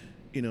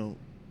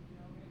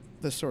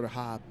this sort of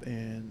hop,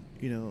 and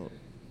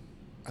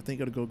I think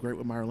it'll go great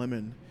with Meyer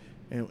Lemon.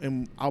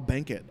 And I'll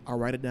bank it. I'll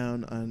write it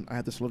down, and I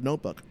have this little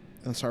notebook,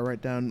 and so I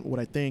write down what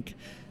I think.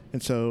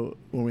 And so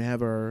when we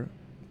have our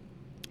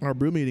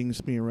brew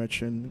meetings, me and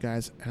Rich and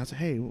guys, and I say,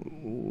 hey,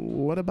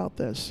 what about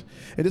this?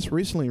 And just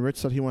recently, Rich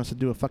said he wants to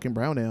do a fucking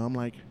brown ale. I'm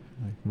like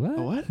what?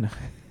 A what?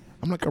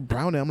 I'm like, a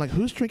brown ale. I'm like,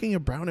 who's drinking a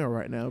brown ale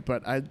right now?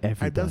 But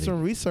I've done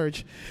some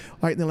research,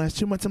 like in the last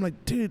 2 months. I'm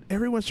like, dude,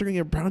 everyone's drinking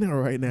a brown ale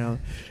right now.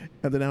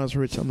 And then I was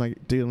Rich. I'm like,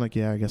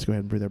 yeah, I guess go ahead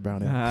and brew their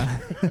brown ale.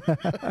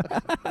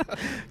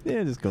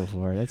 Yeah, just go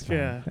for it. That's fine.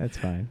 Yeah. That's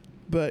fine.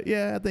 But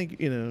yeah, I think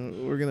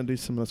we're gonna do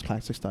some of those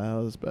classic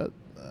styles. But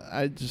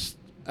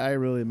I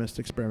really missed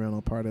the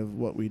experimental part of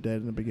what we did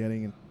in the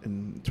beginning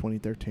in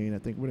 2013. I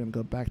think we're going to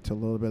go back to a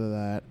little bit of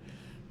that.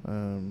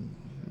 And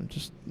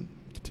just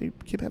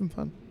keep having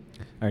fun.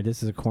 All right,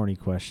 this is a corny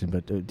question,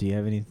 but do you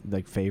have any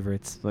like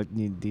favorites? Like,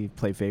 do you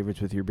play favorites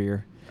with your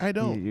beer? I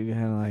don't. You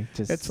kind of like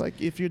just. It's like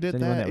if you did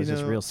that was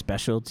just real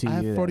special to you. I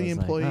have 40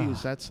 employees. Like, oh.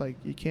 That's like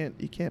you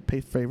can't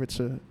pay favorites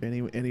to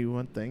any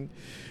one thing.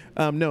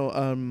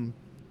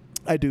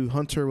 I do.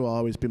 Hunter will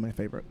always be my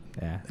favorite.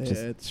 Yeah,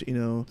 it's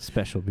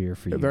special beer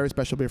for you. A very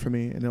special beer for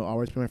me, and it'll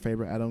always be my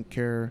favorite. I don't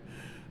care.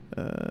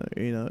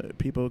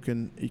 People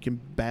can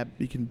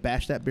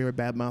bash that beer with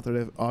bad mouth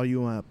or all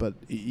you want, but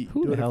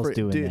who the hell's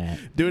doing that?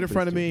 Do it in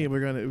front of me, and we're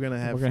gonna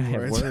have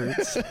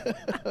words.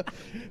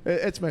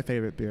 It's my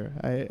favorite beer.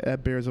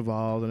 That beer's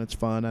evolved, and it's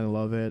fun. I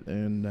love it,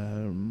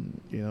 and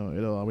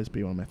it'll always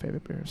be one of my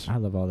favorite beers. I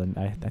love all the.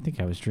 I think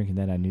I was drinking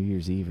that on New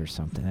Year's Eve or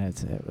something.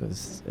 It's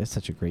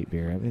such a great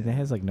beer. I mean, it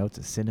has like notes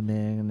of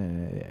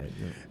cinnamon.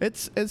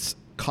 It's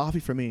coffee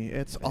for me.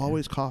 It's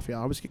always coffee.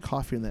 I always get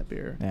coffee in that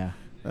beer. Yeah.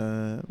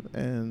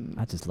 And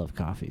I just love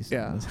coffees.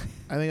 Yeah,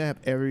 I think I have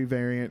every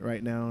variant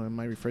right now in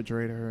my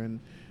refrigerator, and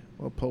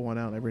we'll pull one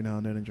out every now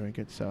and then and drink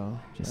it. So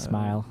just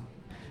smile,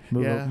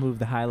 move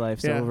the high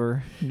lifes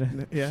over.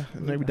 Yeah,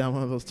 maybe down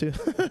one of those too.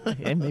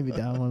 Yeah, maybe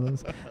down one of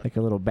those, like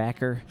a little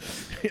backer.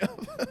 Yeah.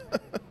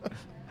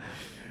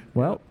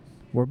 Well,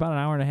 we're about an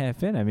hour and a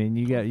half in. I mean,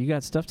 you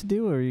got stuff to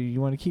do, or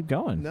you want to keep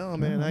going? No,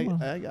 man,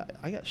 I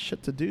got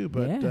shit to do,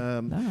 but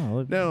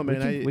no,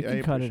 man, we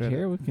can cut it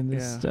here. We can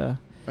just.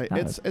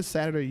 It's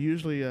Saturday.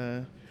 Usually,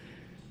 I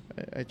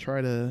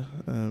try to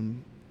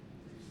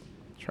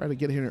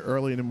get here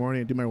early in the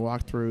morning and do my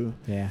walkthrough.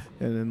 Yeah.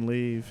 And then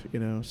leave.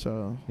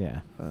 So.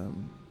 Yeah.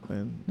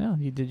 And no,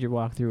 you did your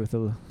walkthrough with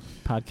the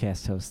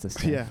podcast host this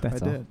time. Yeah,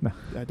 That's I did. No.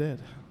 I did.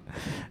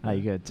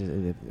 You got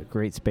a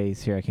great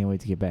space here. I can't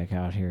wait to get back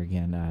out here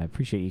again. I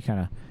appreciate you kind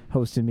of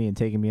hosting me and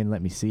taking me in,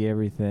 let me see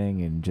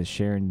everything, and just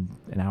sharing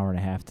an hour and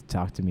a half to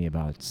talk to me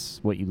about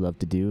what you love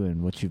to do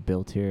and what you've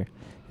built here.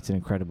 It's an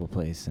incredible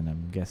place, and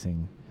I'm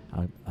guessing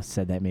I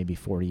said that maybe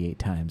 48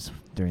 times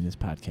during this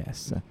podcast.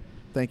 So.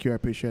 Thank you. I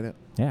appreciate it.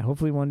 Yeah,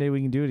 hopefully one day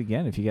we can do it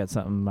again if you got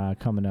something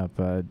coming up.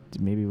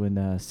 Maybe when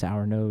the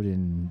Sour Note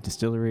and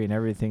distillery and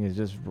everything is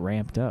just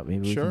ramped up,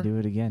 maybe we can do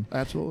it again.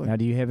 Absolutely. Now,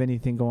 do you have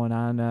anything going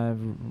on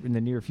in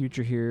the near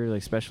future here,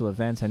 like special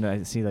events? I know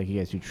I see like you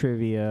guys do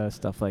trivia,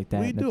 stuff like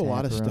that. We do a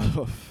lot of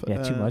stuff.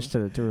 Yeah, too much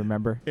to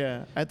remember.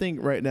 Yeah, I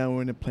think right now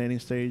we're in the planning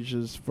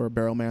stages for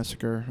Barrel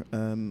Massacre.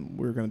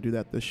 We're going to do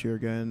that this year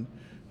again.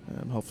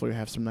 Hopefully we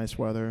have some nice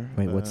weather.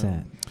 Wait, what's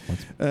that?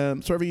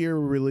 So every year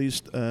we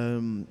released,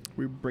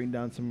 we bring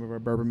down some of our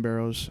bourbon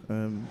barrels,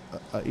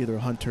 either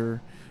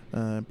Hunter,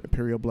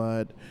 Imperial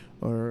Blood,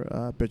 or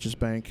Bitches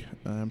Bank.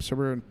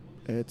 So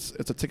it's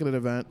a ticketed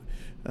event.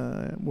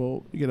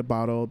 You get a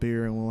bottle of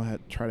beer, and we'll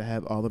try to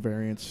have all the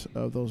variants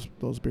of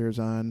those beers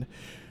on.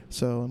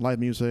 So live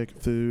music,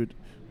 food.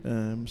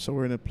 So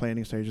we're in the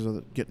planning stages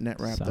of getting that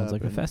wrapped up. Sounds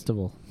like a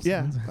festival.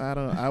 Yeah,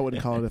 I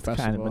wouldn't call it a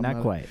festival, kind of, but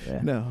not quite.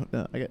 Yeah. No,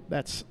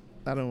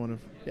 I don't want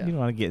to. Yeah. You don't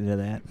want to get into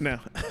that. No.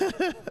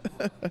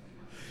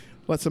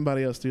 Let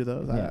somebody else do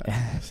those.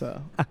 Yeah.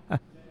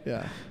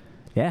 Yeah.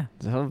 Yeah.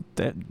 So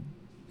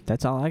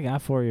that's all I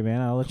got for you, man.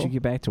 I'll let you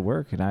get back to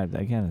work. And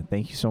again,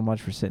 thank you so much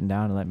for sitting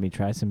down and letting me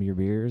try some of your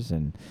beers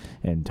and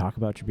talk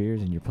about your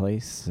beers and your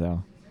place.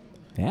 So,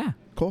 yeah.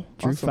 Cool.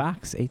 Drew awesome.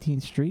 Fox,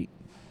 18th Street.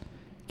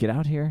 Get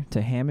out here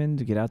to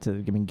Hammond. Get out to.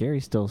 I mean,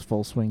 Gary's still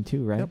full swing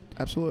too, right? Yep,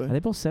 absolutely. Are they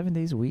both 7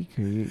 days a week?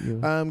 Or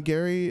you?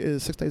 Gary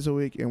is 6 days a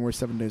week, and we're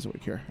 7 days a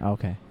week here.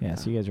 Okay, yeah.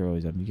 So you guys are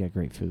always up. You got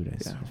great food,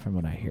 from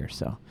what I hear.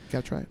 So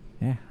gotta try it.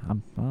 Yeah,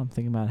 I'm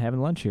thinking about having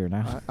lunch here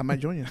now. I might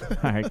join you.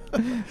 All right.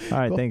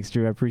 Cool. Thanks,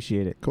 Drew. I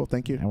appreciate it. Cool.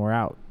 Thank you. And we're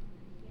out.